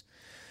coaches.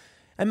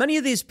 And many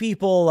of these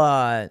people,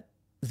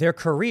 their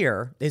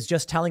career is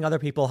just telling other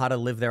people how to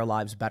live their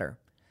lives better.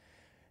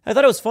 I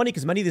thought it was funny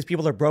because many of these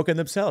people are broken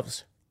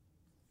themselves.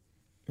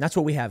 And that's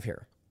what we have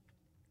here.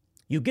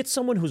 You get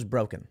someone who's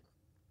broken.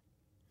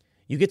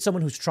 You get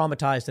someone who's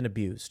traumatized and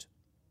abused.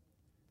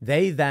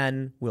 They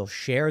then will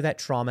share that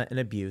trauma and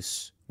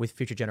abuse with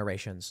future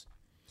generations.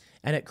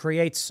 And it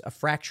creates a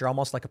fracture,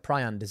 almost like a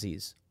prion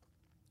disease.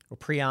 Or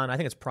prion, I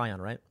think it's prion,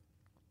 right?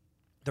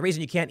 The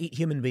reason you can't eat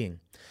human being,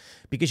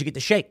 because you get the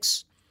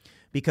shakes.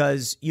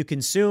 Because you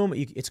consume,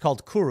 it's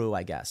called kuru,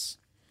 I guess.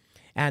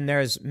 And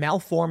there's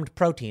malformed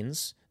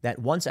proteins that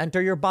once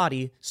enter your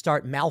body,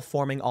 start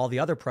malforming all the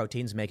other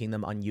proteins, making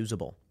them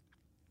unusable.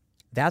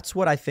 That's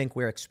what I think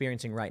we're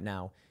experiencing right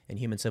now in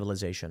human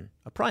civilization,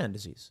 a prion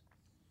disease.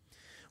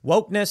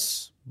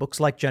 Wokeness, books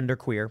like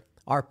Genderqueer,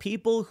 are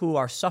people who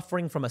are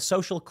suffering from a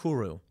social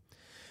kuru,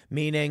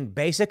 meaning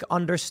basic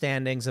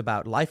understandings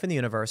about life in the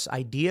universe,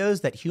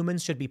 ideas that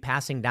humans should be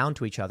passing down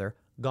to each other,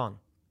 gone.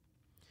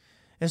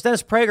 As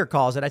Dennis Prager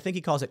calls it, I think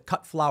he calls it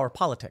cut flower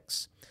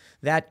politics.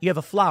 That you have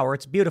a flower,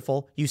 it's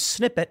beautiful, you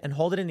snip it and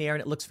hold it in the air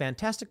and it looks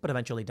fantastic, but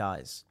eventually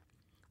dies.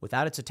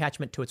 Without its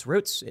attachment to its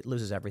roots, it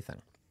loses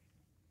everything.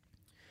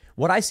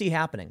 What I see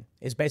happening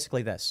is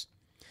basically this.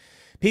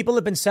 People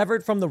have been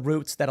severed from the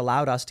roots that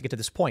allowed us to get to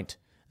this point.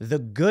 The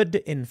good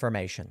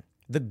information,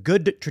 the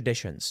good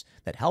traditions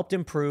that helped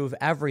improve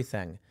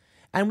everything.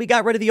 And we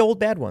got rid of the old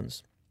bad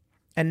ones.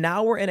 And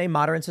now we're in a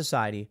modern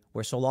society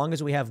where so long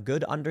as we have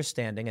good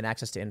understanding and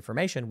access to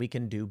information, we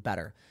can do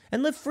better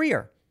and live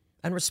freer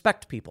and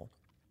respect people.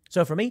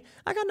 So for me,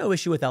 I got no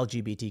issue with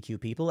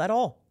LGBTQ people at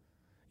all.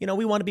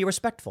 We want to be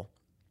respectful.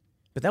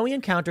 But then we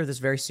encounter this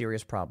very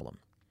serious problem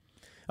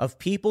of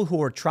people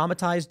who are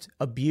traumatized,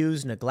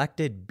 abused,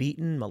 neglected,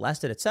 beaten,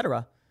 molested,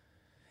 etc.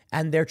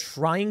 And they're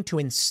trying to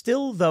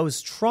instill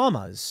those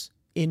traumas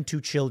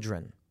into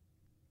children.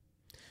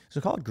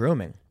 So call it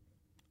grooming.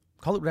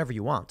 Call it whatever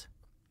you want.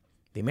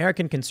 The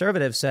American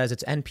Conservative says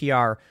it's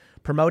NPR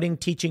promoting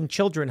teaching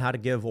children how to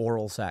give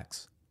oral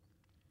sex.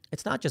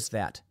 It's not just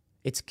that.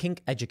 It's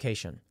kink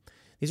education.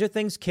 These are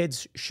things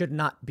kids should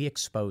not be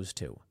exposed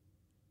to.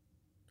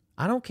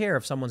 I don't care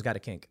if someone's got a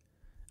kink.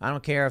 I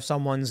don't care if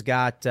someone's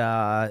got,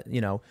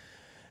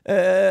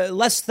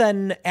 less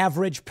than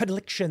average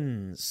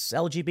predilections.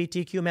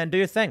 LGBTQ, man, do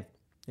your thing.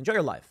 Enjoy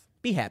your life.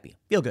 Be happy.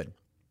 Feel good.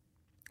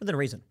 Within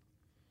reason.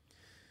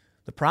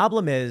 The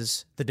problem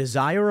is the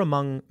desire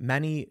among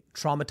many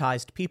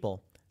traumatized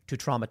people to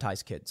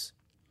traumatize kids.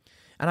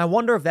 And I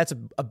wonder if that's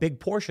a big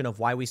portion of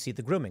why we see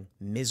the grooming.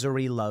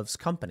 Misery loves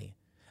company.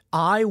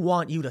 I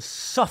want you to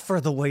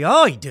suffer the way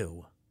I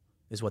do,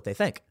 is what they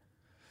think.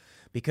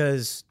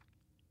 Because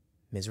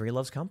misery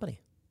loves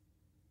company,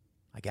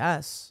 I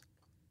guess.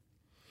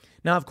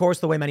 Now, of course,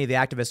 the way many of the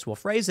activists will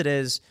phrase it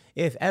is,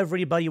 if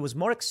everybody was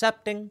more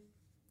accepting,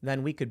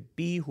 then we could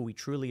be who we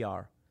truly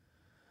are.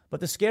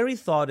 But the scary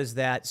thought is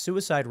that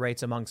suicide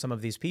rates among some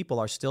of these people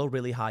are still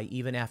really high,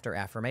 even after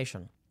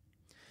affirmation.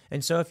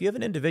 And so if you have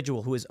an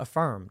individual who is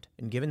affirmed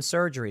and given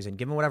surgeries and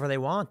given whatever they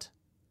want,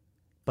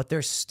 but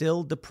they're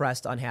still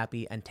depressed,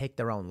 unhappy, and take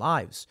their own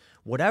lives,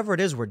 whatever it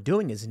is we're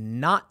doing is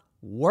not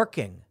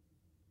working.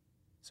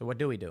 So what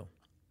do we do?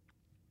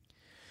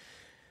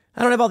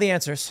 I don't have all the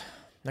answers.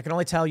 I can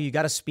only tell you, you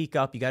got to speak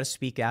up, you got to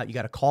speak out, you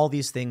got to call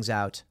these things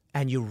out,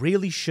 and you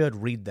really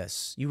should read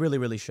this. You really,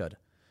 really should.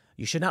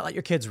 You should not let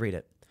your kids read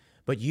it.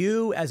 But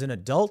you as an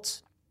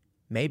adult,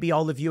 maybe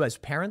all of you as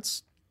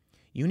parents,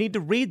 you need to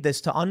read this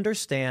to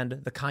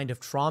understand the kind of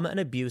trauma and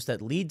abuse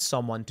that leads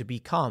someone to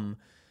become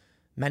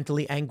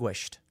mentally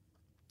anguished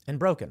and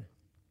broken,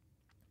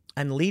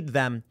 and lead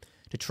them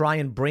to try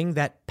and bring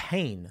that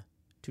pain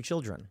to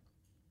children.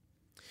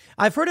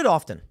 I've heard it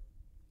often.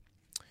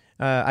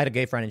 I had a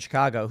gay friend in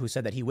Chicago who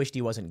said that he wished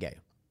he wasn't gay.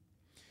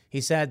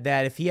 He said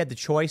that if he had the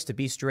choice to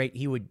be straight,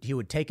 he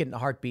would take it in a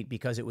heartbeat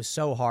because it was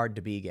so hard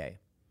to be gay.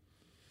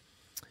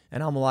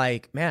 And I'm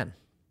like, man,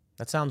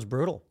 that sounds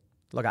brutal.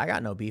 Look, I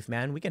got no beef,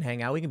 man. We can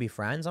hang out. We can be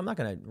friends. I'm not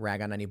going to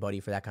rag on anybody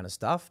for that kind of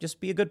stuff. Just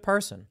be a good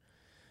person.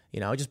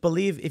 Just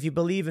believe, if you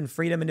believe in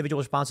freedom,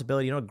 individual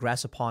responsibility, you don't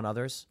aggress upon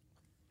others.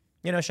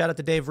 Shout out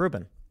to Dave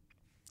Rubin,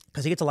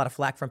 because he gets a lot of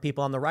flack from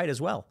people on the right as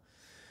well.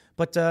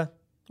 But I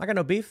got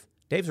no beef.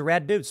 Dave's a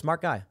rad dude,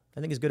 smart guy. I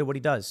think he's good at what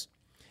he does.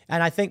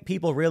 And I think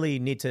people really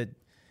need to,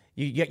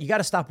 you got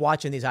to stop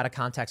watching these out of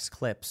context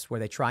clips where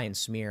they try and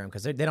smear him,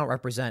 because they don't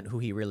represent who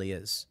he really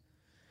is.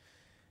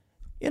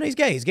 He's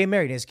gay. He's gay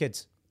married. He has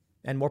kids.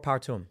 And more power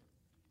to him.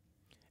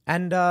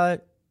 And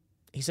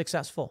he's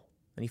successful.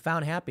 And he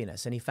found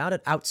happiness. And he found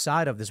it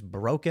outside of this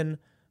broken,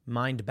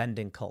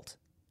 mind-bending cult.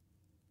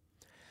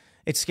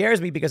 It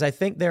scares me because I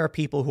think there are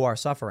people who are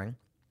suffering,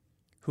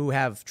 who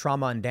have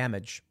trauma and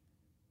damage,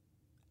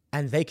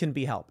 and they can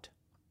be helped.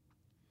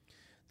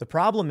 The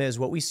problem is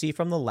what we see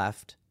from the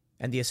left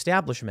and the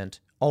establishment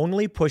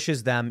only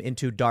pushes them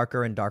into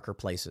darker and darker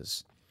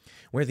places,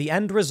 where the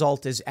end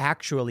result is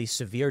actually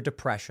severe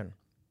depression.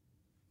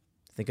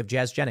 Think of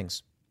Jazz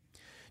Jennings.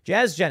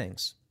 Jazz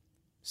Jennings,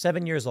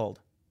 7 years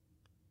old,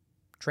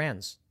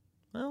 trans.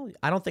 Well,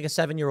 I don't think a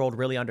 7-year-old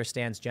really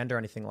understands gender or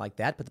anything like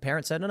that, but the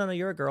parents said, no,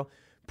 you're a girl.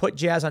 Put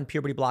Jazz on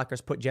puberty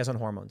blockers, put Jazz on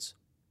hormones.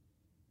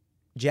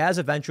 Jazz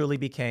eventually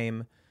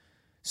became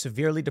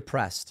severely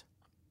depressed,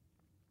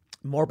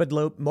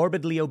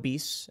 morbidly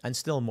obese, and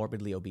still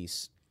morbidly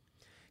obese,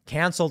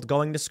 canceled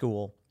going to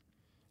school.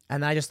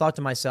 And I just thought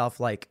to myself,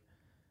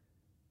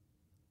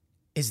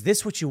 is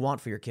this what you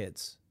want for your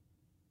kids?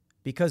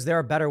 Because there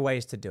are better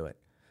ways to do it.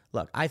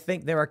 Look, I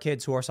think there are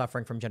kids who are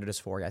suffering from gender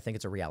dysphoria. I think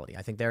it's a reality.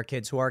 I think there are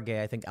kids who are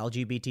gay. I think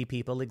LGBT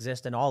people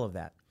exist and all of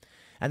that.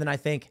 And then I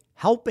think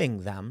helping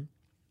them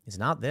is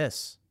not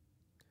this.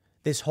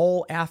 This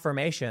whole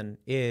affirmation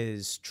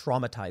is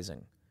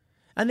traumatizing.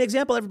 And the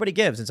example everybody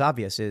gives, it's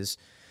obvious, is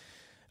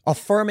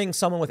affirming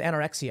someone with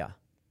anorexia.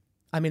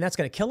 I mean, that's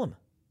going to kill him.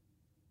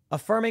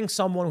 Affirming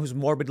someone who's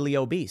morbidly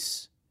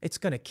obese, it's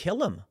going to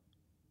kill him.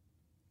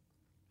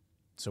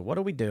 So what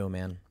do we do,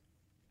 man?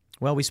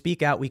 Well, we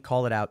speak out, we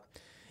call it out,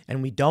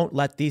 and we don't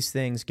let these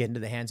things get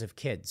into the hands of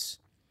kids.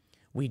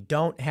 We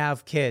don't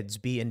have kids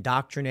be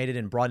indoctrinated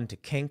and brought into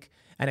kink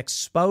and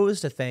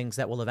exposed to things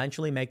that will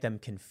eventually make them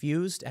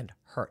confused and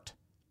hurt.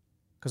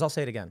 Because I'll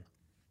say it again.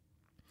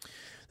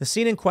 The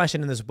scene in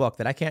question in this book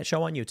that I can't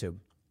show on YouTube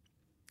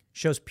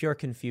shows pure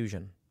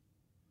confusion.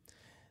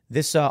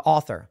 This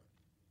author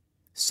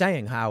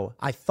saying how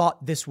I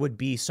thought this would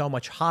be so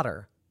much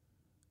hotter,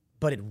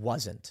 but it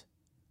wasn't.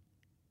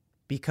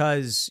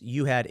 Because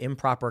you had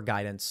improper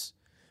guidance,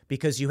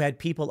 because you had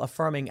people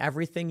affirming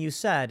everything you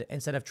said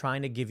instead of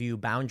trying to give you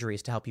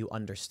boundaries to help you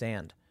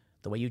understand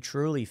the way you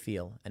truly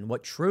feel and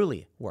what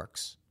truly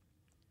works.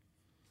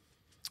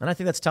 And I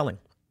think that's telling.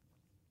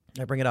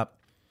 I bring it up.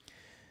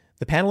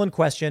 The panel in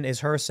question is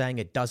her saying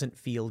it doesn't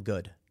feel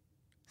good.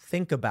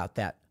 Think about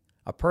that.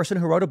 A person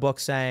who wrote a book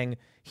saying,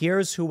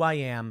 here's who I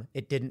am,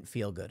 it didn't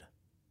feel good.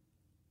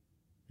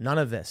 None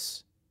of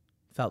this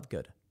felt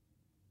good.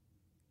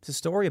 It's a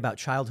story about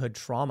childhood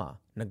trauma,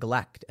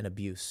 neglect, and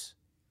abuse.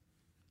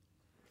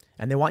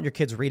 And they want your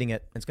kids reading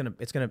it. It's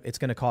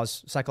gonna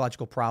cause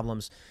psychological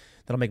problems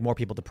that'll make more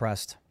people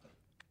depressed.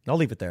 I'll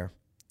leave it there.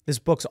 This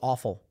book's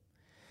awful.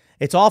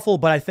 It's awful,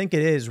 but I think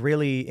it is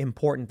really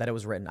important that it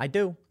was written. I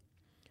do.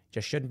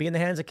 Just shouldn't be in the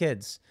hands of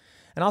kids.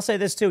 And I'll say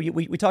this too.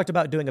 We talked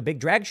about doing a big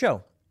drag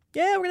show.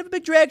 Yeah, we're gonna have a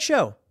big drag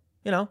show.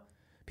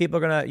 People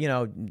are going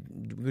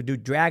to, do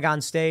drag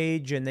on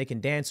stage, and they can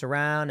dance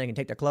around, they can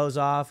take their clothes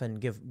off,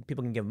 and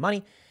people can give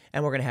money.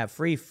 And we're going to have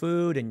free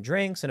food and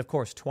drinks, and of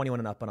course, 21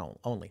 and up and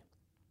only.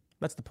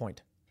 That's the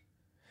point.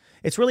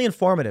 It's really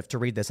informative to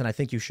read this, and I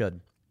think you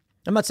should.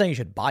 I'm not saying you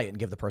should buy it and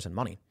give the person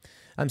money.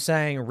 I'm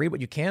saying read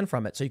what you can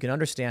from it so you can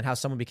understand how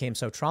someone became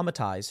so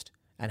traumatized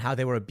and how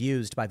they were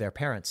abused by their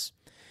parents.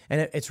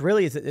 And it's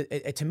really,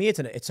 to me,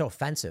 it's so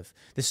offensive.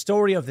 The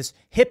story of this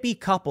hippie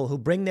couple who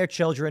bring their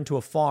children to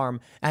a farm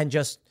and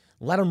just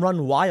let them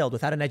run wild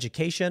without an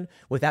education,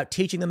 without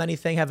teaching them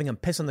anything, having them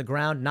piss on the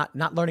ground,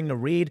 not learning to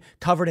read,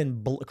 covered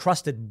in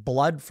crusted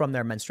blood from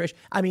their menstruation.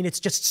 I mean, it's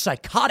just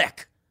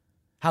psychotic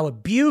how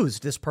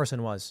abused this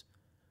person was.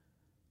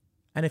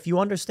 And if you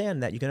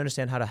understand that, you can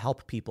understand how to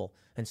help people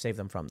and save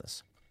them from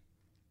this.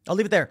 I'll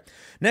leave it there.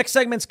 Next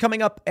segment's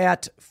coming up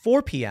at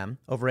 4 p.m.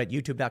 over at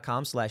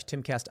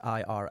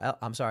youtube.com/TimCastIRL.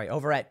 I'm sorry,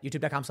 over at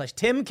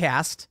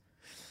youtube.com/TimCast.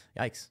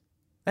 Yikes.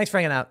 Thanks for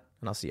hanging out,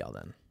 and I'll see y'all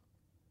then.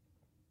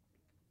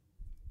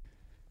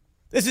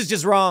 This is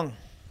just wrong.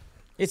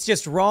 It's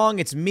just wrong.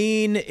 It's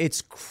mean.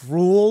 It's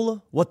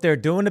cruel what they're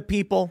doing to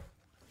people.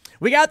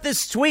 We got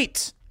this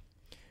tweet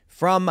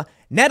from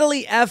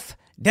Natalie F.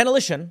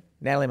 Denolition.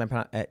 Natalie,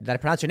 did I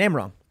pronounce your name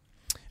wrong?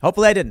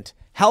 Hopefully I didn't.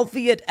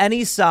 Healthy at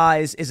any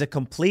size is a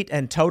complete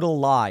and total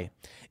lie.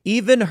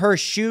 Even her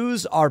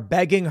shoes are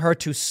begging her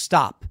to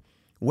stop.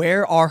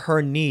 Where are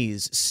her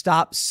knees?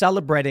 Stop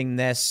celebrating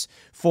this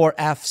for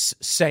F's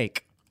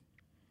sake.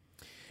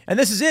 And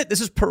this is it.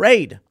 This is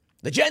Parade,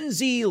 the Gen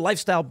Z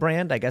lifestyle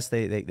brand, I guess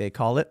they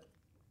call it.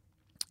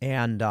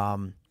 And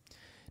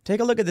take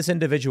a look at this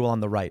individual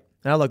on the right.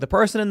 Now, look, the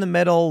person in the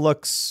middle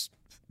looks,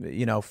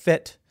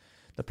 fit.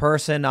 The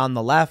person on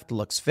the left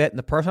looks fit. And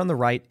the person on the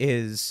right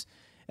is...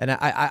 And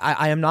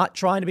I am not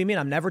trying to be mean.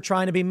 I'm never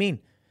trying to be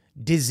mean.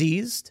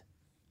 Diseased,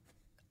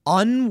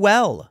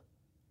 unwell,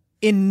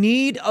 in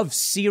need of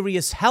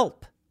serious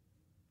help.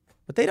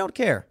 But they don't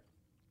care.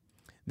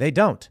 They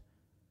don't.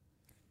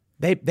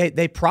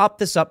 They prop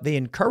this up. They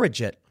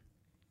encourage it.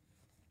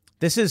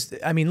 This is,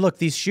 look,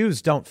 these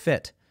shoes don't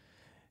fit.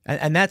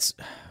 And that's,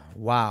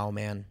 wow,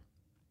 man.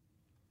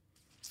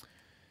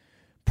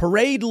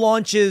 Parade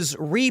launches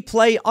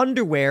Replay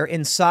underwear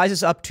in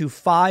sizes up to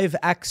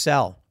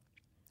 5XL.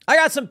 I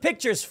got some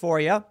pictures for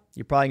you.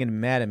 You're probably going to be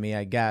mad at me,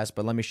 I guess,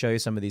 but let me show you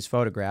some of these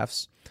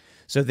photographs.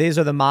 So these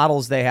are the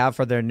models they have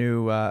for their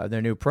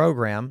new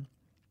program.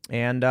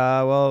 And,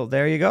 well,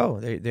 there you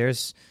go.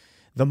 There's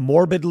the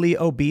morbidly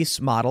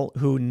obese model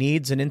who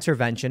needs an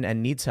intervention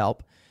and needs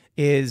help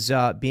is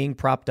being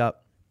propped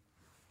up.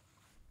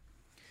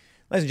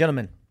 Ladies and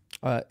gentlemen,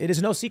 it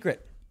is no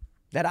secret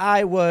that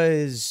I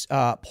was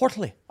a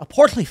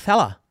portly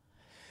fella.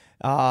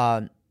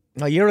 A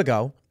year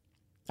ago,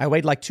 I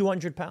weighed like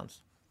 200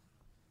 pounds.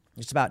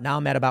 Just about. Now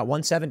I'm at about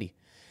 170.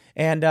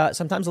 And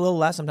sometimes a little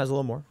less, sometimes a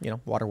little more,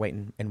 water weight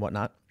and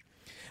whatnot.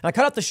 And I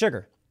cut out the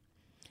sugar.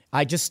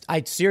 I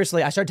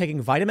started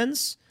taking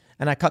vitamins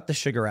and I cut the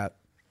sugar out.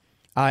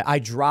 I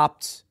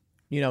dropped,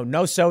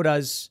 no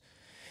sodas.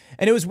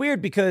 And it was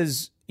weird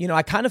because,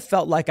 I kind of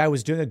felt like I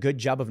was doing a good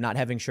job of not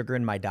having sugar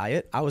in my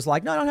diet. I was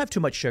like, no, I don't have too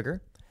much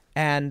sugar.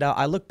 And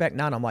I look back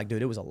now and I'm like,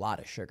 dude, it was a lot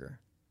of sugar.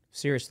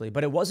 Seriously.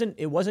 But it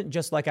wasn't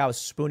just like I was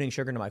spooning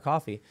sugar into my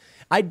coffee.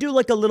 I do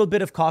like a little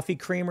bit of coffee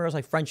creamer. It was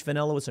like French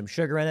vanilla with some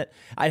sugar in it.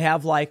 I'd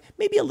have like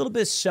maybe a little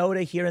bit of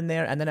soda here and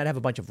there. And then I'd have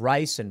a bunch of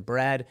rice and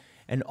bread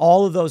and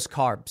all of those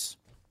carbs.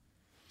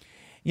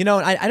 I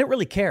didn't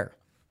really care.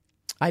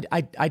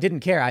 I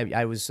didn't care.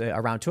 I was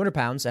around 200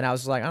 pounds and I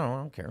was like, I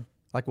don't care.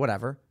 Like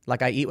whatever.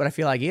 Like I eat what I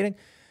feel like eating.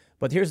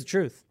 But here's the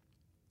truth.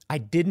 I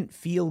didn't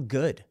feel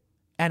good.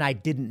 And I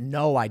didn't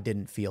know I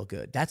didn't feel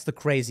good. That's the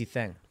crazy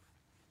thing.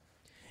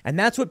 And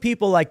that's what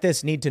people like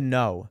this need to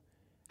know,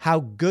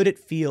 how good it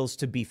feels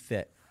to be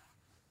fit.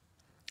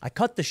 I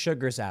cut the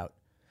sugars out.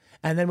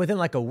 And then within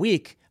like a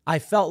week, I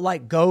felt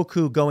like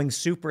Goku going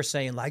Super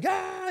Saiyan, like,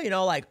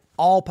 I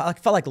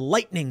felt like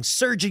lightning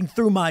surging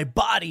through my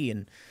body.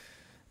 And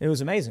it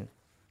was amazing.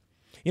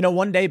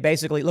 One day,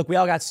 basically, look, we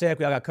all got sick.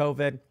 We all got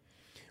COVID.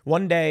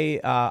 One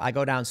day, I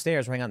go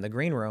downstairs, hang out in the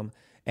green room,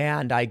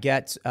 and I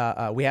get,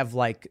 we have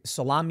like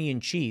salami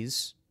and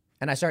cheese.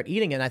 And I start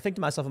eating it, and I think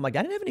to myself, I'm like,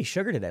 I didn't have any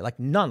sugar today. Like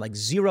none, like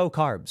zero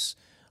carbs.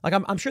 Like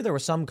I'm sure there were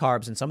some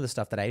carbs in some of the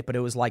stuff that I ate, but it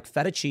was like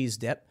feta cheese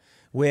dip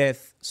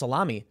with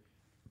salami.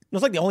 It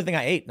was like the only thing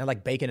I ate. And I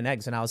like bacon and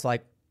eggs. And I was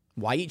like,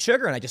 why eat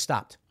sugar? And I just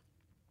stopped.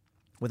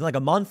 Within like a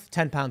month,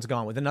 10 pounds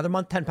gone. Within another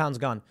month, 10 pounds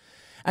gone.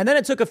 And then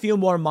it took a few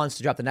more months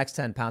to drop the next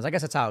 10 pounds. I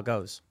guess that's how it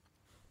goes.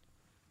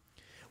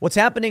 What's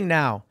happening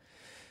now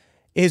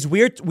is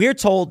we're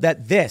told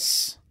that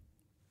this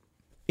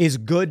is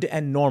good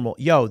and normal.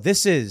 Yo,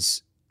 this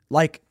is...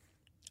 Like,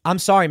 I'm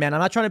sorry, man. I'm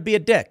not trying to be a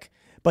dick,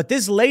 but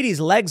this lady's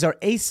legs are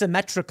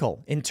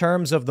asymmetrical in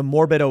terms of the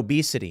morbid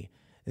obesity.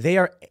 They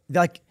are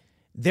like,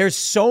 there's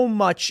so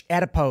much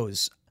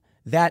adipose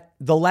that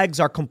the legs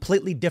are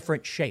completely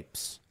different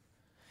shapes.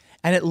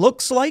 And it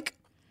looks like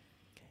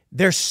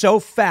they're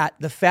so fat,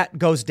 the fat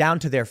goes down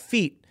to their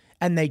feet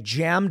and they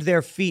jammed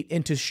their feet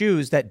into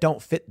shoes that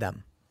don't fit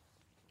them.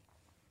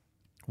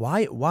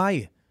 Why,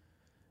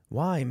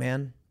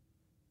 man?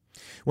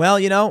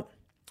 Well,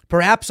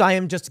 perhaps I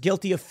am just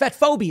guilty of fat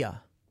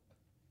phobia.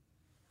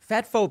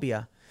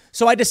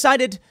 So I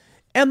decided,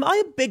 am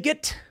I a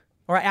bigot?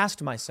 Or I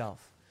asked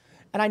myself,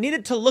 And I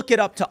needed to look it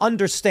up to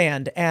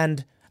understand,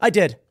 and I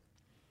did.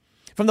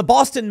 From the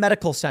Boston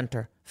Medical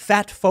Center,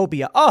 fat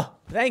phobia. Oh,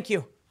 thank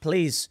you.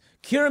 Please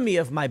cure me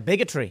of my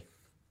bigotry.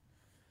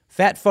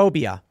 Fat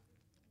phobia,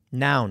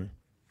 noun.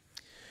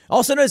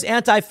 Also known as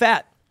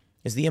anti-fat,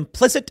 is the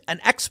implicit and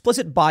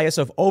explicit bias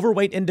of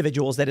overweight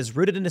individuals that is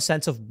rooted in a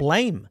sense of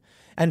blame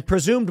and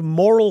presumed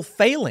moral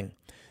failing.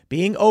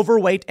 Being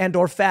overweight and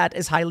or fat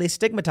is highly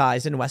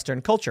stigmatized in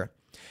Western culture.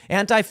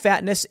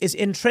 Anti-fatness is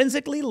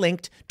intrinsically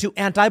linked to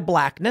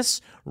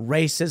anti-blackness,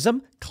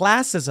 racism,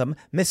 classism,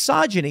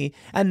 misogyny,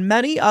 and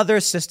many other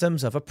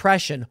systems of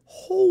oppression.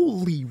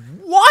 Holy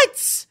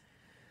what?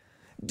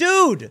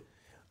 Dude,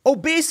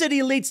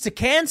 obesity leads to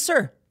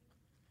cancer.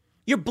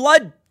 Your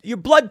blood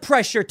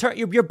pressure,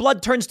 your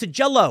blood turns to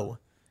jello.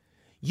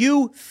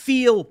 You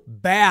feel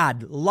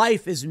bad.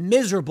 Life is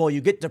miserable.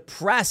 You get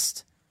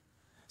depressed.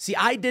 See,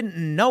 I didn't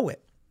know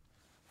it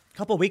a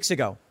couple of weeks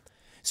ago.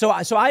 So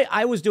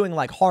I was doing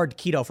like hard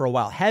keto for a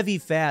while, heavy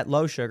fat,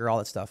 low sugar, all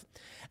that stuff.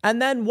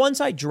 And then once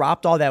I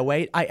dropped all that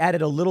weight, I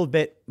added a little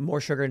bit more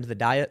sugar into the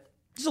diet,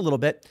 just a little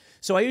bit.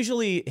 So I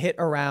usually hit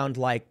around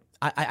like,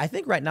 I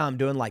think right now I'm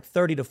doing like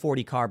 30 to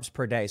 40 carbs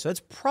per day. So it's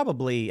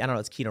probably, I don't know,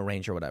 it's keto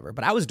range or whatever,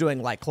 but I was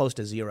doing like close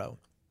to zero.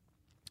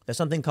 There's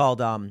something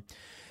called, I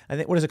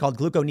think, what is it called?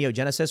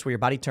 Gluconeogenesis, where your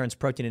body turns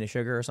protein into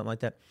sugar or something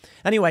like that.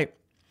 Anyway,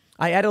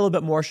 I added a little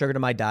bit more sugar to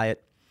my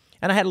diet.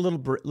 And I had a little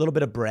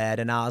bit of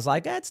bread, and I was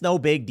like, that's no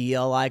big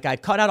deal. Like, I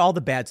cut out all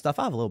the bad stuff.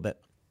 I have a little bit.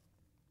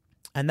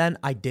 And then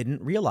I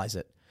didn't realize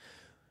it.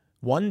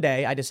 One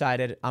day, I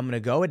decided I'm going to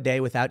go a day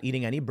without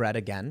eating any bread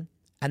again.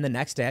 And the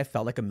next day, I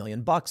felt like $1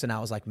 million. And I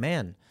was like,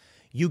 man,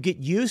 you get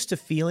used to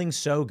feeling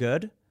so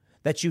good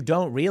that you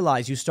don't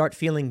realize you start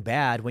feeling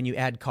bad when you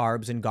add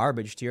carbs and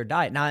garbage to your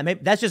diet. Now,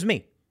 that's just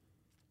me.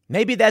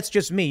 Maybe that's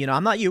just me. You know,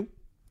 I'm not you.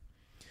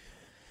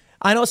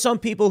 I know some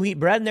people who eat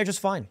bread, and they're just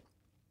fine.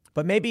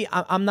 But maybe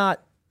I'm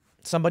not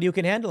somebody who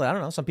can handle it. I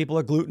don't know. Some people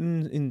are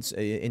gluten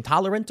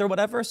intolerant or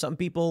whatever. Some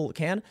people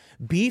can.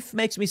 Beef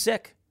makes me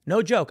sick.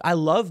 No joke. I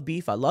love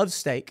beef. I love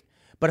steak.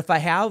 But if I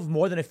have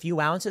more than a few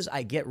ounces,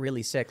 I get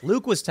really sick.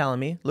 Luke was telling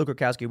me, Luke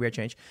Rukowski, Weird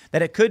Change,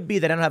 that it could be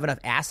that I don't have enough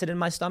acid in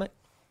my stomach.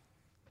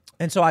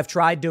 And so I've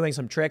tried doing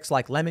some tricks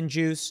like lemon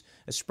juice,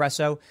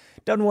 espresso.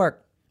 Doesn't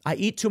work. I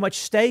eat too much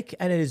steak,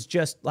 and it is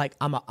just like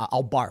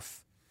I'll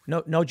barf.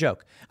 No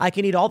joke. I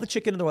can eat all the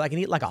chicken in the world. I can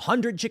eat like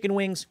 100 chicken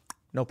wings.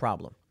 No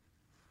problem.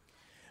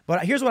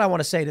 But here's what I want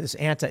to say to this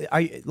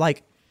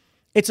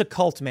it's a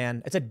cult,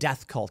 man. It's a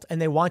death cult,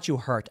 and they want you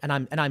hurt. And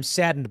I'm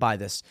saddened by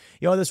this.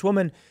 You know, this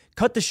woman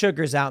cut the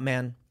sugars out,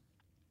 man.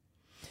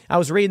 I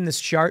was reading this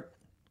chart,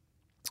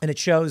 and it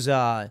shows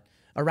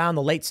around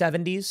the late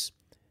 70s,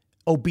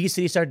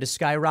 obesity started to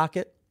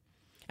skyrocket.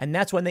 And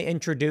that's when they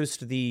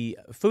introduced the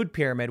food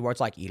pyramid, where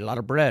it's like, eat a lot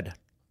of bread.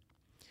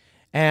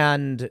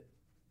 And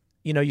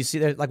you know, you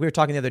see, like we were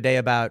talking the other day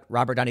about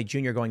Robert Downey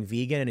Jr. going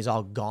vegan and he's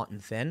all gaunt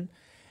and thin.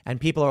 And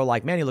people are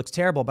like, man, he looks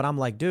terrible. But I'm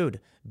like, dude,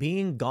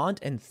 being gaunt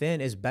and thin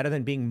is better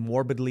than being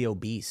morbidly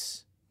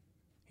obese.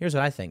 Here's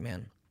what I think,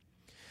 man.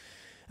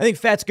 I think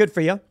fat's good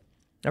for you.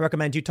 I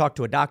recommend you talk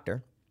to a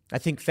doctor. I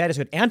think fat is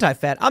good.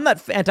 Anti-fat. I'm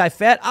not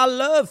anti-fat. I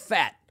love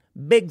fat.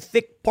 Big,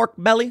 thick pork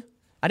belly.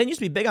 I didn't used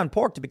to be big on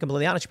pork, to be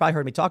completely honest. You probably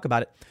heard me talk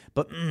about it.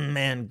 But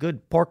man,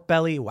 good pork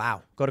belly.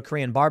 Wow. Go to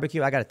Korean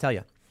barbecue. I got to tell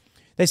you.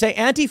 They say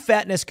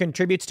anti-fatness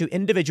contributes to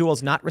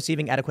individuals not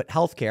receiving adequate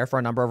health care for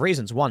a number of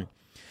reasons. One,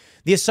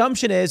 the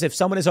assumption is if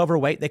someone is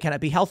overweight, they cannot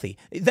be healthy.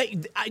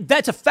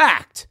 That's a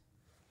fact.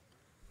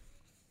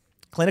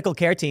 Clinical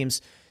care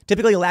teams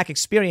typically lack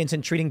experience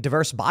in treating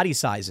diverse body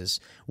sizes.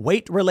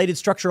 Weight-related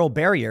structural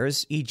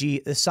barriers,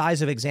 e.g. the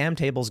size of exam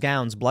tables,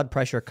 gowns, blood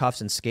pressure,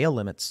 cuffs, and scale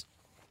limits.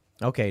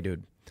 Okay,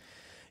 dude.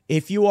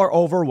 If you are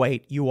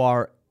overweight, you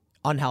are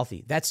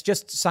unhealthy. That's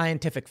just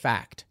scientific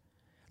fact.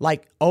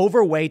 Like,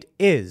 overweight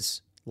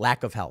is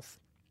lack of health.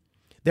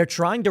 They're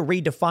trying to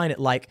redefine it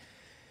like,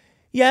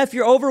 yeah, if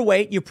you're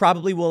overweight, you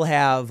probably will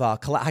have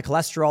high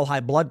cholesterol, high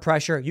blood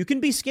pressure. You can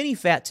be skinny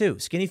fat too.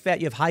 Skinny fat,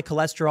 you have high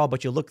cholesterol,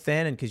 but you look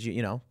thin, and because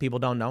you know, people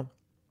don't know.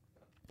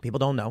 People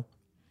don't know.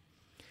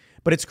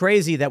 But it's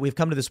crazy that we've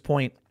come to this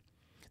point.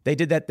 They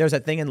did that. There's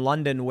that thing in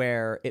London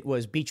where it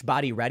was beach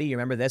body ready. You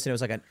remember this? And it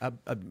was like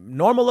a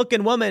normal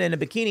looking woman in a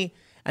bikini,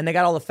 and they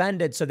got all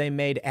offended. So they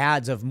made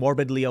ads of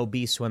morbidly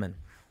obese women.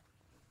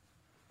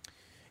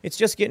 It's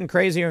just getting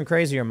crazier and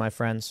crazier, my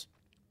friends.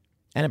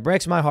 And it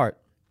breaks my heart.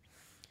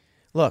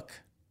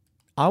 Look,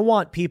 I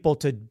want people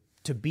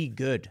to be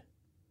good,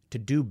 to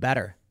do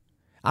better.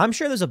 I'm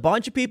sure there's a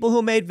bunch of people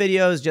who made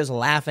videos just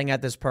laughing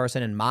at this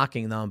person and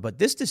mocking them, but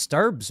this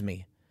disturbs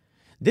me.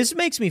 This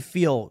makes me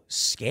feel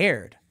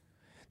scared.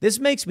 This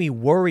makes me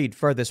worried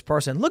for this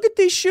person. Look at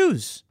these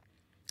shoes.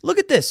 Look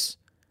at this.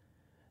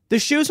 The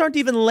shoes aren't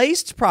even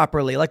laced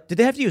properly. Like, did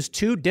they have to use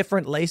 2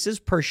 different laces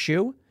per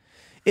shoe?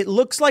 It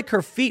looks like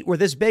her feet were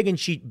this big and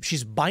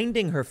she's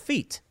binding her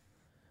feet.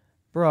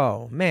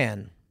 Bro,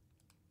 man.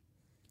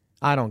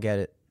 I don't get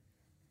it.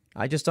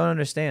 I just don't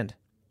understand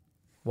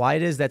why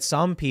it is that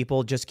some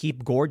people just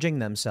keep gorging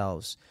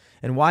themselves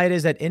and why it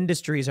is that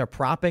industries are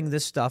propping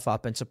this stuff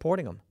up and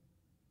supporting them.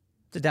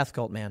 It's a death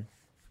cult, man.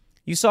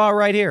 You saw it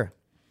right here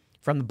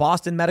from the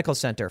Boston Medical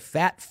Center.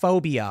 Fat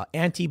phobia,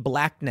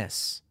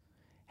 anti-blackness,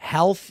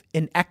 health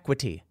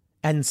inequity,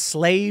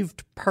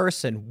 enslaved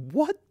person.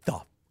 What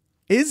the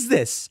is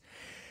this?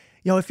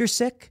 If you're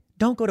sick,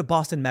 don't go to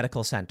Boston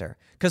Medical Center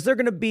because they're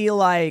going to be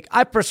like,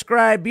 I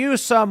prescribe you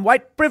some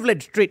white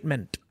privilege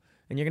treatment.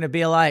 And you're going to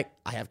be like,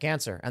 I have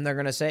cancer. And they're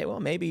going to say, well,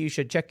 maybe you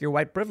should check your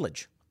white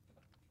privilege.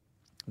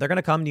 They're going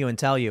to come to you and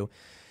tell you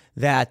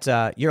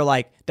that you're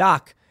like,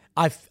 Doc,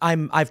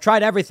 I've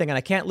tried everything and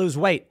I can't lose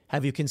weight.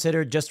 Have you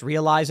considered just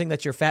realizing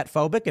that you're fat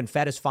phobic and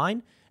fat is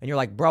fine? And you're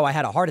like, bro, I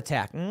had a heart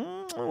attack.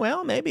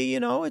 Well, maybe,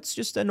 it's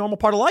just a normal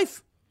part of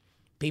life.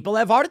 People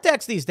have heart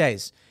attacks these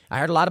days. I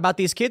heard a lot about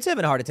these kids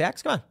having heart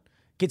attacks. Come on.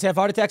 Kids have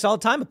heart attacks all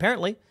the time,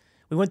 apparently.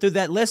 We went through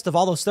that list of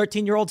all those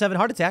 13-year-olds having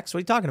heart attacks. What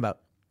are you talking about?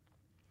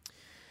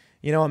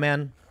 You know what,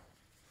 man?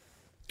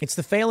 It's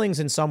the failings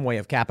in some way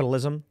of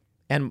capitalism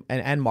and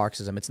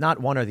Marxism. It's not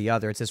one or the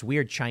other. It's this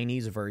weird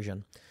Chinese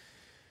version.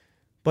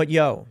 But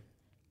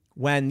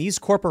when these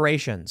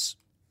corporations,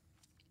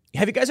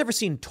 have you guys ever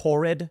seen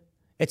Torrid?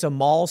 It's a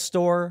mall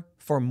store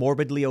for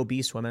morbidly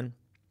obese women.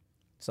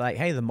 It's like,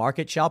 hey, the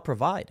market shall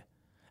provide.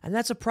 And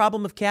that's a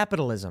problem of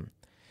capitalism.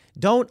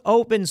 Don't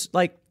open,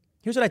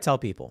 here's what I tell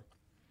people.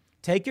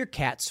 Take your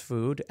cat's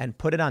food and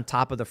put it on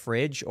top of the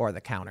fridge or the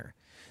counter.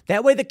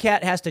 That way the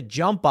cat has to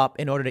jump up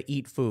in order to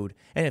eat food.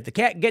 And if the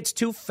cat gets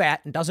too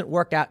fat and doesn't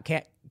work out,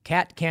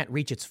 cat can't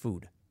reach its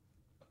food.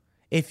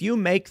 If you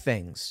make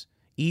things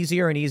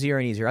easier and easier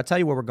and easier, I'll tell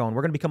you where we're going.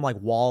 We're going to become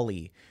like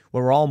WALL-E,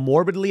 where we're all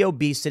morbidly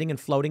obese, sitting in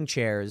floating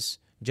chairs,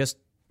 just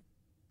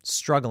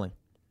struggling.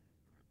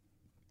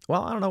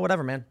 Well, I don't know,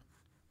 whatever, man.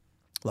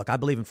 Look, I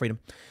believe in freedom.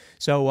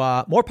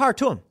 So more power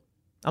to them.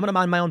 I'm going to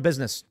mind my own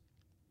business.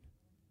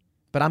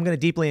 But I'm going to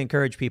deeply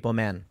encourage people,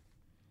 man.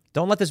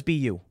 Don't let this be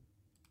you.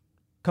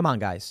 Come on,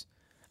 guys.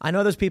 I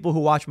know there's people who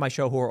watch my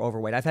show who are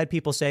overweight. I've had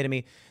people say to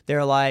me,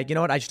 they're like, you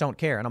know what? I just don't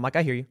care. And I'm like,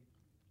 I hear you.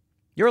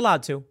 You're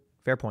allowed to.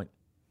 Fair point.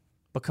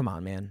 But come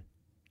on, man.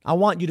 I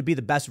want you to be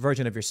the best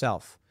version of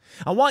yourself.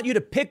 I want you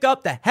to pick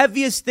up the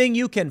heaviest thing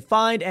you can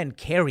find and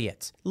carry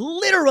it.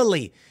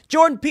 Literally.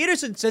 Jordan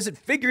Peterson says it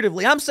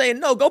figuratively. I'm saying,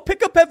 no, go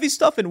pick up heavy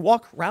stuff and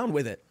walk around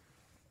with it.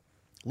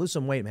 Lose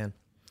some weight, man.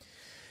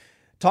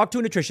 Talk to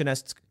a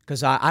nutritionist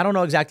because I don't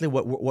know exactly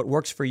what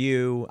works for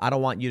you. I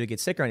don't want you to get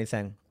sick or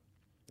anything.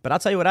 But I'll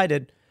tell you what I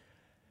did.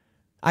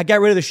 I got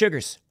rid of the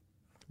sugars.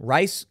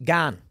 Rice,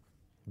 gone.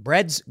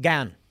 Bread's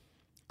gone.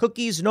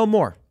 Cookies, no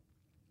more.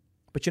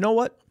 But you know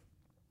what?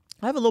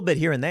 I have a little bit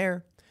here and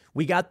there.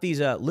 We got these,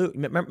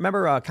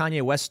 remember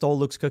Kanye West stole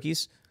Luke's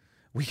cookies?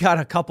 We got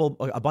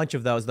a bunch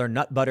of those. They're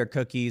nut butter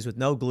cookies with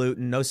no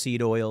gluten, no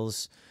seed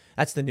oils.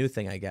 That's the new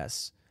thing, I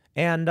guess.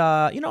 And,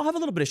 have a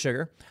little bit of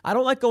sugar. I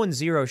don't like going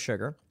zero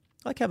sugar.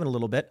 I like having a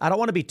little bit. I don't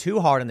want to be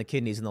too hard on the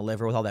kidneys and the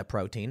liver with all that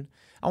protein.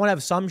 I want to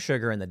have some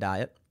sugar in the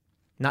diet.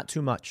 Not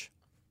too much.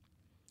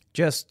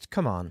 Just,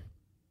 come on.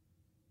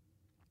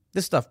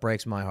 This stuff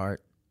breaks my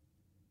heart.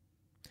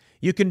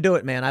 You can do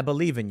it, man. I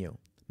believe in you.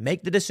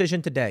 Make the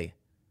decision today.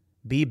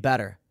 Be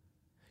better.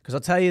 Because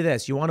I'll tell you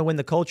this. You want to win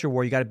the culture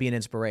war, you got to be an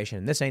inspiration.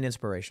 And this ain't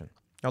inspiration.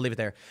 I'll leave it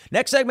there.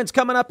 Next segment's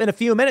coming up in a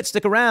few minutes.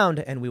 Stick around,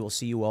 and we will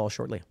see you all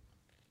shortly.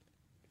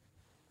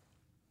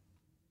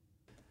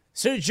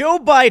 So Joe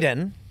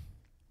Biden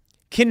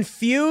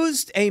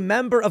confused a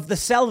member of the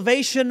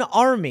Salvation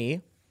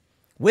Army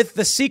with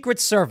the Secret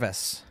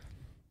Service.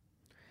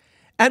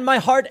 And my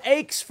heart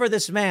aches for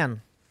this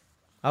man.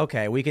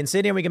 Okay, we can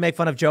sit here and we can make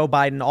fun of Joe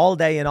Biden all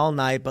day and all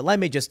night, but let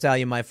me just tell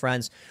you, my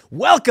friends,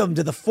 welcome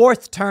to the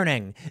fourth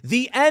turning.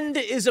 The end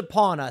is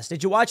upon us.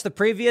 Did you watch the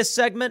previous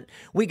segment?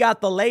 We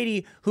got the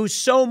lady who's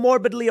so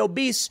morbidly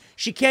obese,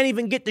 she can't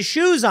even get the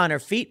shoes on her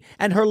feet,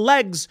 and her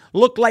legs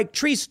look like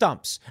tree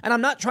stumps. And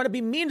I'm not trying to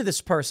be mean to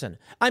this person.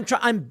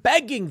 I'm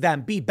begging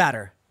them be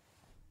better.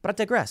 But I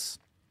digress.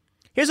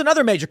 Here's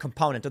another major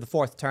component of the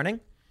fourth turning.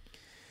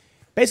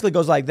 Basically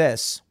goes like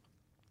this.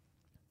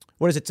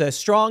 What is it?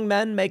 Strong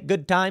men make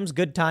good times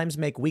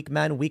make weak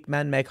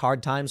men make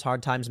hard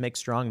times make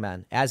strong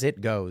men, as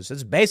it goes.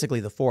 It's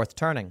basically the fourth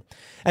turning.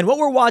 And what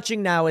we're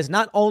watching now is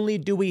not only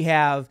do we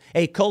have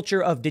a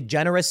culture of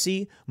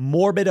degeneracy,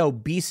 morbid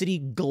obesity,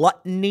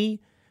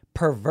 gluttony,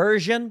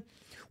 perversion,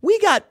 we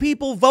got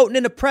people voting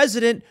in a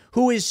president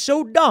who is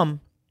so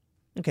dumb.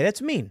 Okay,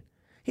 that's mean.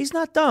 He's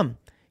not dumb.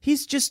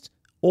 He's just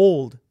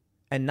old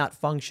and not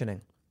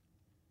functioning.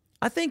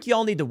 I think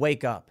y'all need to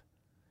wake up.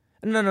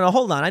 No,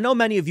 hold on. I know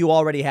many of you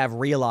already have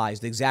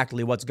realized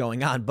exactly what's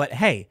going on, but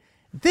hey,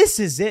 this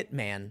is it,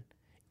 man.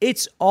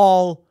 It's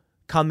all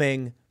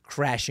coming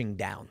crashing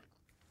down.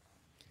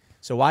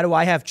 So why do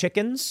I have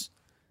chickens?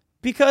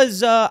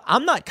 Because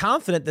I'm not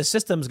confident the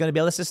system's going to be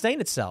able to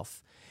sustain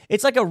itself.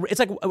 It's like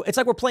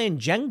we're playing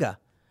Jenga,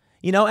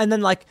 and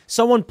then like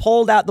someone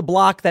pulled out the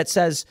block that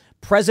says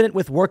president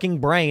with working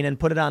brain and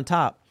put it on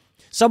top.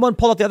 Someone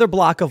pulled out the other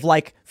block of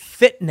like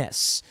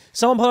fitness.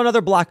 Someone pulled out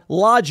another block,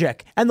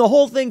 logic. And the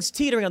whole thing's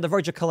teetering on the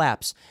verge of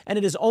collapse. And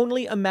it is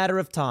only a matter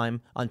of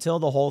time until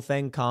the whole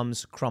thing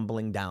comes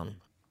crumbling down.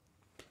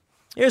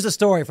 Here's a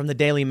story from the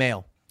Daily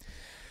Mail.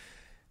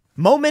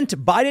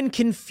 Moment Biden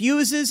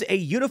confuses a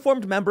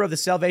uniformed member of the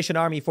Salvation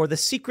Army for the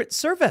Secret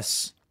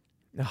Service.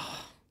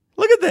 Oh,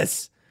 look at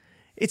this.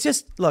 It's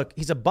just, look,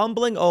 he's a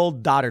bumbling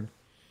old dotard.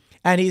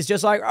 And he's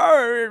just like,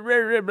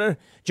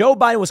 Joe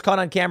Biden was caught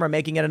on camera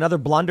making yet another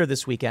blunder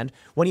this weekend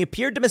when he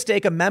appeared to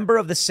mistake a member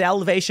of the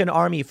Salvation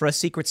Army for a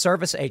Secret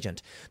Service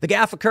agent. The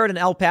gaffe occurred in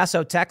El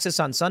Paso, Texas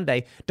on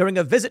Sunday during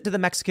a visit to the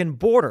Mexican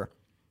border,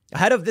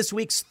 ahead of this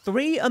week's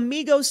Three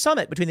Amigos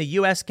summit between the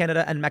U.S.,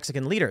 Canada, and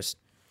Mexican leaders.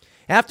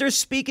 After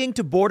speaking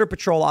to Border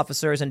Patrol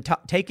officers and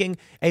taking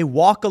a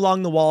walk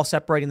along the wall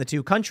separating the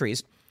two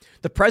countries,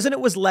 the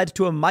president was led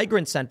to a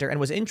migrant center and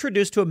was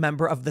introduced to a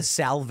member of the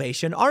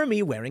Salvation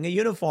Army wearing a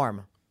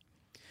uniform.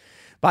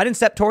 Biden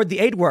stepped toward the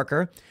aid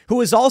worker, who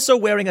was also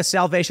wearing a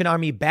Salvation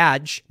Army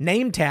badge,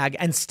 name tag,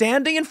 and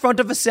standing in front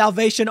of a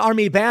Salvation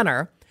Army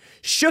banner,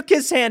 shook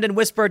his hand and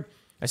whispered,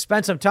 "I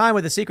spent some time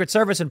with the Secret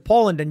Service in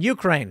Poland and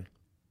Ukraine."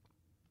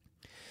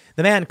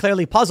 The man,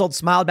 clearly puzzled,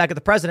 smiled back at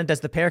the president as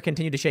the pair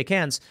continued to shake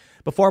hands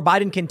before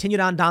Biden continued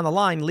on down the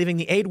line, leaving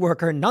the aid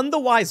worker none the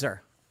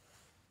wiser.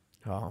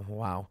 Oh,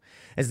 wow.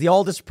 As the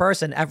oldest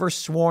person ever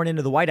sworn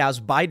into the White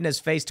House, Biden has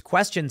faced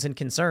questions and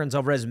concerns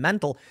over his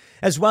mental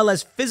as well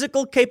as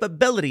physical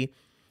capability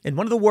in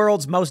one of the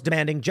world's most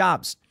demanding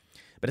jobs.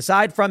 But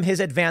aside from his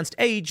advanced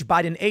age,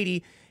 Biden,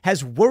 80,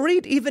 has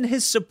worried even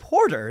his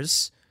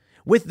supporters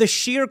with the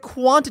sheer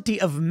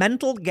quantity of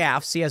mental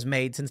gaffes he has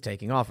made since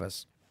taking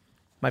office.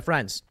 My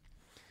friends,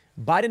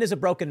 Biden is a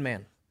broken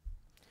man.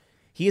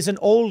 He is an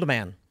old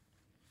man.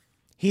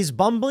 He's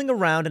bumbling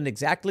around in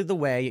exactly the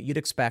way you'd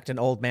expect an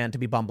old man to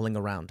be bumbling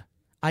around.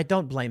 I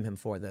don't blame him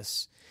for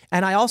this.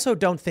 And I also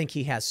don't think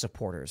he has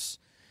supporters.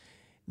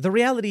 The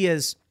reality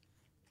is,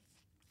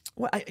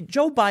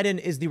 Joe Biden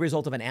is the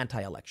result of an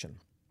anti-election.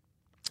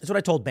 That's what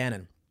I told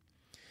Bannon.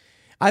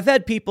 I've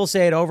had people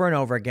say it over and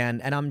over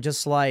again, and I'm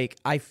just like,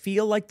 I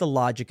feel like the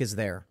logic is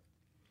there.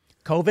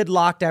 COVID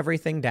locked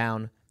everything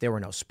down. There were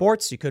no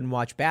sports. You couldn't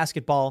watch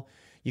basketball.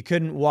 You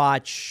couldn't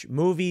watch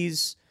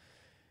movies.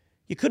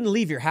 You couldn't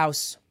leave your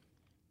house.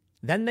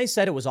 Then they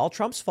said it was all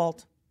Trump's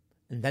fault.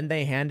 And then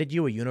they handed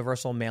you a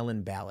universal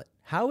mail-in ballot.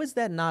 How is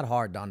that not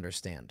hard to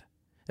understand?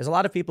 There's a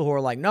lot of people who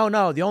are like,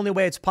 no, the only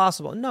way it's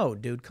possible. No,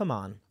 dude, come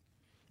on.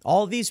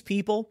 All these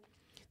people,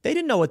 they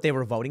didn't know what they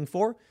were voting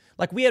for.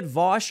 Like, we had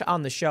Vosh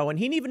on the show, and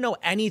he didn't even know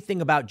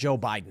anything about Joe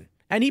Biden.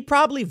 And he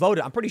probably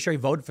voted. I'm pretty sure he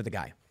voted for the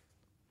guy.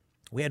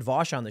 We had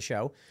Vosh on the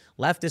show,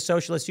 leftist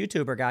socialist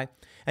YouTuber guy.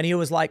 And he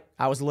was like,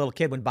 I was a little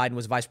kid when Biden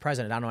was vice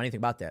president. I don't know anything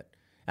about that.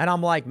 And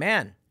I'm like,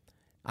 man,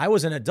 I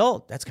was an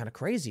adult. That's kind of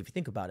crazy if you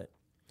think about it.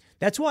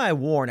 That's why I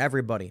warn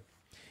everybody,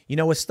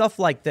 with stuff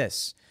like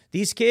this.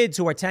 These kids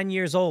who are 10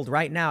 years old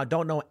right now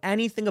don't know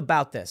anything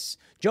about this.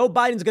 Joe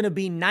Biden's going to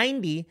be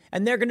 90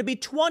 and they're going to be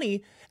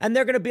 20 and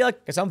they're going to be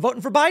like, guess I'm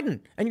voting for Biden.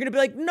 And you're going to be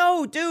like,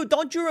 no, dude,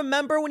 don't you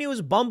remember when he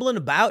was bumbling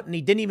about and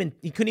he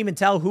couldn't even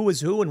tell who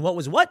was who and what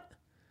was what?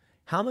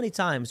 How many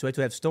times do I have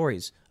to have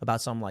stories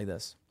about something like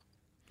this?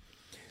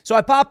 So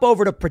I pop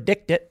over to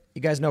Predict It.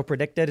 You guys know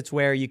Predict It. It's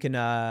where you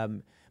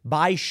can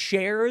buy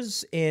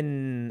shares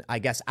in, I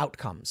guess,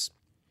 outcomes.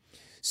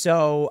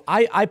 So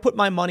I put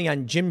my money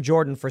on Jim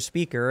Jordan for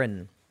speaker,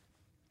 and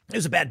it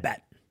was a bad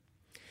bet.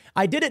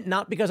 I did it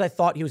not because I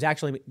thought he was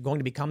actually going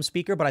to become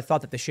speaker, but I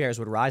thought that the shares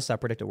would rise. So I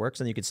predict it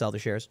works, and you could sell the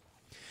shares.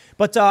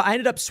 But I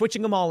ended up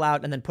switching them all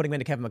out and then putting them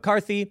into Kevin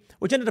McCarthy,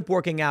 which ended up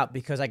working out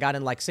because I got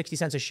in like 60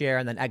 cents a share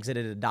and then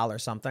exited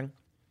 $1 something.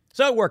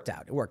 So it worked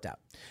out.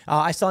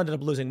 I still ended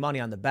up losing money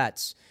on the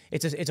bets.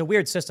 It's a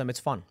weird system. It's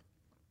fun.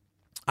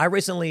 I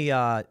recently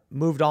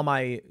moved all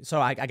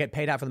so I get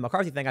paid out for the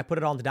McCarthy thing. I put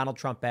it all into Donald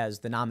Trump as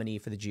the nominee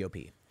for the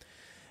GOP.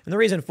 And the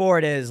reason for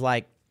it is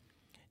like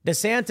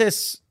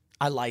DeSantis,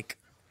 I like.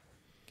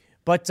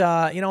 But,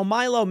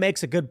 Milo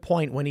makes a good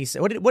point when he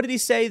said, what did he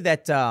say?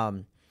 That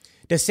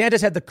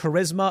DeSantis had the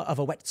charisma of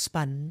a wet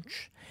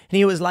sponge. And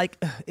he was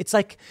like, it's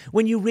like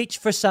when you reach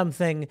for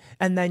something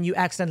and then you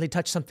accidentally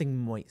touch something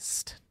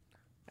moist.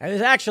 It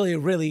was actually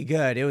really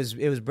good. It was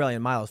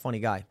brilliant. Milo's a funny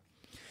guy.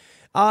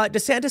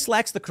 DeSantis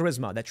lacks the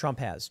charisma that Trump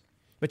has,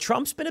 but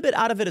Trump's been a bit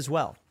out of it as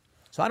well.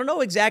 So I don't know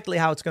exactly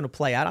how it's going to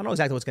play out. I don't know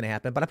exactly what's going to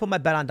happen, but I put my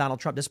bet on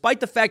Donald Trump, despite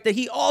the fact that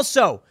he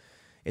also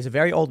is a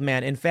very old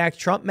man. In fact,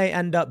 Trump may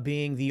end up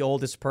being the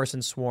oldest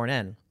person sworn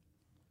in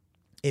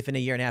if in a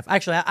year and a half.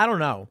 Actually, I don't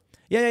know.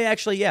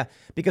 Yeah.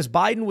 Because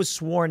Biden was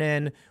sworn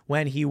in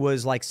when he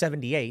was like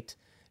 78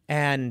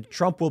 and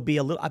Trump will be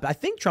I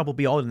think Trump will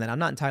be older than that. I'm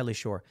not entirely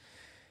sure.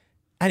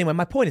 Anyway,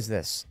 my point is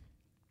this.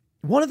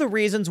 One of the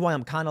reasons why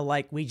I'm kind of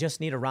like, we just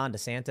need a Ron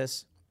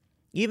DeSantis,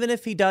 even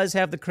if he does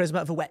have the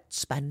charisma of a wet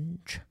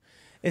sponge,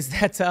 is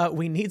that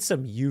we need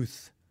some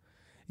youth.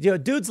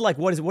 Dude's like,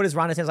 what is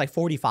Ron DeSantis, like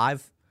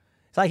 45?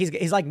 It's like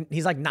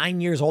he's like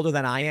 9 years older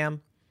than I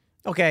am.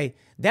 Okay,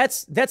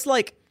 that's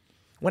like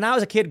when I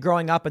was a kid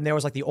growing up and there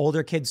was like the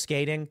older kids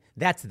skating.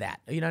 That's that.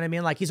 You know what I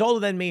mean? Like he's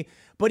older than me,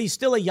 but he's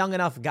still a young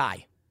enough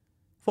guy.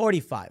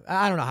 45.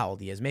 I don't know how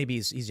old he is. Maybe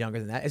he's younger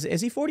than that.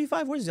 Is he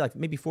 45? What is he, like?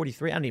 Maybe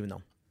 43? I don't even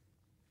know.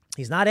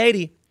 He's not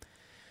 80.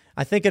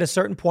 I think at a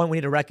certain point we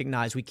need to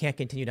recognize we can't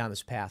continue down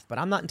this path. But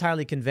I'm not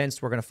entirely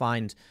convinced we're going to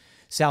find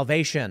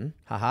salvation,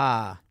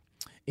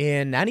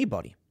 in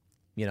anybody.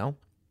 You know,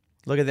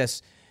 look at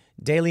this.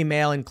 Daily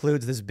Mail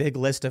includes this big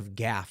list of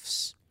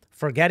gaffes.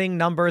 Forgetting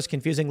numbers,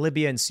 confusing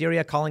Libya and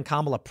Syria, calling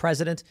Kamala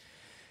president.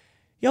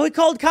 He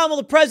called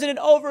Kamala president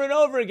over and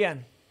over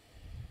again.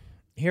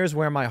 Here's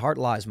where my heart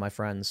lies, my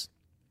friends.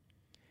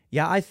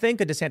 Yeah, I think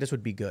a DeSantis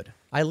would be good.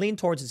 I lean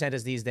towards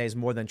DeSantis these days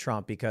more than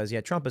Trump because,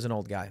 Trump is an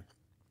old guy.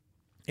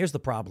 Here's the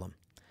problem.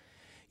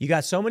 You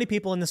got so many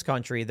people in this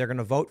country, they're going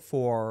to vote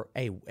for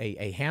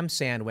a ham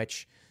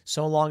sandwich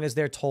so long as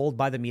they're told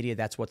by the media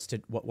that's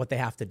what they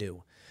have to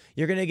do.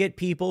 You're going to get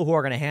people who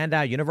are going to hand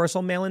out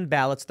universal mail-in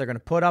ballots. They're going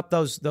to put up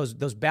those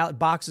ballot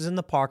boxes in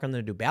the park, and they're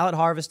going to do ballot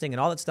harvesting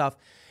and all that stuff.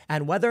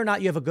 And whether or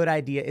not you have a good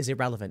idea is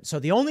irrelevant. So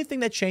the only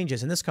thing that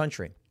changes in this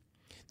country,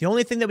 the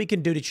only thing that we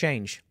can do to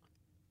change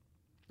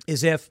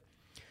is if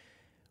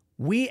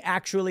we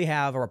actually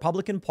have a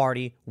Republican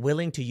Party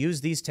willing to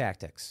use these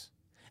tactics.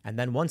 And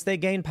then once they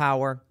gain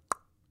power,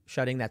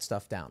 shutting that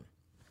stuff down.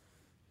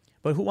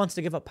 But who wants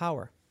to give up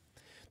power?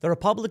 The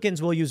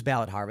Republicans will use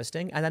ballot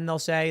harvesting, and then they'll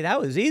say,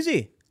 that was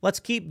easy. Let's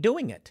keep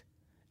doing it.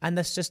 And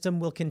the system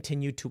will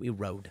continue to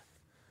erode.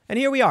 And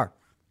here we are.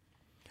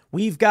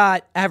 We've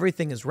got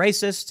everything is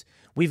racist.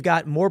 We've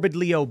got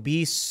morbidly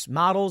obese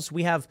models.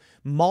 We have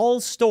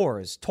mall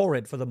stores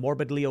torrid for the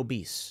morbidly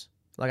obese.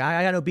 Like,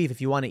 I got no beef if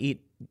you want to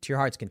eat to your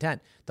heart's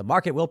content. The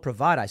market will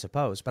provide, I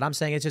suppose. But I'm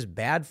saying it's just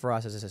bad for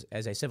us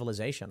as a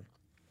civilization.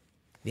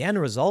 The end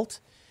result?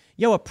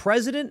 A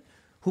president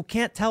who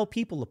can't tell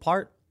people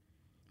apart,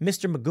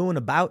 Mr. Magoon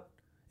about,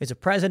 is a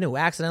president who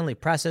accidentally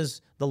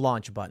presses the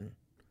launch button.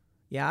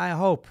 Yeah, I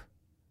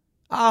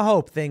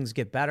hope things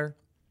get better.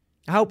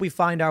 I hope we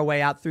find our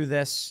way out through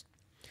this.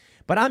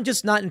 But I'm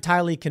just not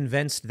entirely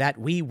convinced that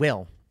we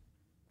will.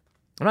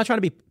 I'm not trying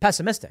to be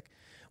pessimistic.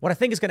 What I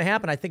think is going to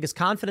happen, I think, is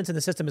confidence in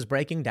the system is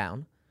breaking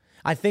down.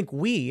 I think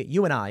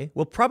you and I,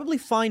 will probably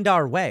find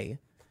our way.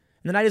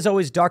 And the night is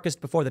always darkest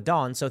before the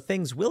dawn, so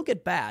things will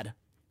get bad,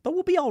 but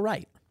we'll be all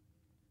right.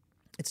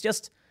 It's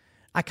just,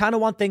 I kind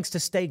of want things to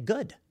stay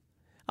good.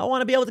 I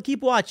want to be able to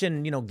keep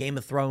watching, Game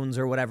of Thrones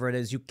or whatever it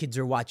is you kids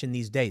are watching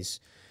these days.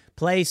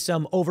 Play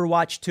some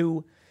Overwatch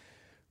 2,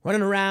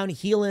 running around,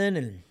 healing,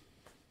 and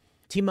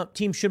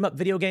team shoot 'em up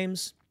video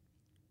games.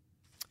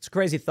 It's a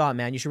crazy thought,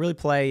 man. You should really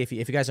play, if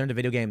you guys are into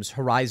video games,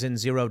 Horizon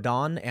Zero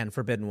Dawn and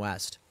Forbidden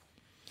West.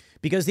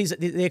 Because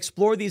they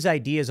explore these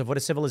ideas of what a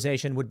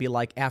civilization would be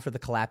like after the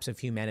collapse of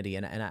humanity,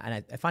 and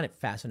I find it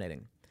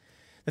fascinating.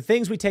 The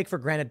things we take for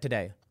granted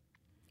today.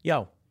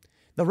 The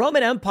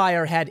Roman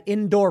Empire had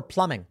indoor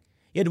plumbing.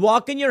 You'd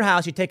walk in your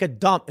house, you'd take a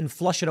dump and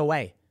flush it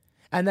away.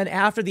 And then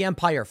after the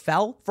empire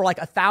fell, for like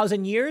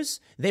 1,000 years,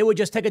 they would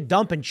just take a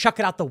dump and chuck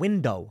it out the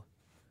window.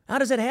 How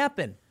does it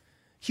happen?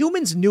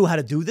 Humans knew how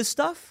to do this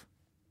stuff.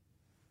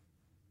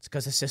 It's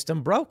because the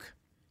system broke.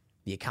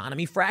 The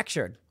economy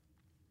fractured.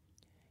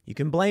 You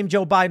can blame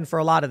Joe Biden for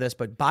a lot of this,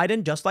 but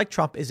Biden, just like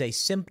Trump, is a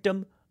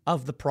symptom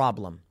of the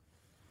problem.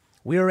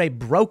 We are a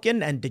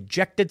broken and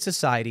dejected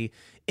society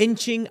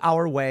inching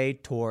our way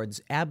towards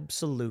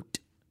absolute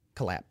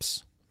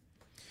collapse.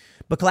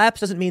 But collapse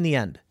doesn't mean the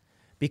end,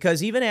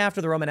 because even after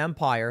the Roman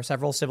Empire,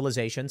 several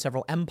civilizations,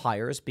 several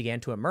empires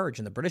began to emerge,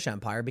 and the British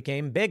Empire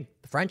became big.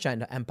 The French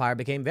Empire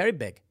became very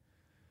big.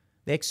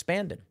 They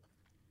expanded.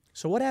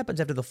 So what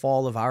happens after the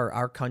fall of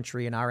our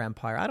country and our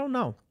empire? I don't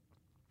know.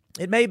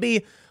 It may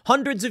be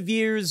hundreds of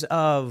years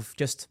of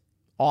just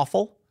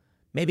awful.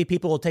 Maybe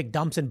people will take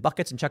dumps in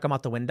buckets and chuck them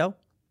out the window.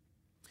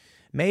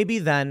 Maybe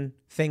then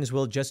things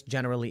will just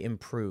generally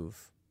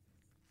improve.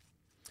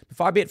 But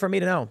far be it from me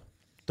to know.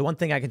 The one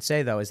thing I can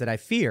say, though, is that I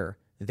fear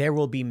there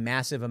will be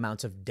massive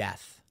amounts of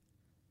death.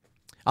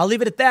 I'll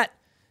leave it at that.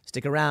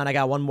 Stick around. I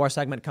got one more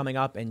segment coming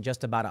up in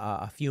just about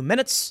a few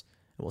minutes.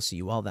 And we'll see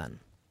you all then.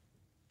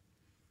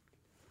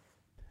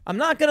 I'm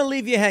not going to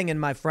leave you hanging,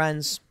 my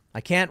friends. I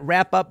can't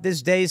wrap up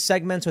this day's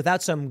segments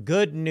without some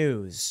good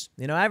news.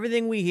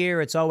 Everything we hear,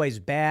 it's always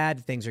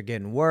bad. Things are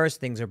getting worse.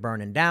 Things are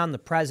burning down. The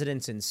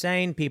president's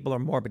insane. People are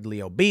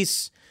morbidly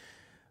obese.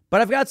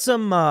 But I've got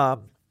some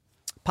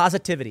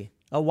positivity,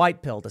 a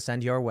white pill to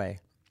send your way.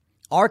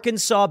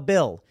 Arkansas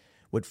bill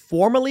would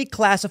formally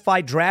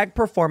classify drag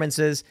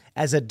performances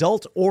as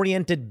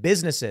adult-oriented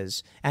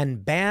businesses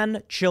and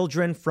ban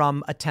children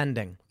from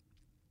attending.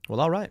 Well,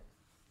 all right.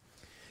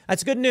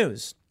 That's good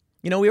news.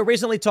 We were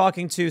recently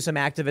talking to some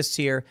activists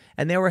here,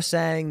 and they were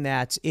saying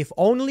that if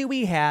only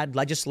we had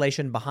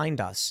legislation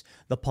behind us,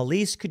 the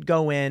police could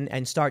go in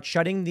and start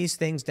shutting these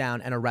things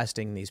down and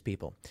arresting these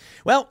people.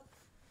 Well,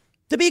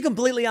 to be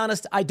completely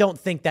honest, I don't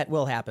think that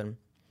will happen.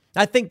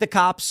 I think the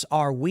cops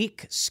are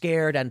weak,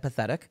 scared, and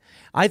pathetic.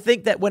 I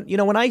think that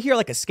when I hear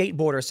like a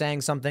skateboarder saying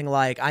something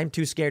like, I'm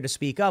too scared to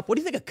speak up, what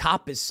do you think a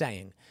cop is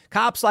saying?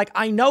 Cops like,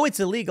 I know it's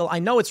illegal, I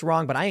know it's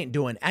wrong, but I ain't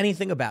doing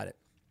anything about it.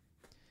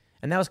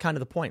 And that was kind of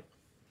the point.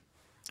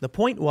 The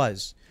point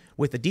was,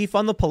 with the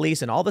defund the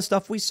police and all the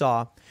stuff we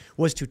saw,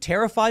 was to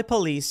terrify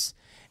police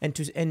and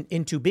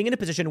into being in a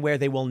position where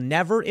they will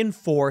never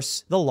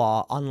enforce the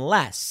law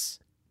unless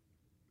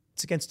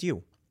It's against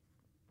you.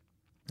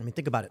 I mean,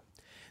 think about it.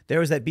 There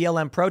was that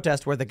BLM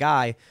protest where the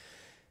guy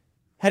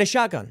had a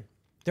shotgun.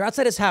 They're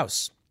outside his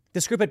house.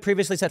 This group had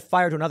previously set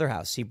fire to another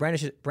house. He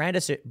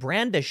brandishes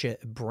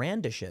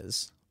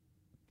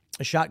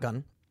a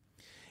shotgun,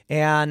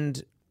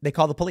 and they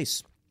call the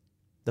police.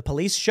 The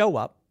police show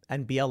up,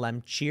 and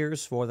BLM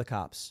cheers for the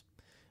cops.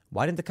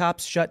 Why didn't the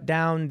cops shut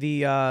down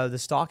the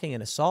stalking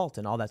and assault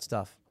and all that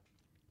stuff?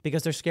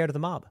 Because they're scared of the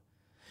mob.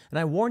 And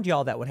I warned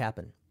y'all that would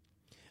happen.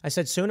 I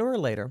said sooner or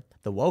later,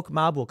 the woke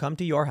mob will come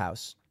to your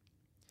house.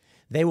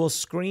 They will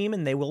scream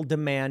and they will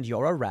demand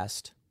your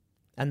arrest.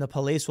 And the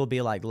police will be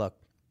like, look,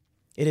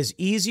 it is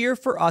easier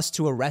for us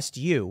to arrest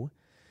you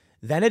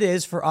than it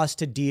is for us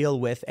to deal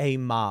with a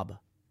mob.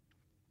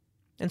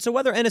 And so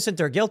whether innocent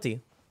or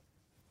guilty,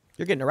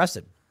 you're getting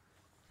arrested.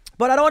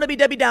 But I don't want to be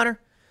Debbie Downer.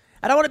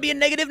 I don't want to be a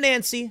negative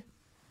Nancy.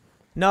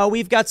 No,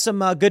 we've got some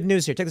good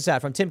news here. Check this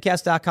out from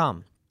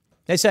timcast.com.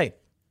 They say,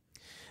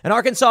 an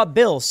Arkansas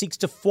bill seeks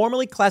to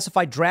formally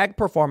classify drag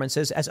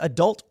performances as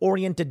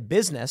adult-oriented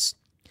business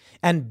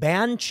and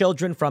ban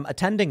children from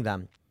attending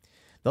them.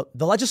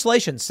 The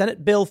legislation,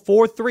 Senate Bill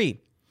 4-3,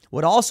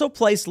 would also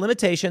place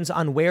limitations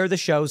on where the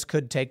shows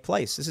could take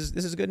place. This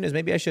is good news.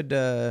 Maybe I should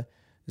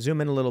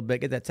zoom in a little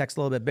bit, get that text a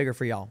little bit bigger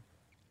for y'all.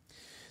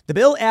 The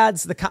bill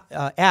adds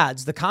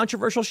the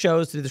controversial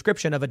shows to the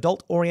description of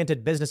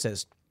adult-oriented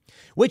businesses,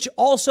 which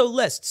also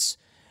lists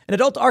an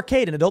adult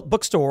arcade, an adult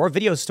bookstore or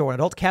video store, an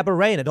adult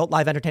cabaret, an adult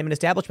live entertainment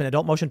establishment,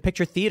 adult motion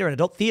picture theater, an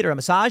adult theater, a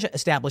massage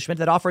establishment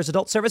that offers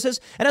adult services,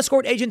 an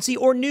escort agency,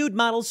 or nude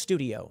model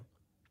studio.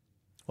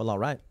 Well, all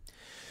right.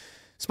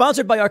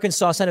 Sponsored by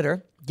Arkansas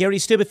Senator Gary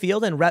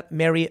Stubblefield and Rep.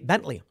 Mary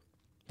Bentley.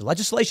 The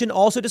legislation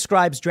also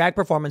describes drag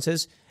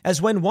performances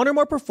as when one or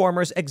more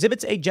performers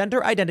exhibits a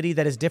gender identity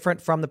that is different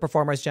from the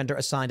performer's gender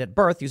assigned at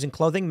birth, using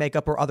clothing,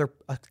 makeup, or other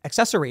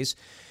accessories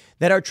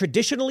that are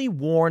traditionally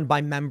worn by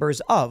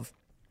members of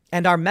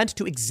and are meant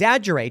to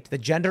exaggerate the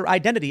gender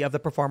identity of the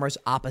performer's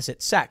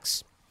opposite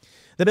sex.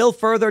 The bill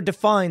further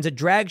defines a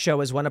drag show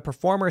as when a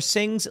performer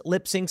sings,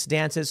 lip syncs,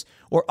 dances,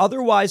 or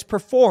otherwise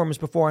performs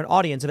before an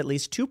audience of at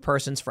least two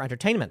persons for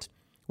entertainment,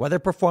 whether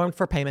performed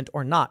for payment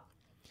or not,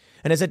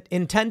 and is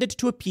intended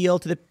to appeal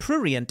to the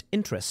prurient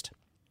interest.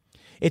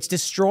 It's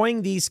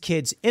destroying these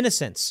kids'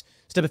 innocence,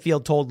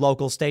 Stubblefield told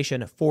local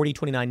station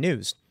 4029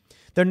 News.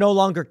 They're no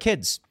longer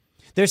kids.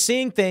 They're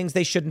seeing things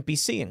they shouldn't be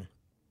seeing.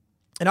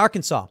 In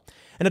Arkansas,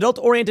 an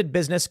adult-oriented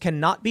business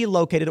cannot be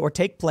located or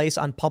take place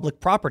on public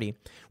property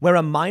where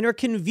a minor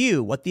can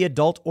view what the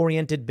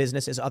adult-oriented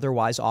business is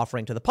otherwise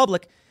offering to the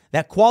public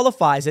that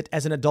qualifies it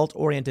as an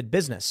adult-oriented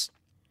business.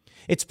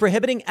 It's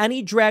prohibiting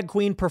any drag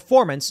queen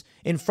performance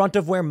in front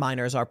of where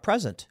minors are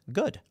present.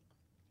 Good.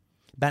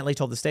 Bentley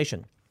told the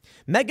station.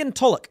 Megan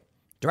Tulloch,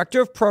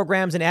 director of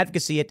programs and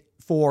advocacy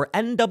for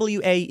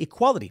NWA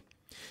Equality,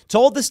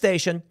 told the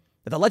station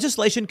that the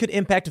legislation could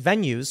impact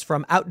venues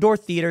from outdoor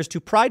theaters to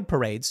pride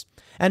parades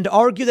and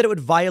argue that it would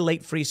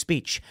violate free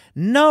speech.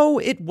 No,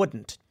 it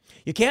wouldn't.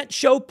 You can't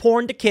show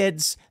porn to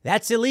kids.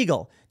 That's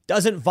illegal.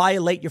 Doesn't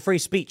violate your free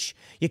speech.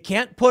 You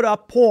can't put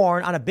up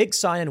porn on a big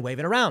sign and wave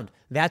it around.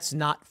 That's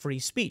not free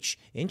speech.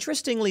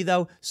 Interestingly,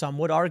 though, some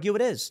would argue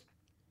it is.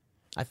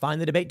 I find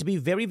the debate to be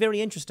very,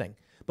 very interesting,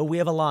 but we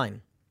have a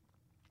line.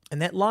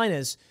 And that line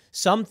is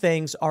some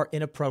things are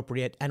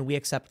inappropriate and we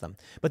accept them.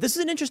 But this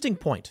is an interesting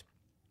point,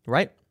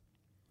 right?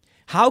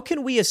 How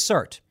can we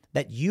assert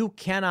that you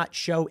cannot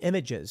show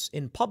images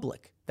in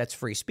public? That's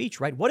free speech,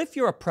 right? What if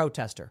you're a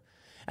protester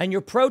and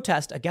your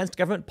protest against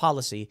government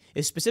policy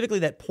is specifically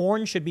that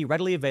porn should be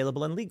readily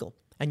available and legal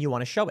and you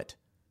want to show it?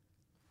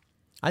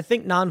 I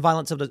think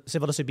nonviolent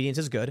civil disobedience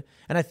is good.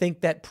 And I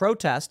think that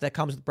protest that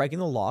comes with breaking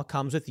the law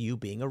comes with you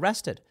being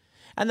arrested.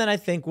 And then I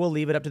think we'll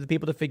leave it up to the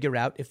people to figure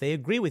out if they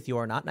agree with you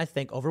or not. And I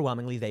think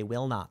overwhelmingly they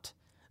will not.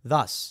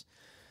 Thus,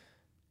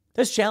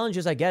 there's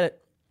challenges. I get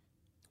it.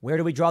 Where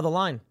do we draw the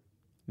line?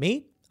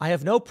 Me? I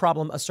have no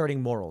problem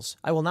asserting morals.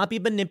 I will not be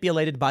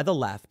manipulated by the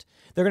left.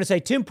 They're going to say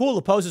Tim Pool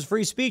opposes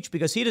free speech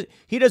because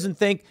he doesn't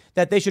think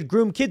that they should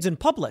groom kids in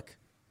public.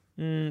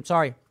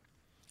 Sorry.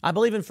 I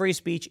believe in free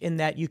speech in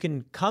that you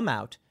can come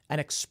out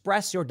and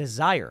express your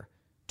desire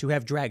to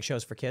have drag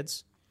shows for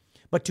kids.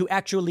 But to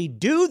actually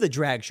do the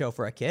drag show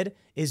for a kid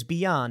is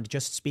beyond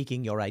just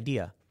speaking your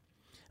idea.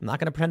 I'm not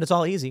going to pretend it's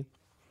all easy.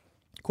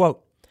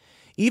 Quote,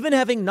 even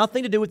having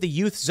nothing to do with the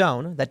youth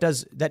zone that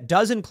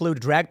does include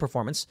drag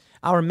performance,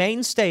 our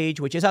main stage,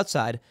 which is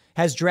outside,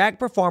 has drag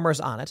performers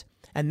on it,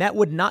 and that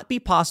would not be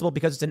possible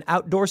because it's an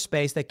outdoor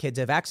space that kids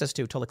have access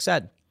to, Tulloch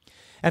said.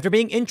 After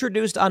being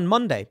introduced on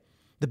Monday,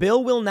 the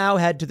bill will now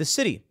head to the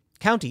city,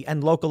 county,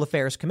 and local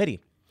affairs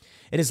committee.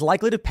 It is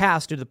likely to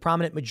pass due to the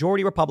prominent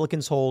majority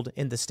Republicans hold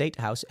in the state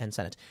house and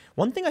Senate.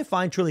 One thing I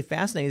find truly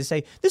fascinating is to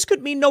say this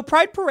could mean no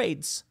pride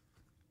parades.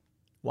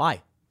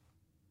 Why?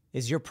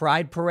 Is your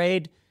pride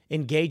parade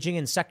engaging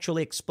in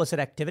sexually explicit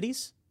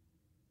activities?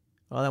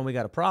 Well, then we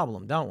got a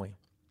problem, don't we?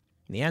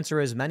 And the answer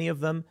is many of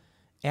them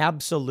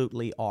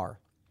absolutely are.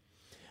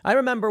 I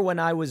remember when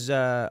I was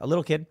a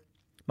little kid,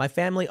 my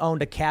family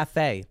owned a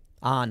cafe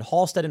on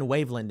Halsted and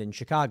Waveland in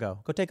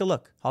Chicago. Go take a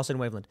look. Halsted and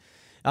Waveland.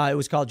 It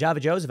was called Java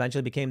Joe's,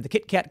 eventually became the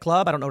Kit Kat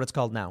Club. I don't know what it's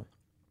called now.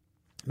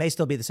 May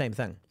still be the same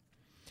thing.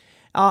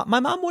 My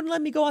mom wouldn't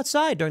let me go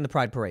outside during the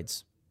Pride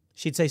parades.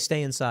 She'd say,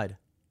 stay inside.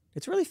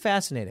 It's really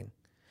fascinating.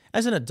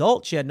 As an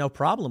adult, she had no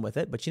problem with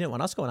it, but she didn't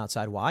want us going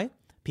outside. Why?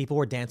 People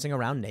were dancing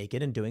around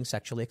naked and doing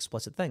sexually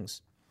explicit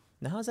things.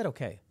 Now, how's that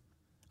okay?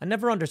 I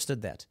never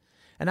understood that.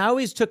 And I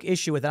always took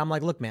issue with it. I'm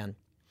like, look, man,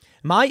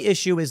 my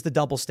issue is the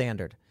double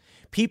standard.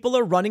 People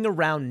are running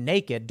around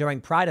naked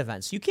during Pride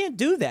events. You can't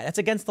do that. That's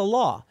against the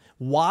law.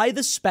 Why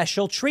the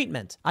special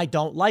treatment? I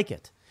don't like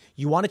it.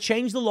 You want to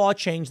change the law,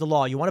 change the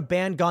law. You want to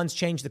ban guns,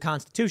 change the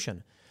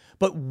Constitution.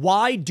 But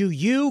why do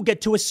you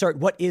get to assert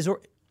what is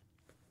or...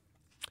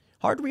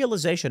 Hard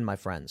realization, my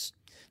friends.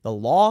 The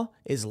law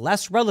is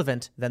less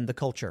relevant than the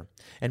culture.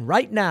 And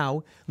right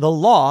now, the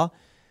law,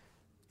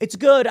 it's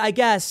good, I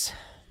guess.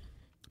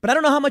 But I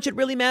don't know how much it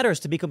really matters,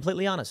 to be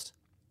completely honest.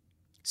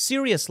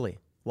 Seriously.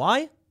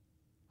 Why?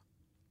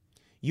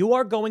 You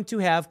are going to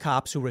have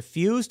cops who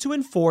refuse to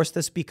enforce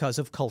this because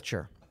of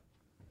culture.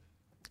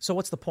 So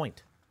what's the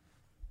point?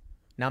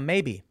 Now,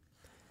 maybe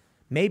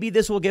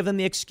this will give them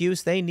the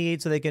excuse they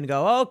need so they can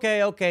go,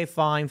 okay,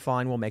 fine,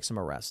 we'll make some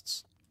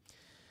arrests.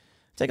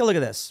 Take a look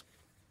at this.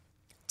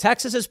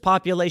 Texas's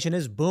population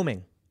is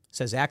booming,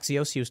 says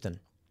Axios Houston.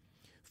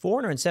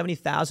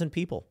 470,000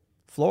 people.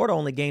 Florida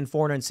only gained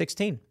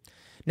 416.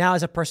 Now,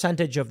 as a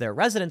percentage of their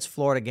residents,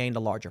 Florida gained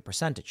a larger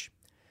percentage.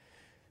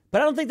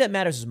 But I don't think that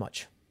matters as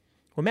much.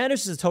 What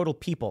matters is the total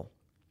people.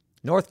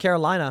 North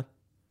Carolina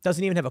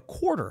doesn't even have a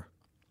quarter.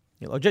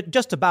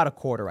 Just about a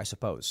quarter, I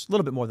suppose. A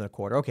little bit more than a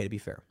quarter. Okay, to be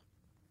fair.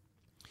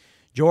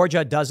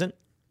 Georgia doesn't.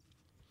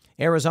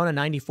 Arizona,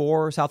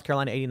 94. South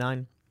Carolina,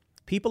 89.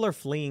 People are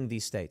fleeing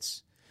these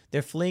states.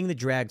 They're fleeing the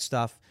drag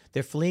stuff.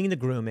 They're fleeing the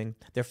grooming.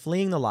 They're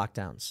fleeing the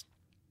lockdowns.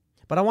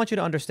 But I want you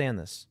to understand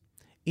this.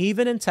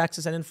 Even in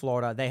Texas and in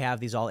Florida, they have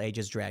these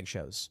all-ages drag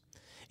shows.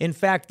 In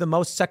fact, the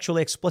most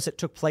sexually explicit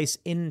took place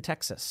in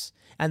Texas.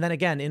 And then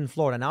again in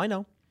Florida. Now, I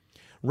know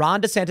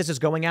Ron DeSantis is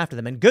going after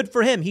them, and good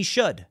for him. He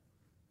should.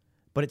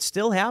 But it's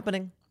still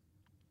happening.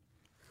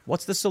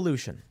 What's the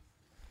solution?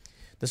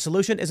 The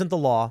solution isn't the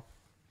law.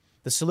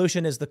 The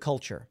solution is the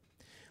culture.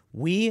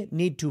 We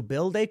need to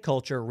build a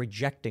culture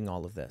rejecting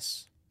all of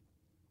this.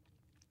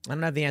 I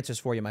don't have the answers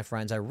for you, my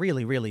friends. I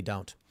really, really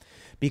don't.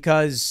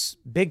 Because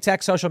big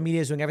tech social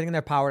media is doing everything in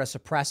their power to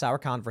suppress our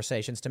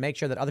conversations, to make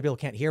sure that other people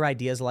can't hear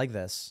ideas like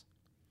this.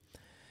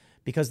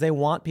 Because they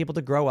want people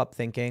to grow up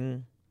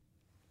thinking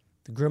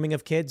the grooming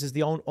of kids is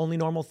the only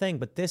normal thing.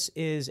 But this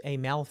is a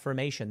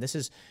malformation. This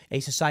is a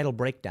societal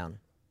breakdown.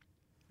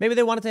 Maybe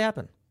they want it to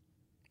happen.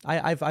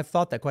 I've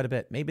thought that quite a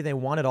bit. Maybe they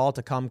want it all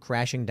to come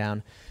crashing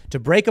down, to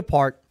break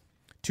apart,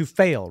 to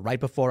fail right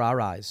before our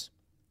eyes.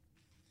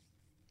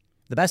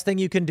 The best thing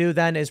you can do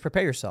then is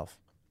prepare yourself.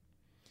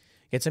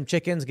 Get some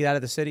chickens, get out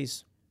of the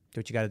cities, do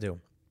what you got to do.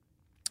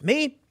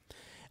 Me,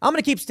 I'm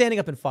going to keep standing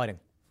up and fighting.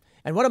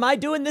 And what am I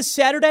doing this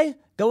Saturday?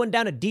 Going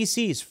down to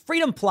DC's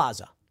Freedom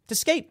Plaza to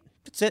skate.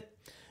 That's it.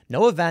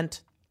 No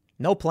event,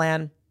 no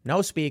plan,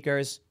 no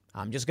speakers.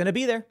 I'm just going to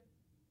be there.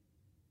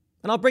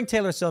 And I'll bring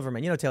Taylor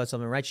Silverman. You know Taylor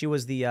Silverman, right? She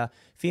was the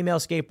female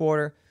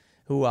skateboarder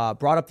who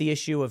brought up the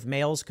issue of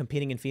males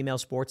competing in female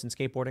sports and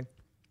skateboarding.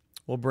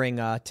 We'll bring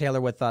Taylor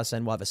with us,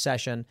 and we'll have a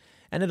session,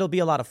 and it'll be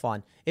a lot of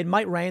fun. It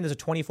might rain. There's a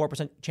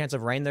 24% chance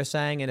of rain, they're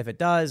saying, and if it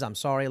does, I'm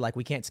sorry,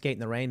 we can't skate in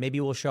the rain. Maybe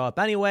we'll show up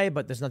anyway,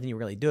 but there's nothing you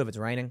really do if it's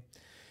raining.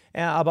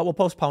 But we'll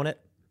postpone it.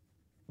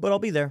 But I'll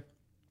be there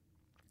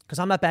because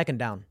I'm not backing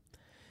down.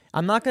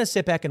 I'm not going to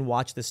sit back and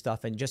watch this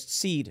stuff and just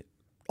cede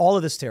all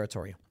of this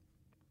territory.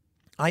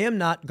 I am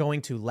not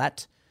going to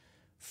let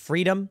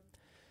freedom,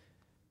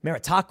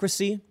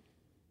 meritocracy,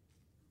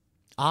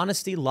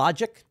 honesty,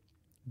 logic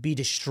be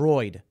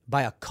destroyed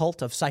by a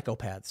cult of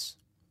psychopaths.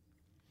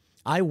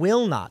 I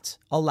will not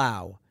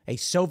allow a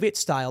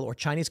Soviet-style or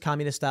Chinese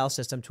communist-style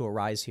system to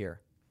arise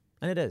here.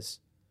 And it is.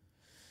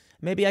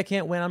 Maybe I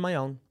can't win on my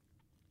own.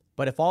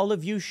 But if all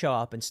of you show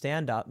up and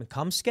stand up and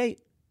come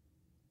skate,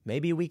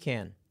 maybe we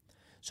can.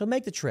 So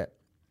make the trip.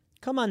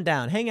 Come on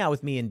down. Hang out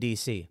with me in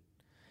D.C.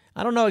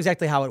 I don't know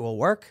exactly how it will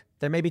work.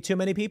 There may be too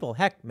many people.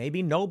 Heck,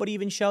 maybe nobody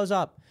even shows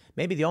up.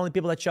 Maybe the only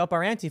people that show up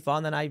are Antifa,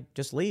 and then I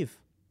just leave.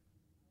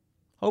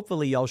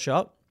 Hopefully you'll show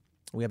up.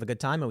 We have a good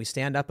time, and we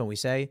stand up and we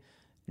say,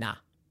 nah.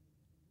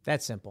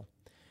 That's simple.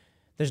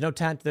 There's no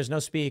tent, there's no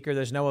speaker,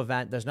 there's no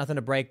event, there's nothing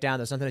to break down,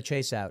 there's nothing to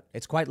chase out.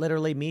 It's quite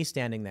literally me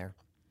standing there.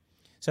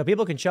 So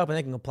people can show up and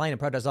they can complain and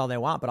protest all they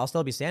want, but I'll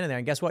still be standing there.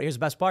 And guess what? Here's the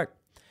best part.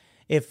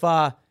 If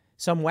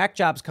some whack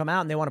jobs come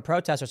out and they want to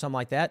protest or something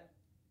like that,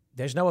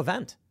 there's no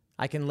event.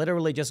 I can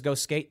literally just go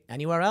skate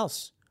anywhere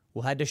else.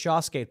 We'll head to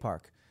Shaw Skate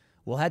Park.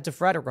 We'll head to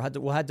Frederick.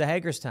 We'll head to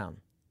Hagerstown.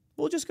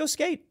 We'll just go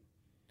skate.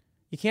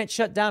 You can't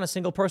shut down a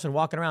single person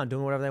walking around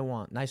doing whatever they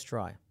want. Nice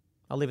try.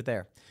 I'll leave it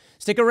there.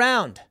 Stick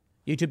around.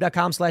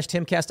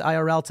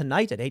 YouTube.com/TimCastIRL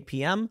tonight at 8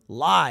 p.m.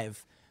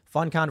 Live.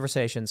 Fun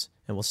conversations,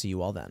 and we'll see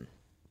you all then.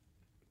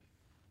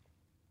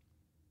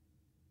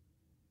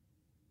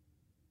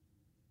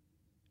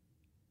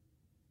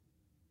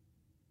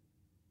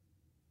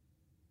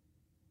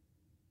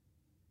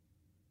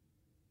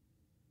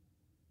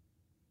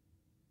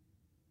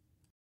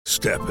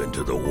 Step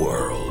into the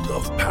world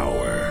of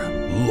power,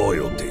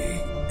 loyalty,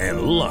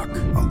 and luck.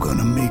 I'm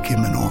gonna make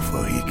him an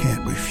offer he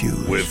can't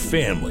refuse. With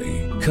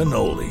family,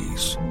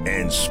 cannolis,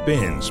 and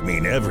spins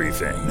mean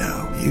everything.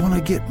 Now, you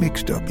wanna get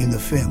mixed up in the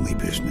family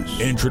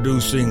business.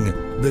 Introducing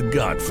The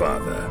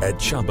Godfather at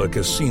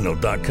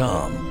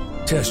ChumbaCasino.com.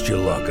 Test your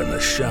luck in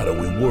the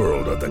shadowy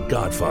world of The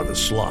Godfather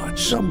slot.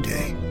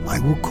 Someday, I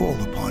will call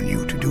upon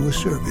you to do a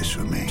service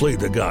for me. Play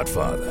The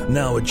Godfather,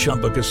 now at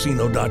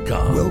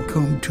ChumbaCasino.com.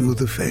 Welcome to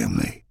the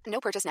family. No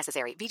purchase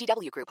necessary.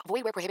 VGW Group.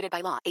 Void where prohibited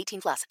by law.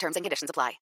 18+. Terms and conditions apply.